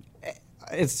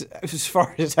 It's as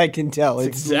far as I can tell. It's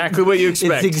Exactly what you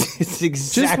expect. It's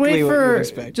exactly what you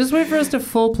expect. Just wait for us to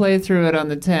full play through it on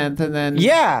the 10th, and then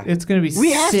it's gonna be.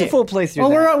 We have to sick. full play through. Oh,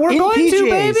 that. we're In going PJs. to,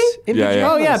 baby. In Yeah,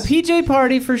 yeah. Oh yeah, PJs. PJ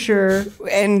party for sure.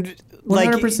 And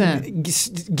like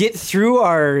 100%. Get through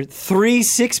our 3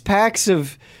 6-packs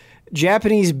of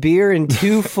Japanese beer and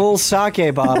 2 full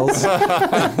sake bottles. Sake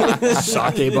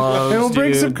bombs. And we'll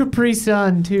bring dude. some Capri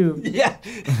Sun too. Yeah,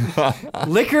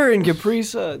 liquor and Capri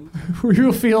Sun. We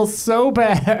will feel so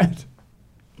bad.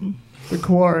 The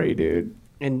Quarry, dude.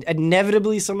 And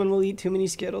inevitably, someone will eat too many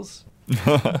Skittles.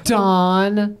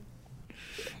 Dawn.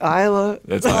 Isla.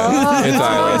 It's Isla.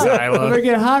 I'm gonna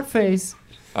get hot face.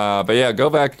 But yeah, go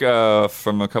back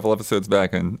from a couple episodes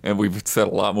back, and we've said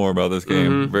a lot more about this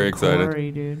game. Very excited.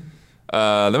 Quarry, dude.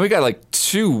 Then we got like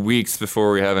 2 weeks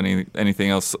before we have anything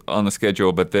else on the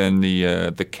schedule. But then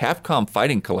the Capcom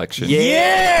Fighting Collection.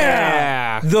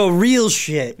 Yeah! The real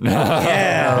shit.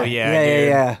 Yeah. Oh, yeah, dude.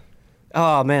 Yeah.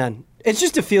 Oh, man. It's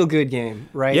just a feel-good game,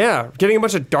 right? Yeah, getting a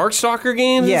bunch of Darkstalker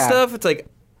games and stuff. It's like,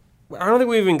 I don't think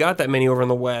we even got that many over in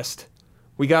the West.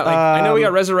 We got, like, I know we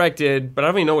got Resurrected, but I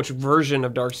don't even know which version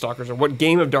of Darkstalkers or what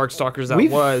game of Darkstalkers that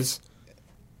was.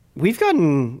 We've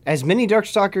gotten as many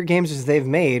Darkstalker games as they've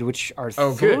made, which are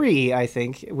 3, I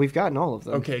think. We've gotten all of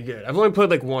them. Okay, good. I've only played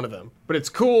like one of them, but it's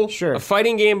cool. Sure. A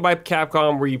fighting game by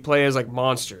Capcom where you play as like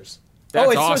monsters.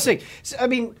 That's it's awesome. so sick. So, I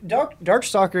mean,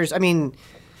 Darkstalkers, I mean,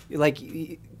 like,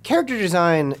 character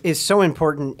design is so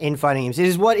important in fighting games. It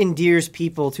is what endears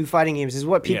people to fighting games. It is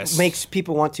what makes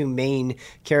people want to main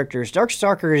characters.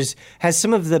 Darkstalkers has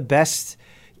some of the best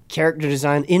character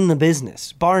design in the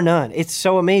business, bar none. It's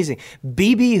so amazing.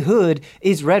 BB Hood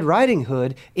is Red Riding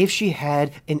Hood if she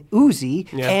had an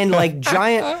Uzi and like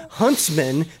giant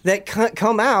huntsmen that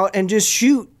come out and just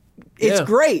shoot. It's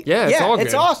great. Yeah, it's all good.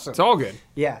 It's awesome. It's all good.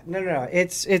 Yeah, no.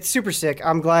 It's super sick.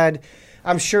 I'm glad.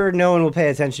 I'm sure no one will pay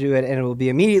attention to it and it will be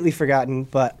immediately forgotten,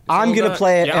 but I'm going to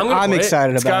play it and I'm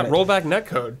excited about it. It's got rollback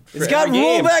netcode. It's got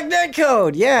rollback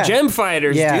netcode, yeah. Gem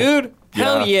Fighters, dude.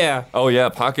 Hell yeah. Oh yeah,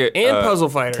 Pocket And Puzzle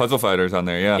Fighter. Puzzle Fighter's on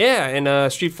there. Yeah. Yeah,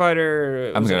 and Street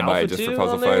Fighter. I'm was gonna it buy it Alpha just for 2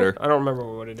 Puzzle on there? Fighter. I don't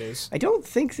remember what it is. I don't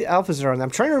think the alphas are on there.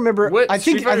 I'm trying to remember. What? I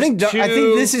think Street Fighter's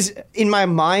 2? this is in my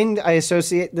mind. I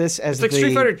associate this as It's like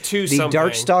Street Fighter 2 the something.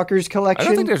 Darkstalkers collection. I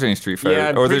don't think there's any Street Fighter. Yeah,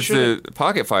 I'm or pretty there's sure the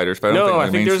Pocket Fighters, but I don't No, think I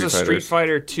the think main there's a Street Street Fighters.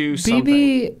 Fighter 2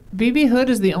 something. BB Hood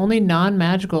is the only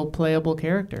non-magical playable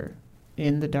character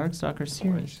in the Darkstalkers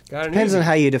series. Depends on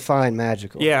how you define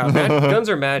magical. Yeah, guns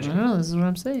are I magic. don't know. This is what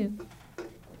I'm saying. I'm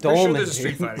sure Dolmen. there's a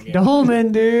Street Fighter game.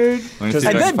 Dolmen, dude. Let me see if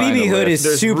I can bet find BB a Hood list. is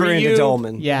There's super Ryu into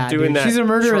Dolmen. Yeah, Doing dude. that She's a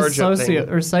murderous charge-up thing.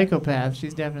 or psychopath.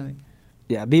 She's definitely.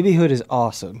 Yeah, BB Hood is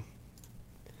awesome.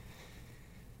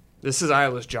 This is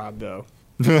Isla's job, though.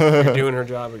 You're doing her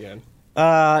job again.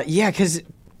 Yeah, because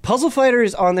Puzzle Fighter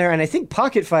is on there, and I think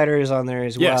Pocket Fighter is on there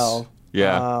as Yes. well.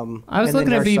 Yeah. I was and then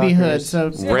looking at BB Hood,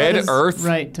 Darkstalkers. so Red that is Earth?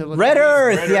 right to look. Red at.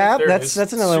 Earth, Red yeah, Earth, there it that's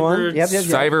is. another one. Super- Yep.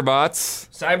 Cyberbots,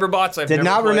 Cyberbots, I've Did never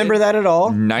not played. remember that at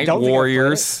all. Night Don't think I played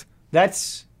Warriors. it.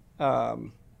 That's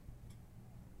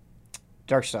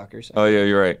Darkstalkers. Oh yeah,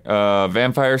 you're right.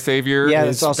 Vampire Savior. Yeah,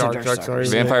 It's that's also Darkstalkers.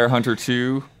 Darkstalkers. Vampire Hunter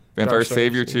 2. Vampire Darkstalkers,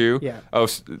 Savior 2. Yeah. Oh,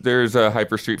 there's a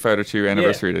Hyper Street Fighter 2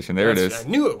 Anniversary Edition. There it That's- is. I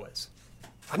knew it was.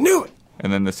 I knew it.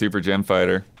 And then the Super Gem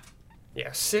Fighter.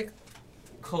 Yeah, sick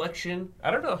collection.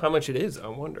 I don't know how much it is. I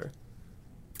wonder.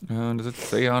 Does it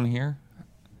say on here?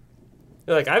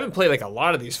 Like, I haven't played like a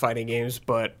lot of these fighting games,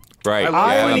 but Right. I love Yeah, I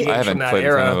fighting haven't, I games haven't from that played a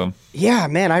ton era. of them. Yeah,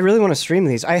 man, I really want to stream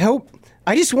these. I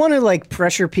just want to like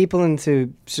pressure people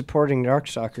into supporting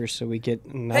Darkstalkers so we get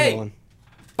another Hey. one.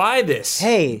 buy this.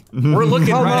 Hey, We're looking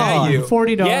Come right on. at you.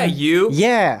 $40. Yeah, you.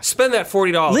 yeah. Spend that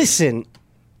 $40. Listen,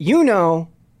 you know,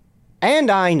 and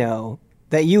I know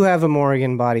that you have a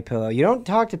Morgan body pillow. You don't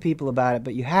talk to people about it,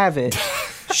 but you have it.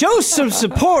 Show some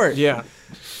support. Yeah.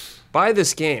 Buy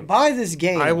this game. Buy this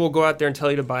game. I will go out there and tell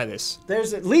you to buy this.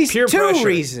 There's at least Peer two pressure.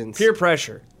 reasons. Peer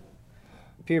pressure.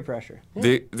 Peer pressure.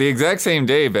 The exact same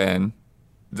day, Ben.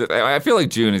 I feel like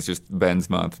June is just Ben's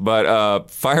month,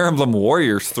 but Fire Emblem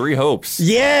Warriors 3 Hopes.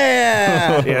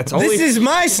 Yeah. Yeah, it's only this is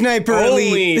my sniper elite.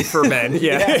 only for men.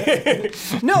 Yeah.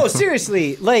 No,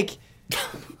 seriously, like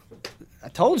I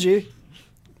told you,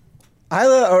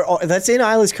 Isla, or that's in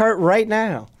Isla's cart right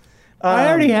now. I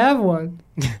already have one.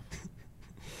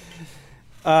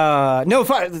 No,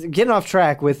 getting off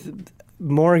track with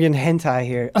Morgan hentai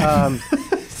here.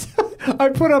 I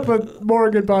put up a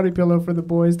Morgan body pillow for the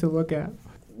boys to look at.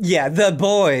 Yeah, the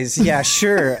boys. Yeah,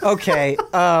 sure. Okay.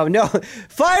 No,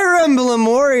 Fire Emblem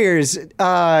Warriors.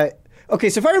 Okay,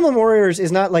 so Fire Emblem Warriors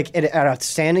is not like an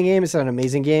outstanding game. It's not an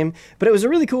amazing game, but it was a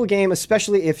really cool game,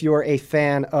 especially if you're a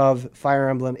fan of Fire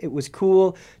Emblem. It was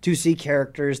cool to see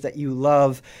characters that you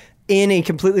love in a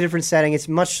completely different setting. It's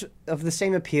much of the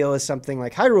same appeal as something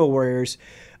like Hyrule Warriors.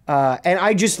 And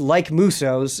I just like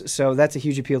Musos, so that's a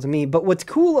huge appeal to me. But what's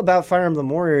cool about Fire Emblem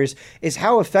Warriors is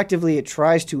how effectively it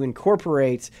tries to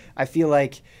incorporate, I feel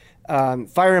like,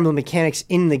 Fire Emblem mechanics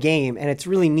in the game. And it's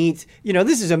really neat. You know,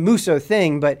 this is a Muso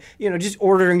thing, but, you know, just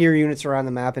ordering your units around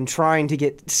the map and trying to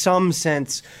get some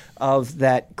sense of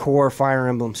that core Fire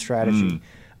Emblem strategy.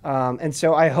 And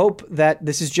so I hope that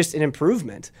this is just an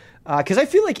improvement. Because I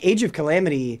feel like Age of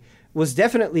Calamity was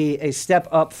definitely a step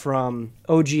up from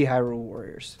OG Hyrule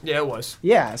Warriors. Yeah, it was.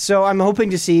 Yeah, so I'm hoping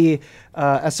to see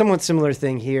a somewhat similar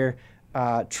thing here.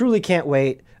 Truly can't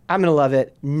wait. I'm going to love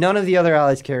it. None of the other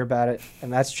allies care about it,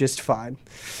 and that's just fine.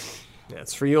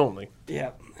 That's for you only.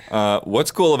 Yeah.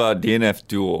 What's cool about DNF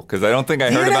Duel? Because I don't think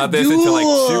I heard about this until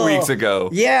like 2 weeks ago.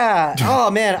 Yeah.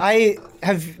 Oh, man. I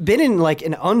have been in like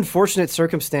an unfortunate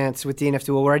circumstance with DNF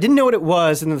Duel where I didn't know what it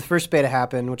was, and then the first beta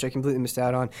happened, which I completely missed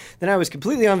out on. Then I was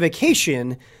completely on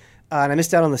vacation, and I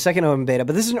missed out on the second open beta.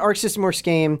 But this is an Arc System Works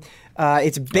game.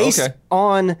 It's based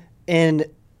on an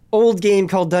old game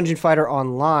called Dungeon Fighter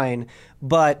Online,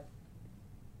 but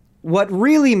what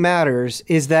really matters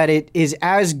is that it is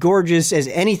as gorgeous as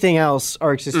anything else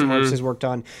Arc System Works has worked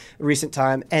on in recent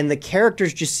time, and the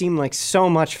characters just seem like so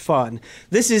much fun.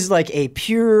 This is like a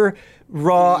pure,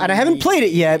 raw, and I haven't played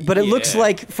it yet, but it looks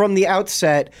like from the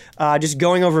outset, just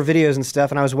going over videos and stuff,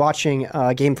 and I was watching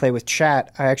gameplay with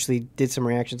chat. I actually did some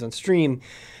reactions on stream.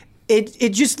 It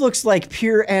just looks like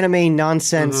pure anime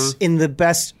nonsense in the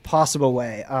best possible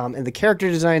way. And the character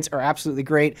designs are absolutely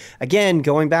great. Again,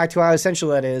 going back to how essential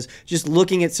that is, just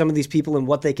looking at some of these people and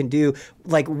what they can do.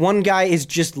 Like, one guy is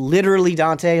just literally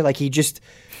Dante. Like, he just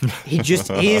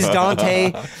is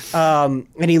Dante. And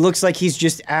he looks like he's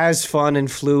just as fun and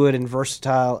fluid and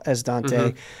versatile as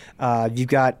Dante. You've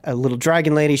got a little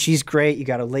dragon lady. She's great. You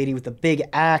got a lady with a big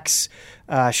axe.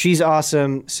 She's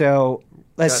awesome. So...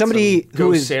 As somebody who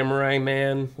Ghost is Samurai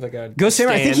Man, like a Ghost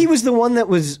Samurai, I think stand. he was the one that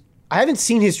was I haven't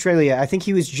seen his trailer yet. I think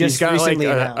he was just He's got recently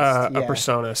like announced. a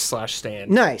persona /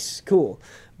 stand. Nice, cool.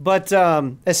 But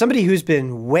as somebody who's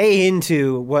been way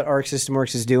into what Arc System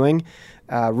Works is doing,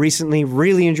 recently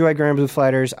really enjoyed Grand Blue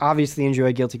Fighters, obviously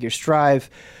enjoyed Guilty Gear Strive.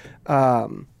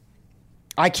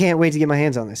 I can't wait to get my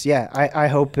hands on this. Yeah, I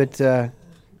hope it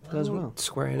does well.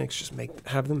 Square Enix just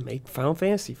have them make Final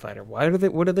Fantasy Fighter. What are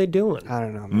they doing? I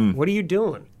don't know, man. What are you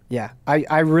doing? Yeah,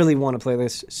 I really want to play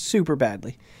this super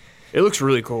badly. It looks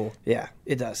really cool. Yeah,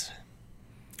 it does.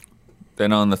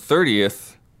 Then on the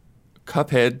 30th,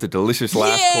 Cuphead, the delicious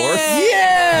last course.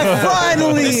 Yeah,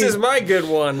 finally! This is my good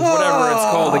one, whatever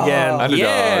it's called again.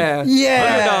 Underdog.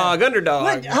 Yeah.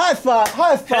 Underdog. High five,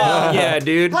 high five. Yeah,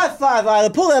 dude. High five, Isla.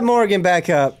 Pull that Morgan back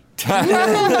up.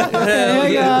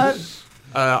 Yeah.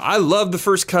 I love the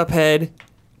first Cuphead,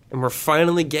 and we're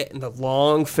finally getting the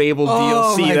long fabled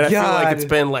Oh, DLC my that I feel God. like it's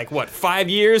been 5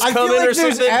 years I coming feel like or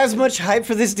there's something. as much hype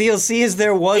for this DLC as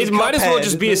there was. It might as well Cuphead.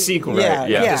 just be a sequel, Yeah, right?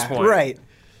 yeah, At this point. right.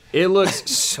 It looks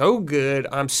so good.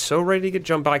 I'm so ready to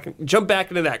jump back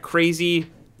into that crazy,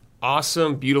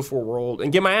 awesome, beautiful world and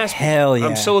get my ass beat. Hell yeah.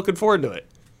 I'm so looking forward to it.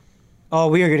 Oh,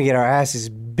 we are gonna get our asses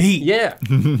beat. Yeah.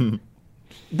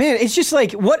 Man, it's just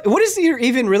like what is there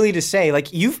even really to say?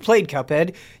 Like, you've played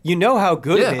Cuphead, you know how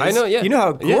good Yeah, it is. I know, yeah. You know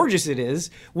how Yeah. gorgeous it is.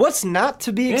 What's not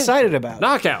to be excited about?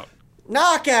 Knockout.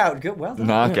 Knockout. Good. Well done.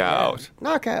 Knockout.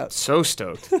 Knockout. So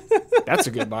stoked. That's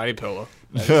a good body pillow.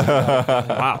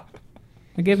 Wow.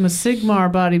 I gave him a Sigmar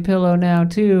body pillow now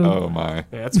too. Oh, my. Yeah,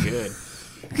 that's good.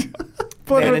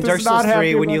 But And with in this Dark not Souls 3,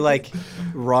 happy when you about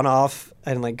run off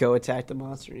and go attack the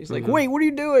monster, and he's Mm-hmm. like, "Wait, what are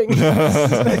you doing?"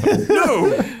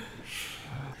 No.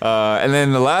 And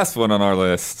then the last one on our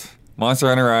list, Monster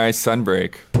Hunter Rise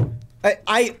Sunbreak.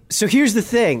 So here's the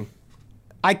thing,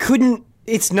 I couldn't.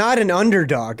 It's not an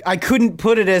underdog. I couldn't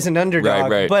put it as an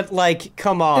underdog. Right. But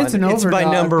come on, It's an my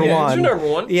overdog. number Yeah, one. it's your number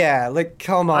one. Yeah,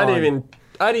 come on.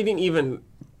 I didn't even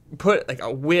put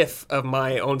a whiff of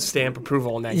my own stamp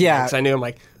approval on that. Yeah. Because I knew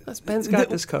Ben's got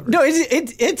this covered. No,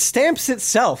 it stamps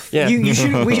itself. Yeah. You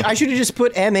should. I should have just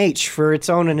put MH for its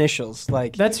own initials.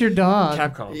 That's your dog.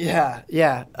 Capcom.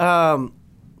 Yeah.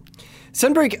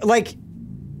 Sunbreak,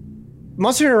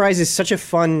 Monster Hunter Rise is such a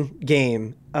fun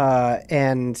game,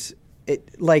 and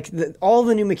it all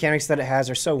the new mechanics that it has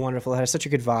are so wonderful. It has such a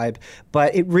good vibe,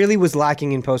 but it really was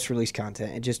lacking in post-release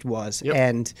content. It just was. Yep.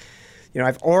 And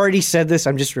I've already said this.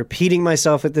 I'm just repeating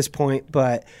myself at this point,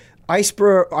 but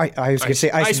Icebreak. I was going to say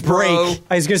Icebreak.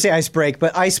 I was going to say Icebreak,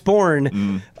 but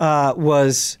Iceborne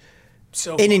was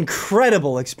So an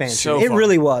incredible expansion. So it fun.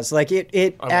 really was.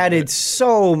 It added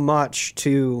so much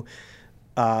to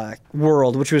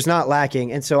world, which was not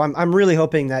lacking. And so I'm really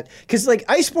hoping that, because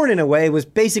Iceborne in a way was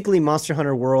basically Monster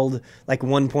Hunter World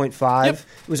 1.5. Yep. It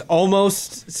was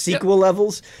almost sequel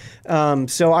levels.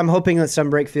 So I'm hoping that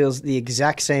Sunbreak feels the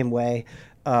exact same way.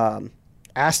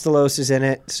 Astalos is in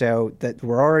it, so that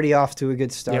we're already off to a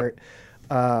good start.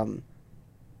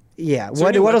 Yeah.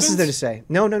 there new What else is weapons? there to say?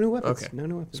 No new weapons. Okay. No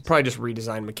new weapons. It's probably just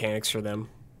redesigned mechanics for them,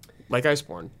 like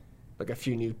Iceborne, a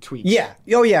few new tweaks. Yeah.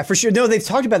 Oh, yeah, for sure. No, they've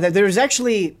talked about that. There's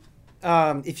actually,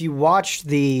 if you watch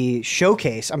the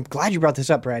showcase, I'm glad you brought this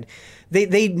up, Brad.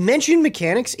 They mentioned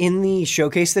mechanics in the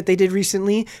showcase that they did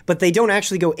recently, but they don't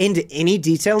actually go into any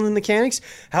detail in the mechanics.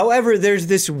 However, there's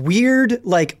this weird,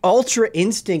 Ultra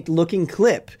Instinct looking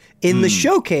clip in the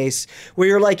showcase where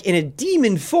you're in a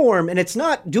demon form, and it's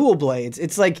not dual blades.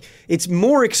 It's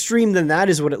more extreme than that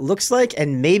is what it looks like,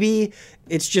 and maybe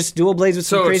it's just dual blades with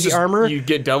some So crazy armor. You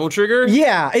get double trigger.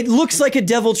 Yeah, it looks like a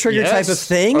Devil Trigger type of Yes.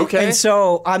 thing. Okay. And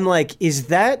so I'm like, is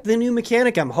that the new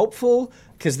mechanic? I'm hopeful,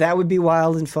 because that would be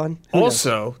wild and fun. Who knows?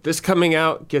 Also, this coming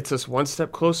out gets us one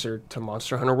step closer to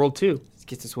Monster Hunter World 2.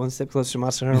 Gets us one step closer to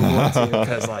Monster Hunter World 2.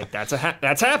 Because that's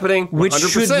that's happening. 100%. Which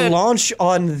should launch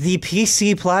on the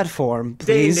PC platform,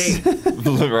 please.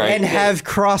 Right. And have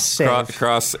cross-save.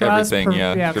 Cross everything,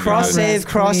 yeah. Should be Cross-save, Please.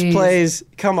 cross-plays.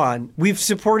 Come on. We've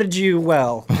supported you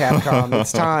well, Capcom.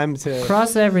 It's time to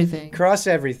Cross everything. cross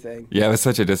everything. Yeah, it was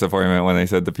such a disappointment when they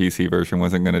said the PC version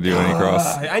wasn't going to do any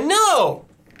cross. I know.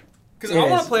 Because I It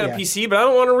want is, to play on yeah. PC, but I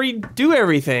don't want to redo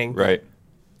everything. Right.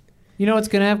 You know what's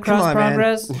gonna have cross on, man.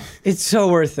 progress? It's so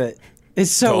worth it. It's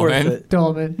so Dolmen. worth it.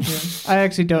 Dolman. Yeah. I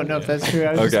actually don't know if that's true.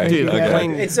 I was just Okay. making Dude, that okay. up.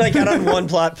 playing- It's out on one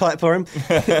platform.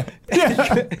 Cross-save.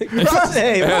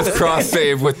 It has cross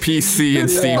save with PC and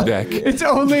Steam Deck. It's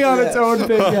only on its own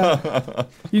thing. Yeah.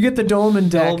 You get the Dolman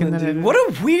deck, Dolmen, and then dude. What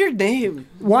a weird name.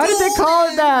 Why did they call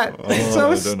it that? It's so I don't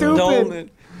know. stupid. Dolmen.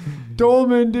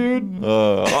 Dolman, dude.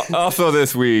 Also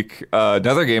this week,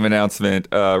 another game announcement.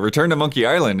 Return to Monkey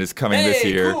Island is coming this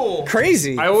year. Cool.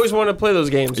 Crazy. I always want to play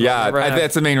those games. Yeah, Never have.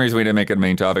 that's the main reason we didn't make it a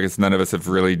main topic. Is none of us have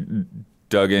really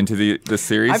dug into the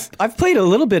series? I've played a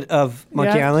little bit of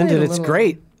Monkey I've Island, played and a it's little.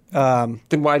 great.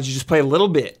 Then why did you just play a little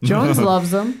bit? Jones loves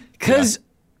them. Because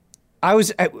I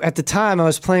was at the time I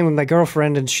was playing with my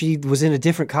girlfriend, and she was in a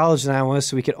different college than I was,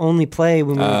 so we could only play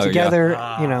when we were together.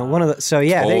 You know, one of the. So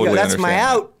yeah, there you go. Totally That's my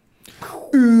understand out.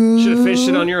 Should have fished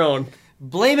it on your own.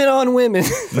 Blame it on women.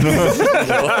 Clip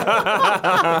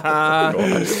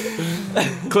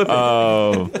it.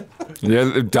 Oh,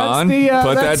 yeah, Don, That's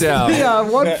put that down. Yeah,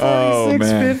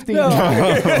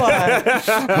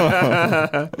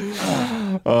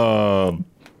 146.50.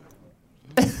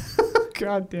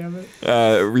 God damn it.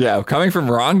 Yeah, coming from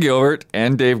Ron Gilbert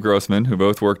and Dave Grossman, who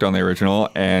both worked on the original,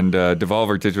 and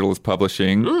Devolver Digital is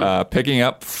publishing, picking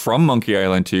up from Monkey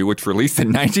Island 2, which released in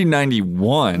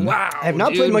 1991. Wow. I have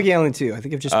not played Monkey Island 2. I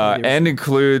think I've just played the And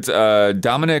includes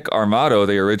Dominic Armato,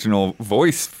 the original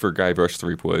voice for Guybrush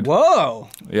Threepwood. Whoa.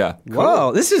 Yeah.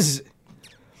 Whoa. This is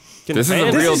A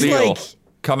real is deal. like-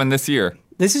 Coming this year.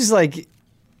 like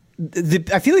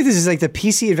I feel like this is like the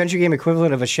PC adventure game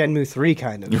equivalent of a Shenmue 3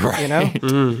 kind of, Right. you know?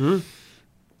 Mm-hmm.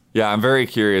 Yeah, I'm very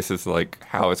curious as to like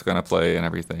how it's going to play and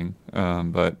everything.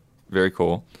 But very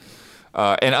cool.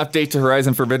 An update to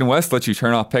Horizon Forbidden West lets you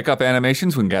turn off pickup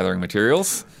animations when gathering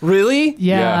materials. Really?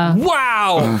 Yeah.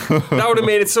 Wow. That would have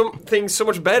made things so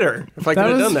much better if I could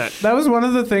have done that. That was one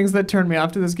of the things that turned me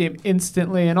off to this game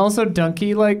instantly. And also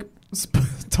Donkey, like,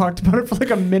 talked about it for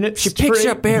like a minute She straight. picks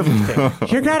up everything.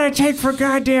 You gotta take for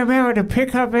goddamn ever to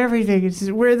pick up everything. This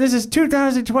is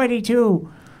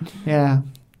 2022. Yeah.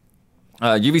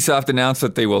 Ubisoft announced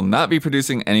that they will not be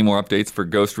producing any more updates for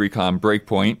Ghost Recon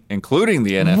Breakpoint, including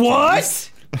the NFT.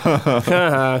 What?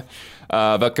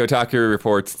 But Kotaku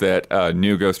reports that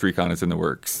new Ghost Recon is in the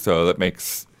works, so that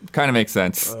kind of makes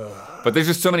sense. But there's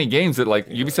just so many games that like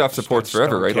Ubisoft supports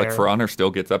forever, don't right? Like care. For Honor still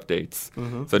gets updates,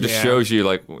 so it just Yeah. shows you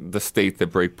like the state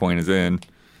that Breakpoint is in.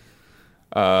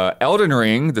 Elden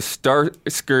Ring, the Star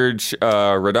Scourge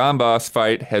Radon boss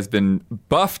fight has been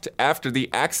buffed after the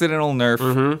accidental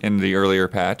nerf in the earlier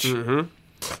patch.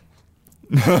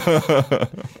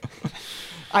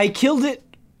 I killed it.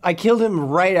 I killed him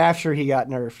right after he got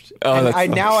nerfed. Oh, And that's I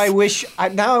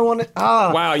want to.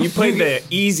 Wow, you played the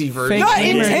easy version. Fake Not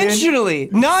gamer, dude. intentionally.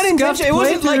 Not intentionally. It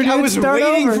wasn't like I playthrough, was dude. Start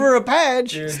waiting over. for a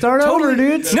patch. Start over,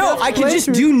 dude. No, Scuffed I can just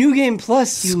playthrough. do New Game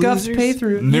Plus. You Scuffed losers.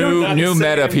 playthrough. New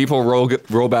meta, people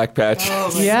roll back patch.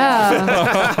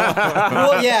 Yeah.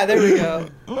 Well, yeah, there we go.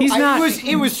 He's not.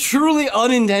 It was truly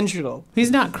unintentional. He's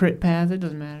not crit path. It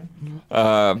doesn't matter.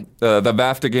 The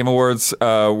BAFTA Game Awards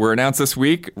were announced this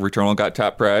week. Returnal got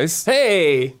top prize.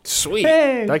 Hey, sweet.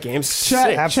 Hey. That game's Chat,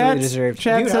 sick. Absolutely chat, deserved.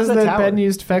 chat Dude, says how's that that tower? Ben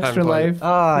used Fextra Haven't played Life.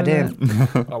 Ah, damn.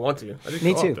 I want to. I did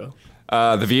Me co-op, too. though.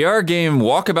 The VR game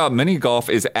Walkabout Mini Golf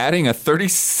is adding a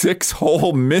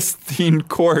 36-hole Myst-themed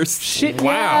course Shit,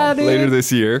 Wow. yeah, dude. later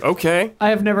this year. Okay. I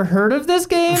have never heard of this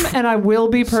game, and I will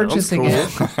be purchasing cool. it.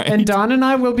 And Don and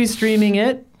I will be streaming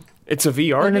it, It's a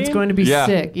VR and game? it's going to be Yeah.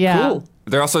 sick. Yeah. Cool.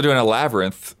 They're also doing a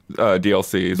Labyrinth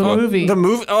DLC as The well. movie. The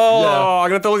movie? Oh, I'm going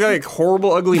to have to look like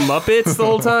horrible, ugly Muppets the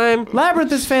whole time.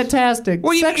 Labyrinth is fantastic.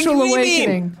 Sexual what do you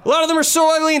Awakening. mean? A lot of them are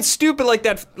so ugly and stupid, like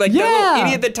that Yeah. little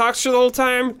idiot that talks to her the whole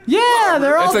time. Yeah,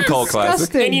 they're all It's a cult classic.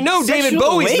 disgusting. And you know David Sexual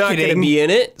Bowie's not going to Awakening? be in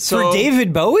it. So For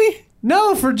David Bowie?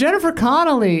 No, for Jennifer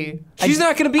Connelly. she's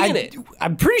not going to be in it.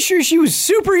 I'm pretty sure she was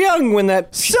super young when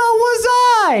that. So was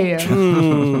I. Are you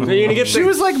going to get She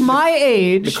was like my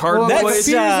age. The card well, boys? like a That's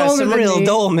few years older some than real me.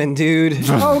 Dolman, dude.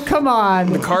 Oh, come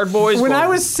on. Card Boys? When I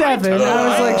Well, was 7, I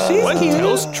was like, she's what cute.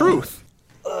 tells truth?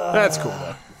 That's cool,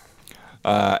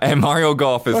 though. And Mario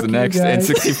Golf is Fuck the you next guys.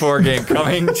 N64 game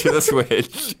coming to the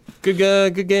Switch.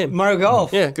 Good game. Mario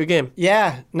Golf. Yeah, good game.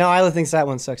 Yeah. No, Isla thinks that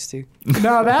one sucks too.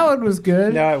 No, that one was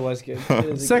good. No, it was good. It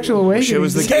was a Sexual Awakening. Shit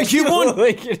was the GameCube one.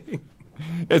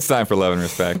 It's time for Love and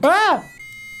Respect. Ah!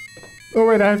 Oh,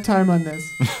 wait, I have time on this.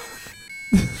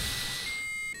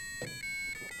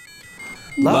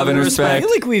 Love and I respect.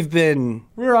 feel like we've been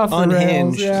We're off the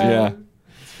Unhinged. rails.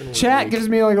 Yeah. Chat gives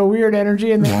me like a weird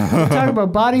energy, and then we talk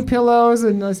about body pillows,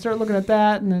 and I start looking at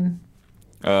that, and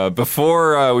then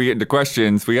Before we get into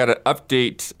questions, we got an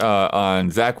update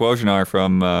on Zach Wojnar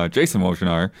from Jason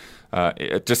Wojnar.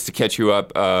 Just to catch you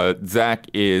up, Zach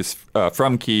is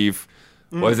from Kyiv,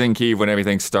 was in Kyiv when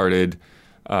everything started,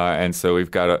 and so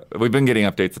we've been getting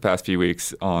updates the past few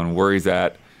weeks on where he's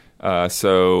at.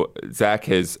 So Zach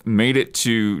has made it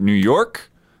to New York.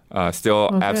 Still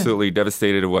absolutely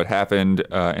devastated at what happened,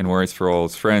 and worries for all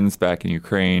his friends back in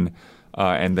Ukraine.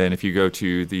 And then if you go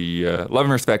to the Love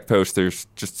and Respect post, there's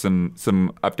just some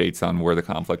updates on where the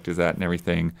conflict is at and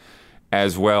everything,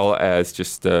 as well as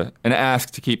just an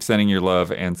ask to keep sending your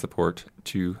love and support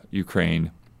to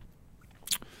Ukraine.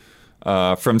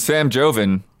 From Sam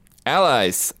Joven,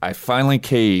 Allies, I finally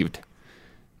caved.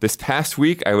 This past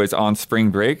week, I was on spring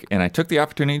break, and I took the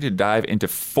opportunity to dive into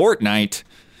Fortnite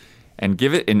and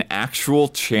give it an actual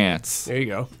chance. There you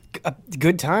go. A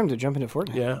good time to jump into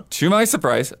Fortnite. Yeah. To my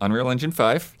surprise, Unreal Engine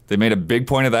 5, they made a big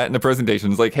point of that in the presentation.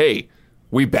 It's like, hey,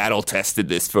 we battle tested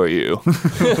this for you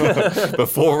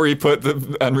before we put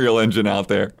the Unreal Engine out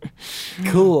there.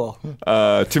 Cool.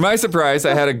 To my surprise,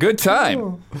 I had a good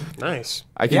time. Nice.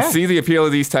 I can see the appeal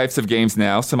of these types of games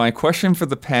now, so my question for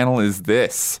the panel is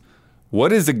this.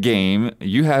 What is a game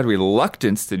you had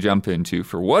reluctance to jump into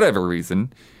for whatever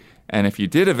reason? And if you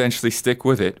did eventually stick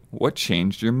with it, what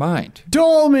changed your mind?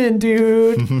 Dolman,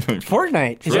 dude.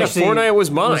 Fortnite. Yeah, Fortnite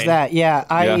was mine. Was that? Yeah,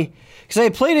 because I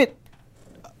played it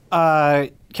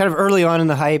kind of early on in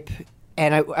the hype,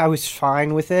 and I was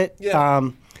fine with it. Yeah.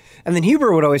 And then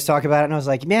Huber would always talk about it, and I was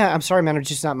like, man, I'm sorry, man, it's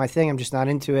just not my thing. I'm just not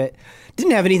into it.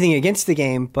 Didn't have anything against the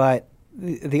game, but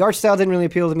the art style didn't really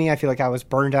appeal to me. I feel like I was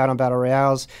burned out on Battle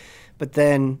Royales. But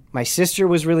then my sister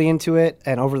was really into it,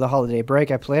 and over the holiday break,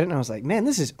 I played it, and I was like, man,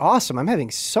 this is awesome. I'm having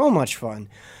so much fun.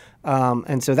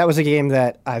 And so that was a game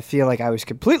that I feel like I was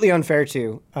completely unfair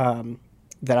to,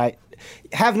 that I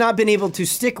have not been able to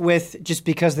stick with just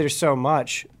because there's so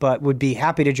much, but would be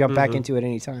happy to jump back into it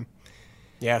anytime.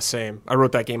 Yeah, same. I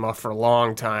wrote that game off for a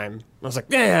long time. I was like,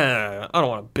 yeah, I don't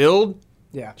want to build.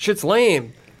 Yeah. Shit's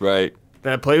lame. Right.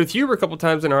 Then I played with Huber a couple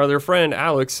times and our other friend,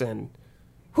 Alex, and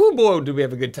whoo boy, did we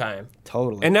have a good time.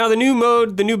 Totally. And now the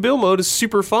new build mode is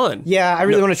super fun. Yeah, I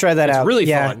really want to try that out. It's really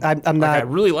yeah, fun. I'm not. I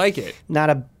really like it.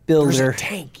 Not a There's builder. a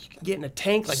tank. You can get in a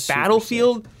tank like Super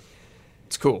Battlefield.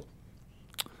 It's cool.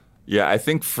 Yeah, I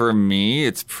think for me,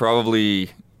 it's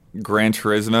probably Gran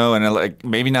Turismo, and like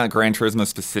maybe not Gran Turismo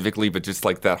specifically, but just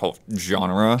like that whole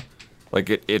genre. Like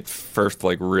it first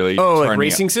like really. Oh, like turned me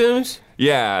racing sims?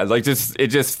 Yeah, like it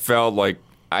just felt like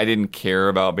I didn't care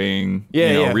about being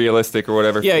realistic or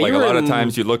whatever. Yeah, like a lot of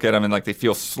times you look at them and like they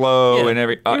feel slow and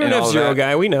every. You're an and all F-Zero that.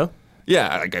 guy, we know.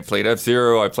 Yeah, like I played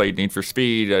F-Zero, I played Need for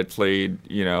Speed, I played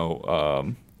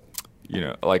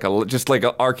like just like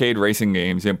arcade racing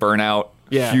games. Burnout.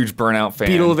 Yeah. Huge Burnout fan.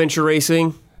 Beetle Adventure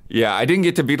Racing. Yeah, I didn't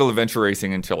get to Beetle Adventure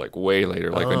Racing until like way later,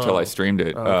 until I streamed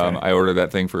it. Okay. I ordered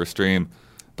that thing for a stream.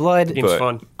 Blood. Game's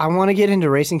fun. I want to get into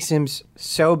racing sims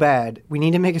so bad. We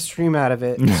need to make a stream out of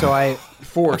it. So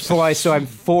I'm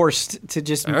forced to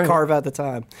just carve out the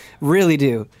time. Really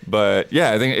do. But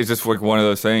yeah, I think it's just like one of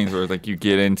those things where like you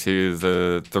get into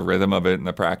the rhythm of it and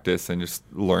the practice and just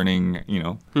learning,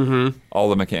 all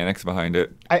the mechanics behind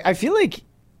it. I feel like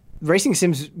racing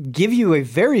sims give you a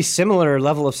very similar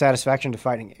level of satisfaction to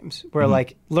fighting games, where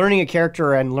like learning a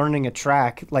character and learning a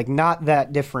track, like not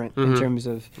that different in terms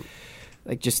of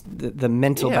like just the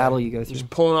mental battle you go through. Just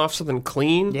pulling off something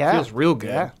clean feels real good.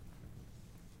 Yeah.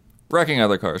 Wrecking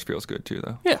other cars feels good too,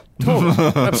 though. Yeah,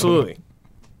 totally. Absolutely.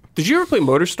 Did you ever play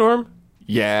MotorStorm?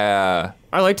 Yeah.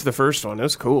 I liked the first one. It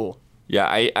was cool. Yeah,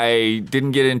 I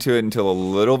didn't get into it until a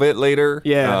little bit later.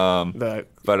 Yeah.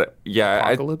 But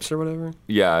Apocalypse or whatever.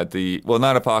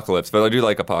 Not Apocalypse, but I do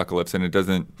like Apocalypse, and it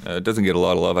doesn't get a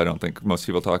lot of love. I don't think most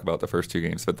people talk about the first two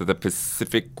games, but the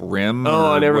Pacific Rim.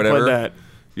 Oh, I never whatever, played that.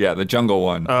 Yeah, the jungle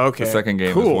one. Oh, okay. The second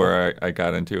game is where I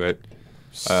got into it.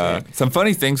 Some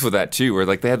funny things with that too, where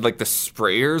like they had like the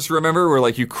sprayers. Remember, where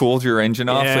like you cooled your engine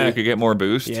off so you could get more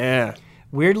boost. Yeah.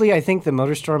 Weirdly, I think the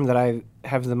MotorStorm that I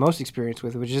have the most experience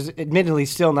with, which is admittedly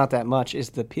still not that much,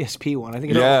 is the PSP one. I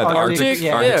think it's the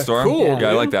Arctic Storm. Cool, Yeah,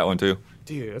 I like that one too.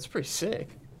 Dude, that's pretty sick.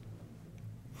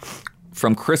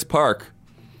 From Chris Park.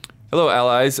 Hello,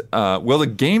 allies. Will the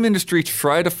game industry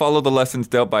try to follow the lessons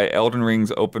dealt by Elden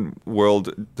Ring's open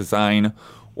world design,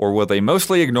 or will they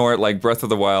mostly ignore it like Breath of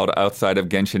the Wild outside of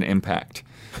Genshin Impact?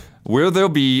 Will there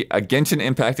be a Genshin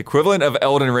Impact equivalent of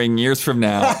Elden Ring years from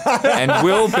now? And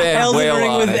will Ben wail Elden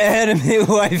Ring on with it? anime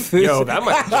waifus. Yo, that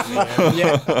might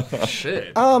yeah.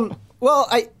 Shit. Well,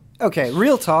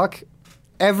 real talk.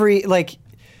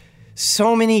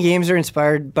 So many games are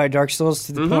inspired by Dark Souls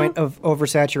to the point of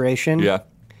oversaturation. Yeah.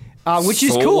 Which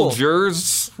is cool.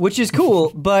 Soldiers. Which is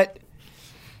cool, but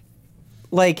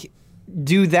like,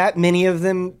 do that many of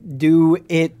them do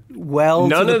it well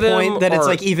None to of the them point that it's are-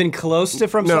 like even close to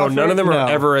From No, Software? none of them No. are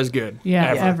ever as good.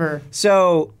 Yeah, ever.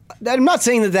 So I'm not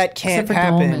saying that can't Except for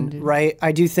happen, Dolmen, dude. right?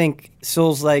 I do think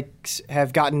Souls-likes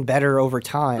have gotten better over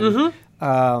time.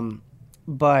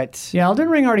 But Yeah, Elden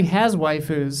Ring already has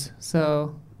waifus,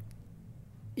 so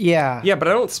yeah, Yeah, but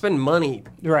I don't spend money.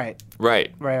 right.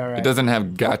 Right. Right. It doesn't have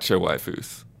gacha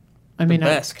waifus. I mean,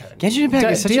 Best kind. Genshin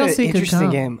Impact is such an DLC could interesting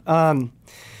come. game.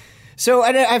 So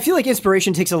I feel like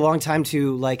inspiration takes a long time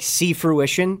to like see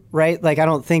fruition, right? Like I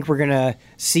don't think we're gonna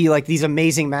see like these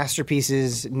amazing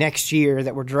masterpieces next year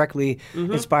that were directly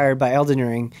inspired by Elden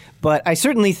Ring. But I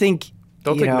certainly think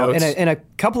in a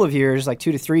couple of years, like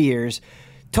 2 to 3 years,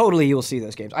 totally you'll see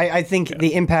those games. I think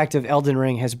the impact of Elden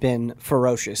Ring has been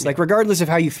ferocious. Like regardless of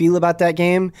how you feel about that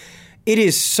game, it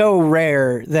is so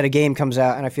rare that a game comes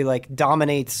out and I feel like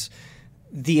dominates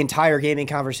the entire gaming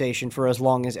conversation for as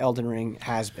long as Elden Ring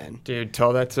has been. Dude,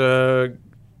 tell that to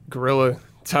Gorilla.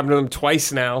 It's happened to them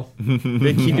twice now.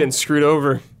 They keep getting screwed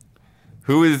over.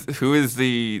 Who is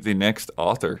the next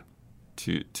author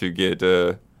to get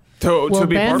to be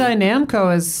Bandai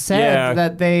Namco has said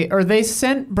that they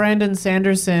sent Brandon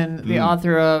Sanderson, the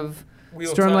author of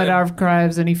Stormlight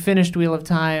Archives, and he finished Wheel of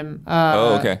Time.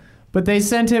 okay. But they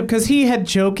sent him because he had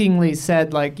jokingly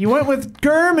said, like, you went with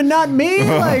Gurm and not me,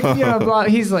 like, you know, blah.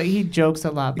 He's like, he jokes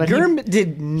a lot, but Gurm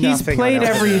did nothing. He's played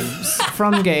every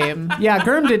From game. Yeah,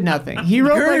 Gurm did nothing. He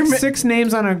wrote like 6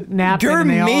 names on a napkin. Gurm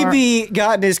maybe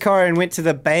got in his car and went to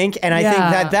the bank, and I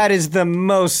think that is the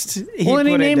most. And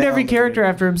he named every character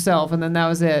after himself, and then that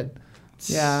was it.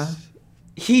 Yeah,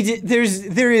 he did.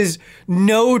 There is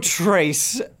no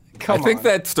trace. I think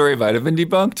that story might have been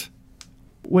debunked.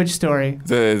 Which story?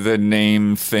 The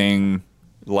name thing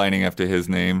lining up to his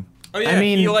name. Oh yeah, I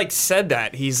mean, he like said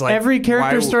that. He's like every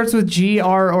character starts with G,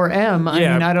 R, or M. Yeah, I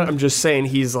mean, I don't. I'm just saying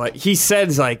he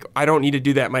says like I don't need to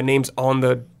do that. My name's on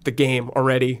the game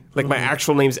already. Like my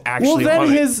actual name's actually. Well,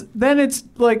 then on then it's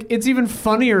like it's even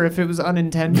funnier if it was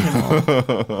unintentional.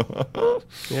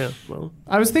 Yeah. Well,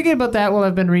 I was thinking about that while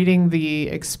I've been reading The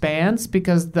Expanse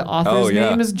because the author's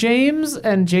name is James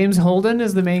and James Holden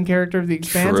is the main character of The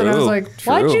Expanse, and I was like,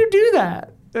 why'd you do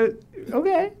that?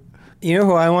 Okay. You know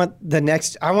who I want the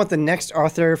next? I want the next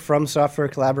author from Software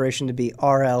collaboration to be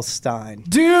R.L. Stein.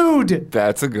 Dude,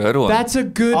 that's a good one. That's a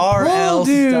good R.L. pull,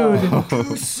 dude.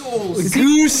 Goose Souls.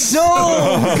 Goose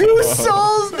Souls. Goose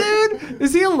Souls, dude.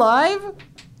 Is he alive?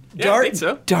 Yeah, I think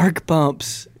so. Dark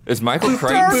Bumps. Is Michael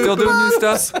Crichton still doing new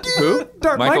stuff? Who?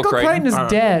 Michael Crichton is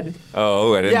dead.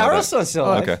 Oh, I didn't know R.L. Stein's still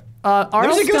alive. Okay. There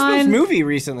was a Ghostbusters movie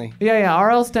recently. Yeah.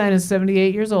 R.L. Stein is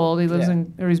 78 years old. He lives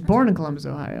he's born in Columbus,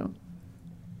 Ohio.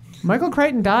 Michael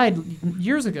Crichton died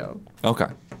years ago. Okay.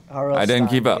 I didn't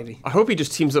keep up. I hope he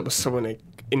just teams up with someone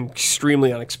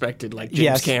extremely unexpected like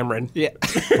James Cameron. Yeah.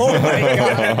 Oh my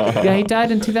god. Yeah, he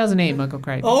died in 2008, Michael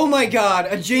Crichton. Oh my god,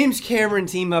 a James Cameron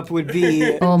team up would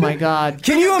be. Oh my god.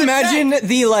 Can you imagine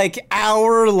the like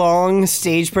hour-long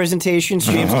stage presentations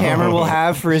James Cameron will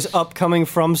have for his upcoming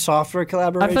From Software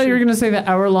collaboration? I thought you were going to say the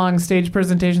hour-long stage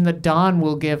presentation that Don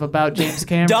will give about James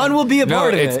Cameron. Don will be a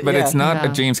part of it. But it's not a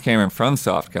James Cameron From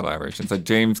Soft collaboration. It's a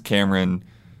James Cameron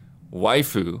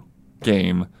waifu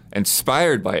game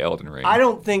inspired by Elden Ring. I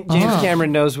don't think James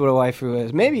Cameron knows what a waifu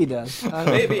is. Maybe he does.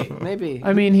 Maybe.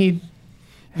 I mean, he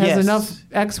has enough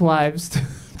ex-wives to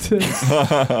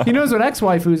he knows what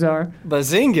ex-waifus are.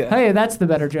 Bazinga. Hey, that's the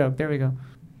better joke. There we go.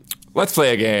 Let's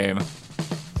play a game.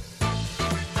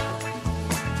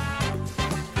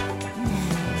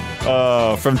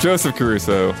 From Joseph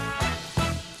Caruso.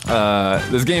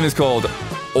 This game is called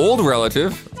Old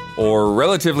Relative or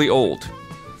Relatively Old.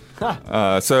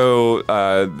 So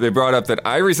they brought up that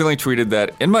I recently tweeted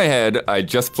that in my head I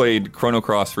just played Chrono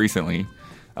Cross recently,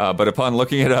 but upon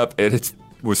looking it up, it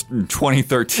was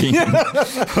 2013,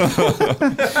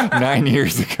 9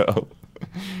 years ago.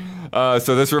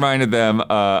 So this reminded them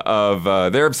of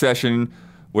their obsession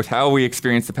with how we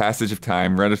experience the passage of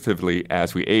time relatively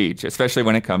as we age, especially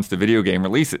when it comes to video game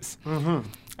releases. Mm-hmm.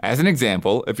 As an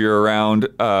example, if you're around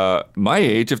my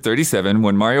age of 37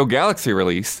 when Mario Galaxy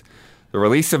released, the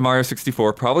release of Mario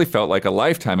 64 probably felt like a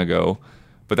lifetime ago,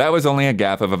 but that was only a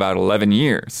gap of about 11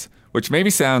 years, which maybe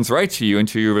sounds right to you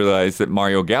until you realize that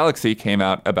Mario Galaxy came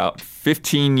out about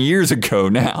 15 years ago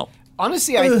now.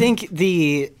 Honestly, I think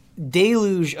the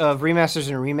deluge of remasters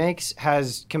and remakes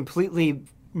has completely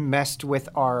messed with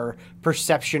our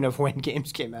perception of when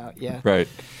games came out. Yeah. Right.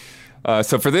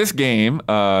 So for this game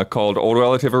called Old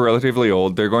Relative or Relatively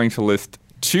Old, they're going to list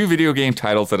 2 video game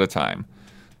titles at a time.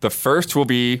 The first will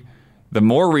be the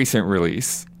more recent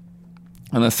release,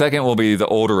 and the second will be the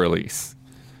older release.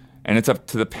 And it's up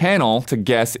to the panel to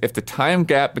guess if the time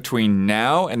gap between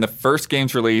now and the first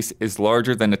game's release is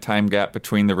larger than the time gap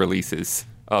between the releases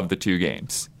of the 2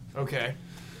 games. Okay.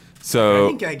 So I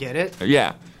think I get it.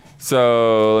 Yeah.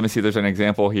 So let me see if there's an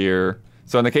example here.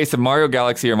 So in the case of Mario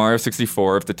Galaxy or Mario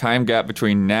 64, if the time gap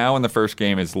between now and the first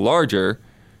game is larger,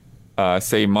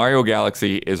 say Mario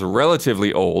Galaxy is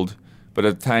relatively old, but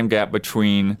the time gap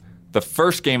between the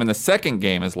first game and the second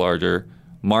game is larger,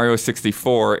 Mario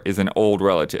 64 is an old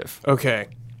relative. Okay.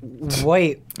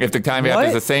 Wait. If the time gap What?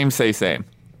 is the same, say same.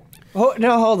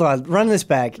 No, hold on. Run this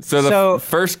back. So the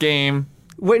first game.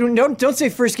 Wait, don't say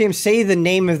first game. Say the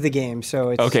name of the game. So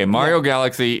it's Okay, Mario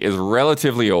Galaxy is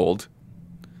relatively old.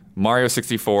 Mario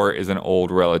 64 is an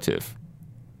old relative.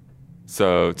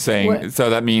 So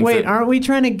that means Wait, aren't we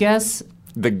trying to guess?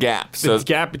 the gap. The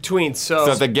gap between.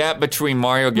 So the gap between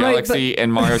Mario Galaxy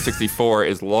and Mario 64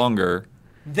 is longer.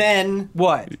 Then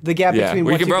what? The gap between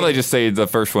we what could two probably games? just say the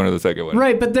first one or the second one.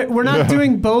 Right, but we're not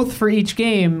doing both for each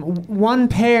game. One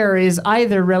pair is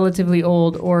either relatively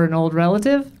old or an old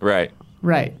relative. Right.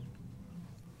 Right.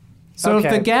 So if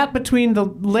Okay. the gap between the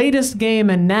latest game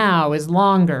and now is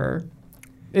longer,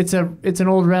 it's an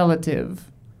old relative.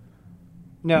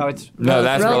 No, it's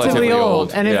That's relatively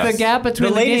old. And if Yes. the gap between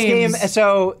the latest games, game.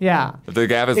 So yeah. If the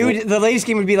gap is the latest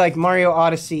game would be like Mario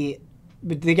Odyssey,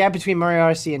 but the gap between Mario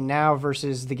Odyssey and now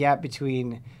versus the gap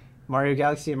between Mario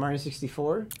Galaxy and Mario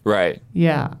 64. right.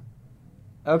 Yeah.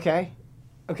 Okay,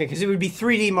 because it would be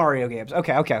 3D Mario games.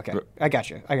 Okay. I got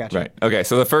you. Right. Okay,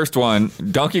 so the first one,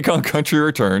 Donkey Kong Country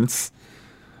Returns,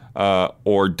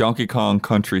 or Donkey Kong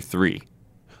Country 3.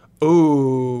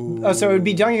 Ooh. Oh, so it would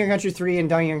be Donkey Kong Country 3 and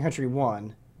Donkey Kong Country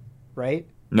 1, right?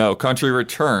 No, Country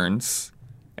Returns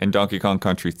and Donkey Kong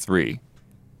Country 3.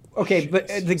 Okay, but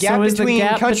the gap So is the between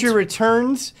gap Country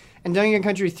Returns and Donkey Kong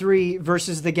Country 3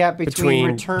 versus the gap between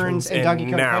Returns and Donkey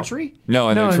Kong now. Country? No,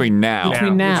 and No, between now.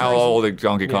 between now. How old the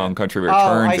Donkey Kong Country Oh,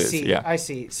 Returns I is. see. Yeah. I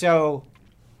see. So,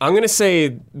 I'm gonna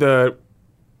say the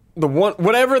one,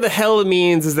 whatever the hell it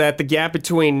means, is that the gap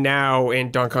between now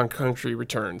and Donkey Kong Country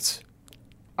Returns.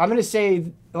 I'm going to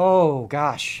say, oh,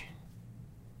 gosh.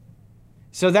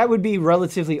 So that would be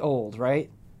relatively old, right?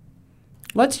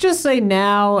 Let's just say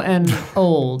now and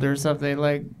old or something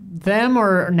like them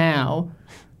or now.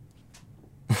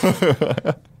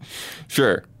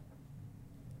 Sure.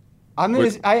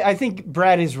 I think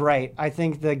Brad is right. I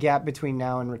think the gap between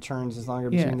now and Returns is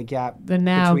longer between the gap the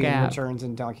now between gap. Returns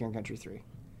and Donkey Kong Country 3.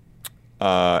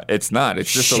 It's not.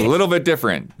 It's just a little bit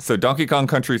different. So Donkey Kong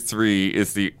Country 3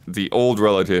 is the old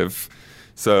relative.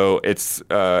 So it's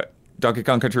Donkey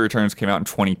Kong Country Returns came out in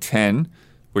 2010,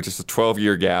 which is a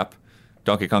 12-year gap.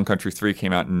 Donkey Kong Country 3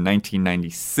 came out in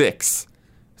 1996.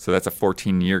 So that's a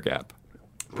 14-year gap.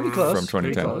 Pretty close. From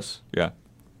 2010. Pretty close.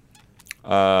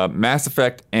 Yeah. Mass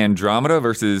Effect Andromeda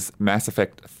versus Mass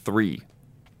Effect 3.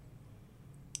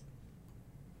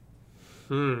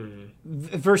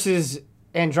 Versus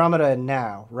Andromeda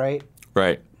now, right?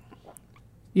 Right.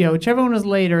 Yeah, whichever one was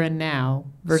later and now.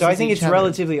 Versus So I think each it's other.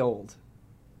 relatively old.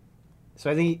 So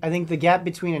I think the gap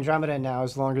between Andromeda and now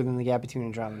is longer than the gap between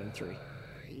Andromeda and 3.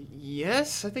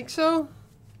 Yes, I think so.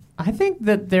 I think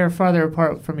that they're farther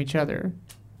apart from each other.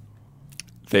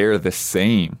 They're the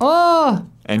same. Oh,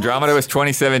 Andromeda was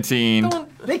 2017.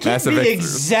 They can't Mass be Effect-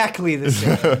 exactly the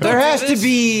same. There has to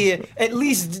be at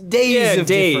least days of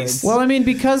days. difference. well, I mean,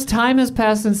 because time has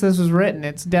passed since this was written,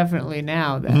 it's definitely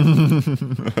now then.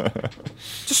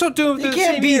 Just don't do it. They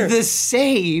can't be the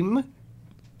same.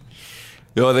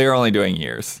 Well, they're only doing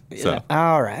years. So,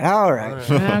 All right.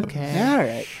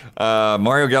 Okay. All right.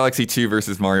 Mario Galaxy 2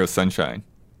 versus Mario Sunshine.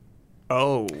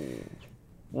 Oh.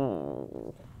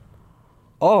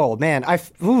 Oh man, I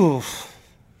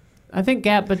think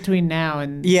gap between now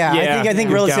and I think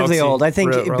Yeah. relatively Galaxy. old. I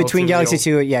think between Relatively Galaxy old.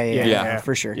 2, yeah, Yeah.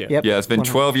 for sure. Yeah. Yep. Yeah, it's been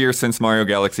 100. 12 years since Mario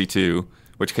Galaxy 2,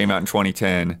 which came out in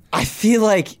 2010. I feel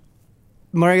like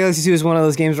Mario Galaxy 2 is one of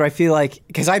those games where I feel like,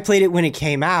 because I played it when it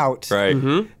came out, Right.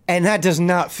 and that does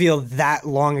not feel that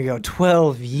long ago.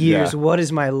 12 years. Yeah. What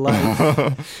is my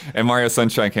life? And Mario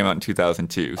Sunshine came out in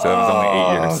 2002, so that was only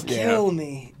 8 years. Kill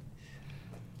me.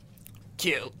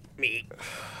 Kill me.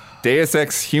 Deus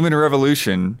Ex Human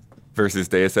Revolution versus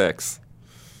Deus Ex.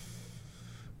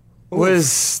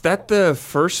 Was that the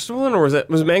first one, or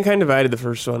was Mankind Divided the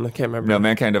first one? I can't remember. No,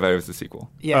 Mankind Divided was the sequel.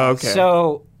 Yeah. Oh, okay.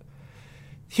 So,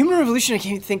 Human Revolution, I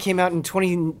think, came out in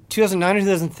 2009 or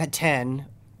 2010,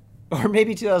 or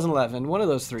maybe 2011. One of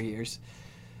those 3 years.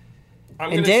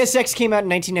 And Deus Ex came out in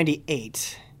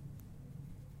 1998.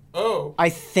 Oh. I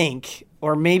think,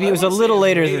 or maybe it was a little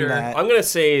later than that. I'm gonna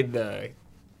say the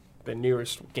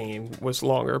newest game was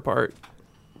longer apart,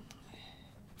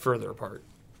 further apart.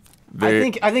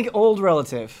 They, I think old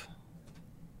relative.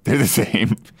 they're the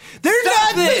same. They're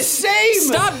not the same.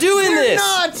 Stop doing They're this.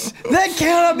 not. That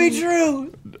cannot be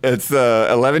true. It's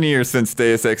 11 years since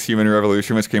Deus Ex Human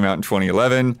Revolution, which came out in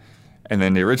 2011, and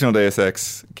then the original Deus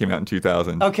Ex came out in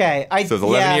 2000. Okay, So it's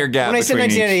 11-year gap When I said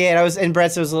between each. 1998, I was, and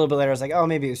Brett said it was a little bit later. I was like, oh,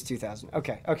 maybe it was 2000.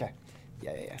 Okay.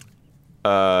 Yeah.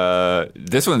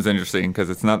 This one's interesting because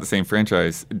it's not the same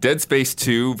franchise. Dead Space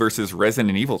 2 versus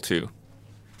Resident Evil 2.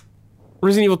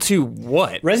 Resident Evil 2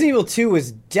 what? Resident Evil 2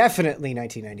 was definitely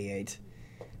 1998.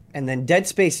 And then Dead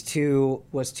Space 2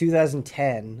 was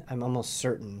 2010, I'm almost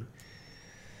certain.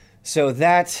 So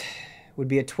that would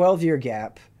be a 12-year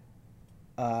gap.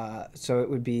 So it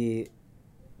would be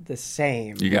the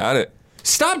same. You got it.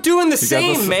 Stop doing the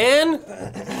same, man.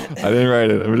 I didn't write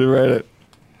it.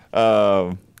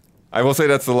 I will say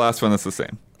that's the last one that's the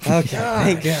same. Okay,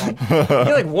 thank God.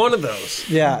 You're like one of those.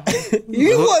 Yeah. You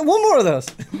get one more of those.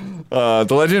 The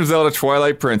Legend of Zelda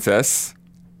Twilight Princess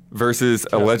versus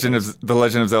The Legend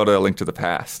of Zelda: A Link to the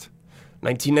Past.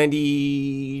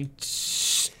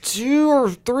 1992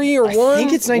 or 3 or 1? I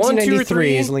think it's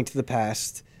 1993 is A Link to the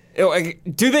Past.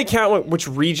 Do they count which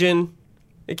region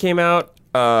it came out?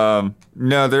 No,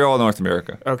 they're all North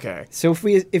America. Okay. So if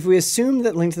we assume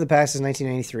that Link to the Past is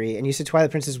 1993, and you said Twilight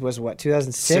Princess was what,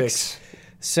 2006?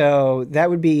 So that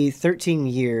would be 13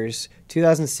 years.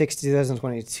 2006 to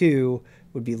 2022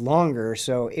 would be longer,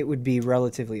 so it would be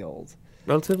relatively old.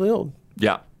 Relatively old.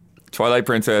 Yeah. Twilight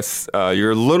Princess,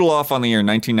 you're a little off on the year.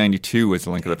 1992 was The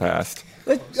Link to the Past.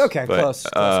 Okay, But, close.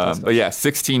 But yeah,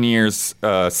 16 years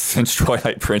since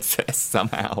Twilight Princess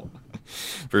somehow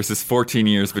versus 14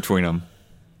 years between them.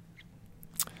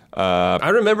 I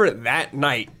remember that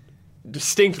night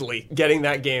distinctly getting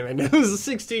that game, and it was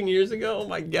 16 years ago. Oh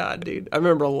my God, dude. I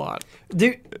remember a lot.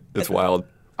 Dude, It's wild.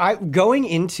 Going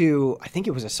into, I think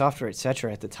it was a Software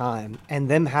Etc. at the time, and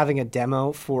them having a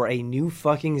demo for a new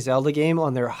fucking Zelda game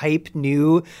on their hype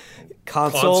new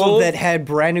console that had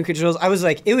brand new controls. I was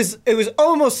like, it was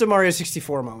almost a Mario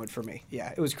 64 moment for me.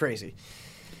 Yeah, it was crazy.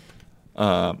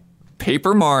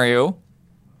 Paper Mario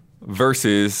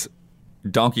versus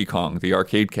Donkey Kong, the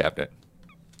arcade cabinet.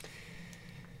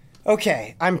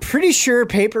 Okay, I'm pretty sure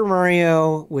Paper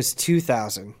Mario was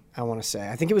 2000, I want to say.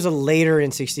 I think it was a later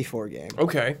N64 game.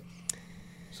 Okay.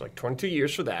 It's like 22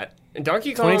 years for that. And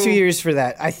Donkey Kong... 22 years for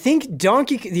that. I think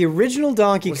the original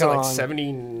Donkey Kong... Was it like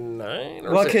 79?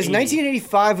 Well, because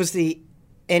 1985 was the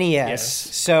NES,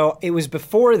 Yes. so it was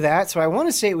before that, so I want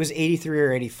to say it was 83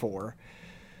 or 84.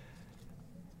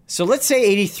 So let's say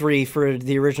 83 for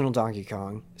the original Donkey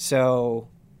Kong. So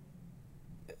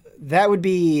that would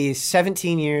be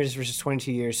 17 years versus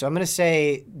 22 years. So I'm going to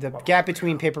say the gap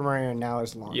between Paper Mario and now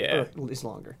is longer. Yeah. Is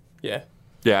longer. Yeah.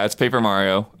 Yeah, it's Paper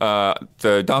Mario.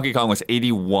 The Donkey Kong was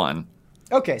 81.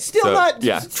 Okay, still So, not...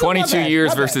 yeah, still 22 not bad, years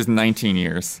not bad. versus 19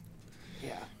 years.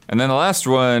 Yeah. And then the last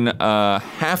one,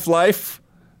 Half-Life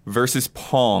versus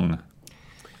Pong.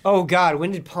 Oh, God,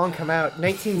 when did Pong come out?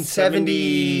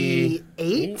 1978?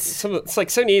 It's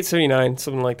like 78, 79,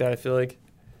 something like that, I feel like.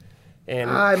 And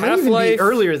It might even be Half-Life...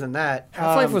 earlier than that.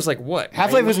 Half-Life was like what?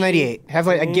 Half-Life was 98.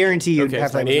 Half-Life, I guarantee you Okay,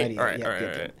 Half-Life was 98. All right, Yeah, all right, yeah,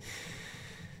 all yeah. right.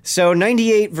 So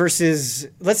 98 versus,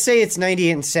 let's say it's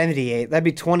 98 and 78. That'd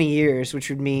be 20 years, which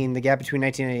would mean the gap between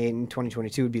 1998 and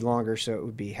 2022 would be longer, so it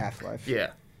would be Half-Life.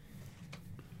 Yeah.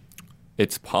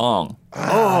 It's Pong.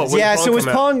 Oh, when Yeah, did so was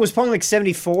come out? Pong like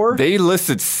 74? They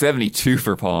listed 72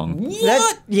 for Pong.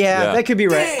 That, yeah, that could be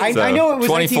right. Dang. I know it was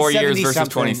 24 years 1970 versus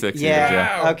something. 26 years,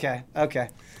 Yeah. yeah. Okay.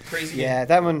 Crazy. Yeah,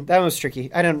 that one was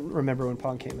tricky. I don't remember when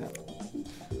Pong came out.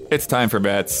 It's time for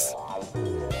bets.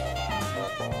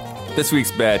 This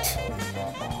week's bet.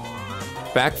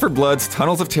 Back 4 Blood's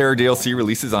Tunnels of Terror DLC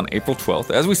releases on April 12th.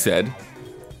 As we said,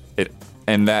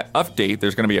 and that update,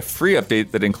 there's going to be a free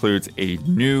update that includes a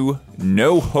new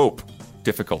No Hope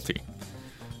difficulty.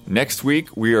 Next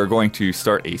week, we are going to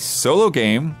start a solo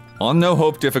game on No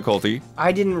Hope difficulty.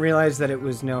 I didn't realize that it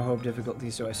was No Hope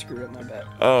difficulty, so I screwed up my bet.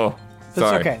 Oh,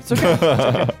 sorry. It's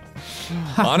okay.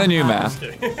 On a new map.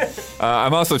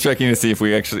 I'm also checking to see if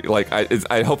we actually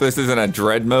I hope this isn't a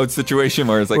dread mode situation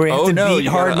where it's like, Where you have oh to no, beat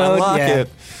you hard gotta mode? unlock Yeah.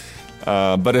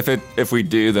 it. But if we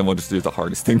do, then we'll just do the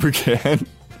hardest thing we can.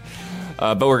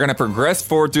 But we're gonna progress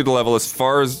forward through the level as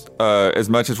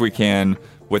much as we can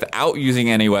without using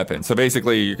any weapon. So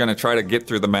basically, you're gonna try to get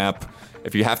through the map.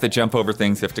 If you have to jump over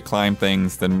things, you have to climb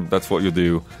things, then that's what you'll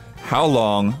do. How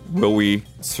long will we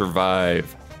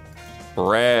survive?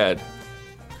 Brad.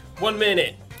 1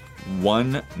 minute.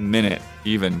 1 minute.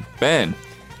 Even. Ben.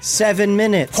 7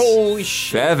 minutes. Holy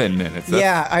shit. 7 minutes.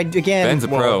 That's- Ben's a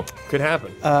pro. Could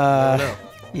happen. I don't know.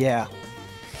 Yeah.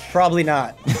 Probably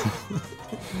not.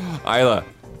 Isla.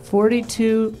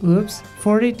 42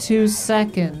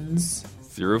 seconds.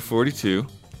 0:42.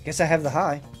 Guess I have the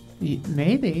high.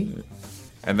 Maybe.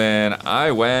 And then I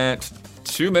went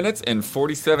 2 minutes and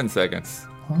 47 seconds.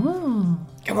 Oh.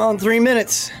 Come on, 3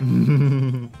 minutes.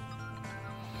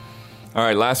 All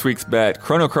right, last week's bet.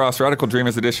 Chrono Cross Radical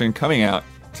Dreamers Edition coming out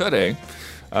today.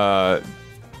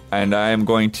 and I am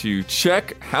going to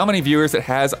check how many viewers it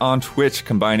has on Twitch,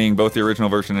 combining both the original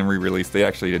version and re-release. They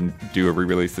actually didn't do a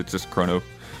re-release; it's just Chrono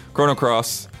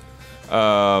Cross.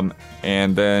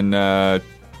 And then,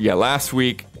 last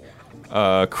week,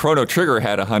 Chrono Trigger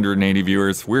had 180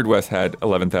 viewers. Weird West had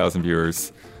 11,000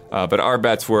 viewers. But our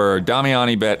bets were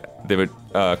Damiani bet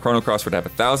Chrono Cross would have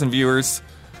 1,000 viewers.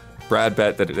 Brad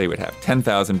bet that they would have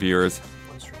 10,000 viewers.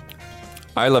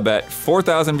 Isla bet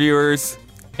 4,000 viewers.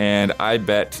 And I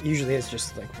bet usually it's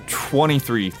just like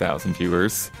 23,000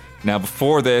 viewers. Now,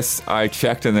 before this, I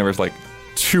checked and there was like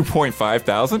 2.5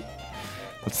 thousand.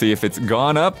 Let's see if it's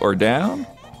gone up or down.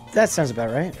 That sounds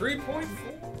about right.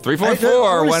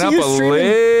 3.4 went up a little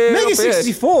bit. Mega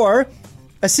 64,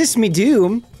 Assist Me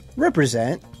Doom,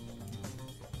 represent.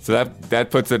 So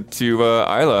that puts it to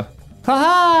Isla.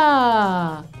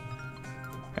 Ha-ha!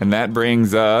 And that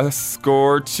brings us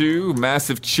score to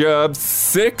Massive Chubb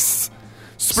 6,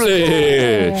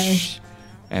 Splish.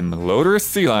 And Melodorous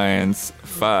Sea Lions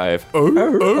 5.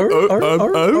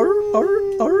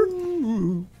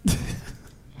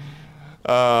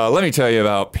 Let me tell you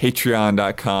about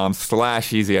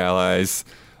patreon.com/easyallies.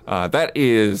 That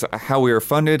is how we are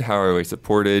funded, how are we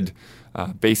supported.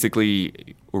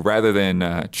 Basically, rather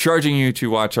than charging you to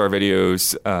watch our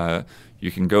videos,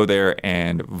 you can go there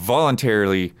and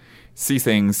voluntarily see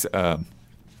things.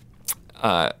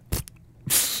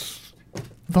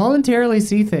 Voluntarily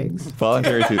see things.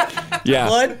 Voluntarily see. Yeah,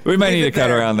 What? we might Leave need it to cut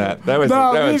there. around that. That was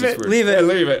leave just it. weird. Leave it. Yeah,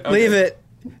 leave it. Okay. Leave it.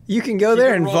 You can go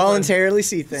there and voluntarily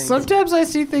see things. Sometimes I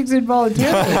see things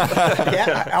involuntarily.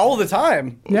 Yeah, all the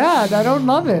time. Yeah, I don't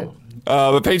love it.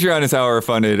 But Patreon is how we're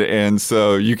funded, and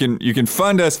so you can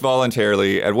fund us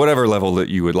voluntarily at whatever level that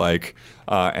you would like,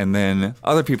 and then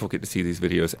other people get to see these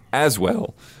videos as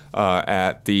well.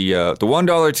 At the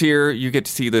 $1 tier, you get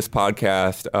to see this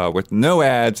podcast with no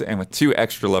ads and with 2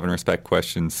 extra love and respect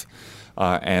questions.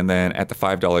 And then at the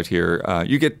 $5 tier,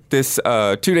 you get this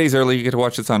 2 days early. You get to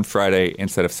watch this on Friday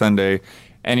instead of Sunday,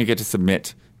 and you get to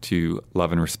submit to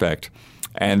love and respect.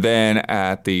 And then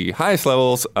at the highest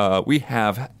levels, we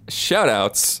have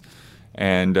shout-outs,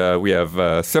 and we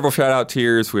have several shout-out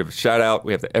tiers. We have a shout-out,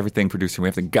 we have the Everything Producer, we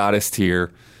have the Goddess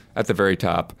tier at the very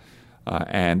top.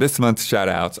 And this month's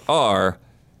shout-outs are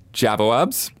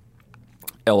Jabawabs,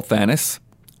 Elthanis,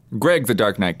 Greg the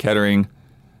Dark Knight Kettering,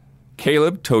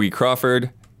 Caleb Togi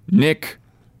Crawford, Nick,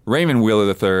 Raymond Wheeler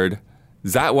III,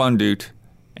 Zatwandut,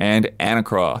 and Anna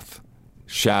Croth.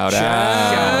 Shout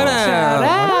out. Shout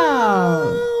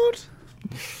out.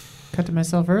 Cut to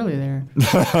myself early there.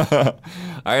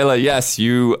 Isla, yes,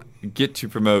 you get to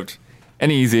promote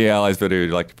any Easy Allies video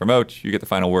you'd like to promote. You get the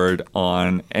final word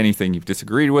on anything you've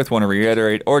disagreed with, want to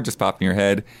reiterate, or just pop in your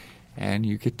head, and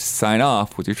you get to sign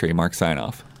off with your trademark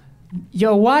sign-off.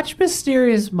 Yo, watch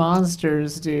Mysterious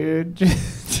Monsters, dude.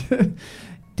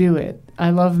 Do it.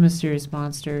 I love Mysterious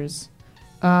Monsters.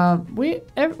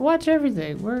 Watch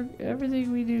everything.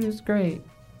 Everything we do is great.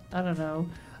 I don't know.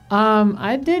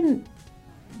 I didn't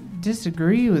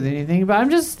disagree with anything, but I'm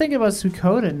just thinking about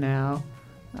Suikoden now.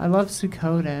 I love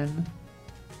Suikoden.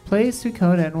 Play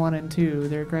Suikoden 1 and 2.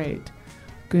 They're great.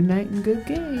 Good night and good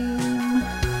game.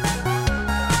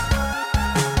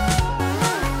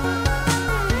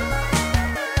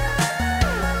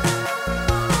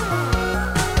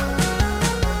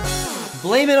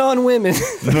 Blame it on women.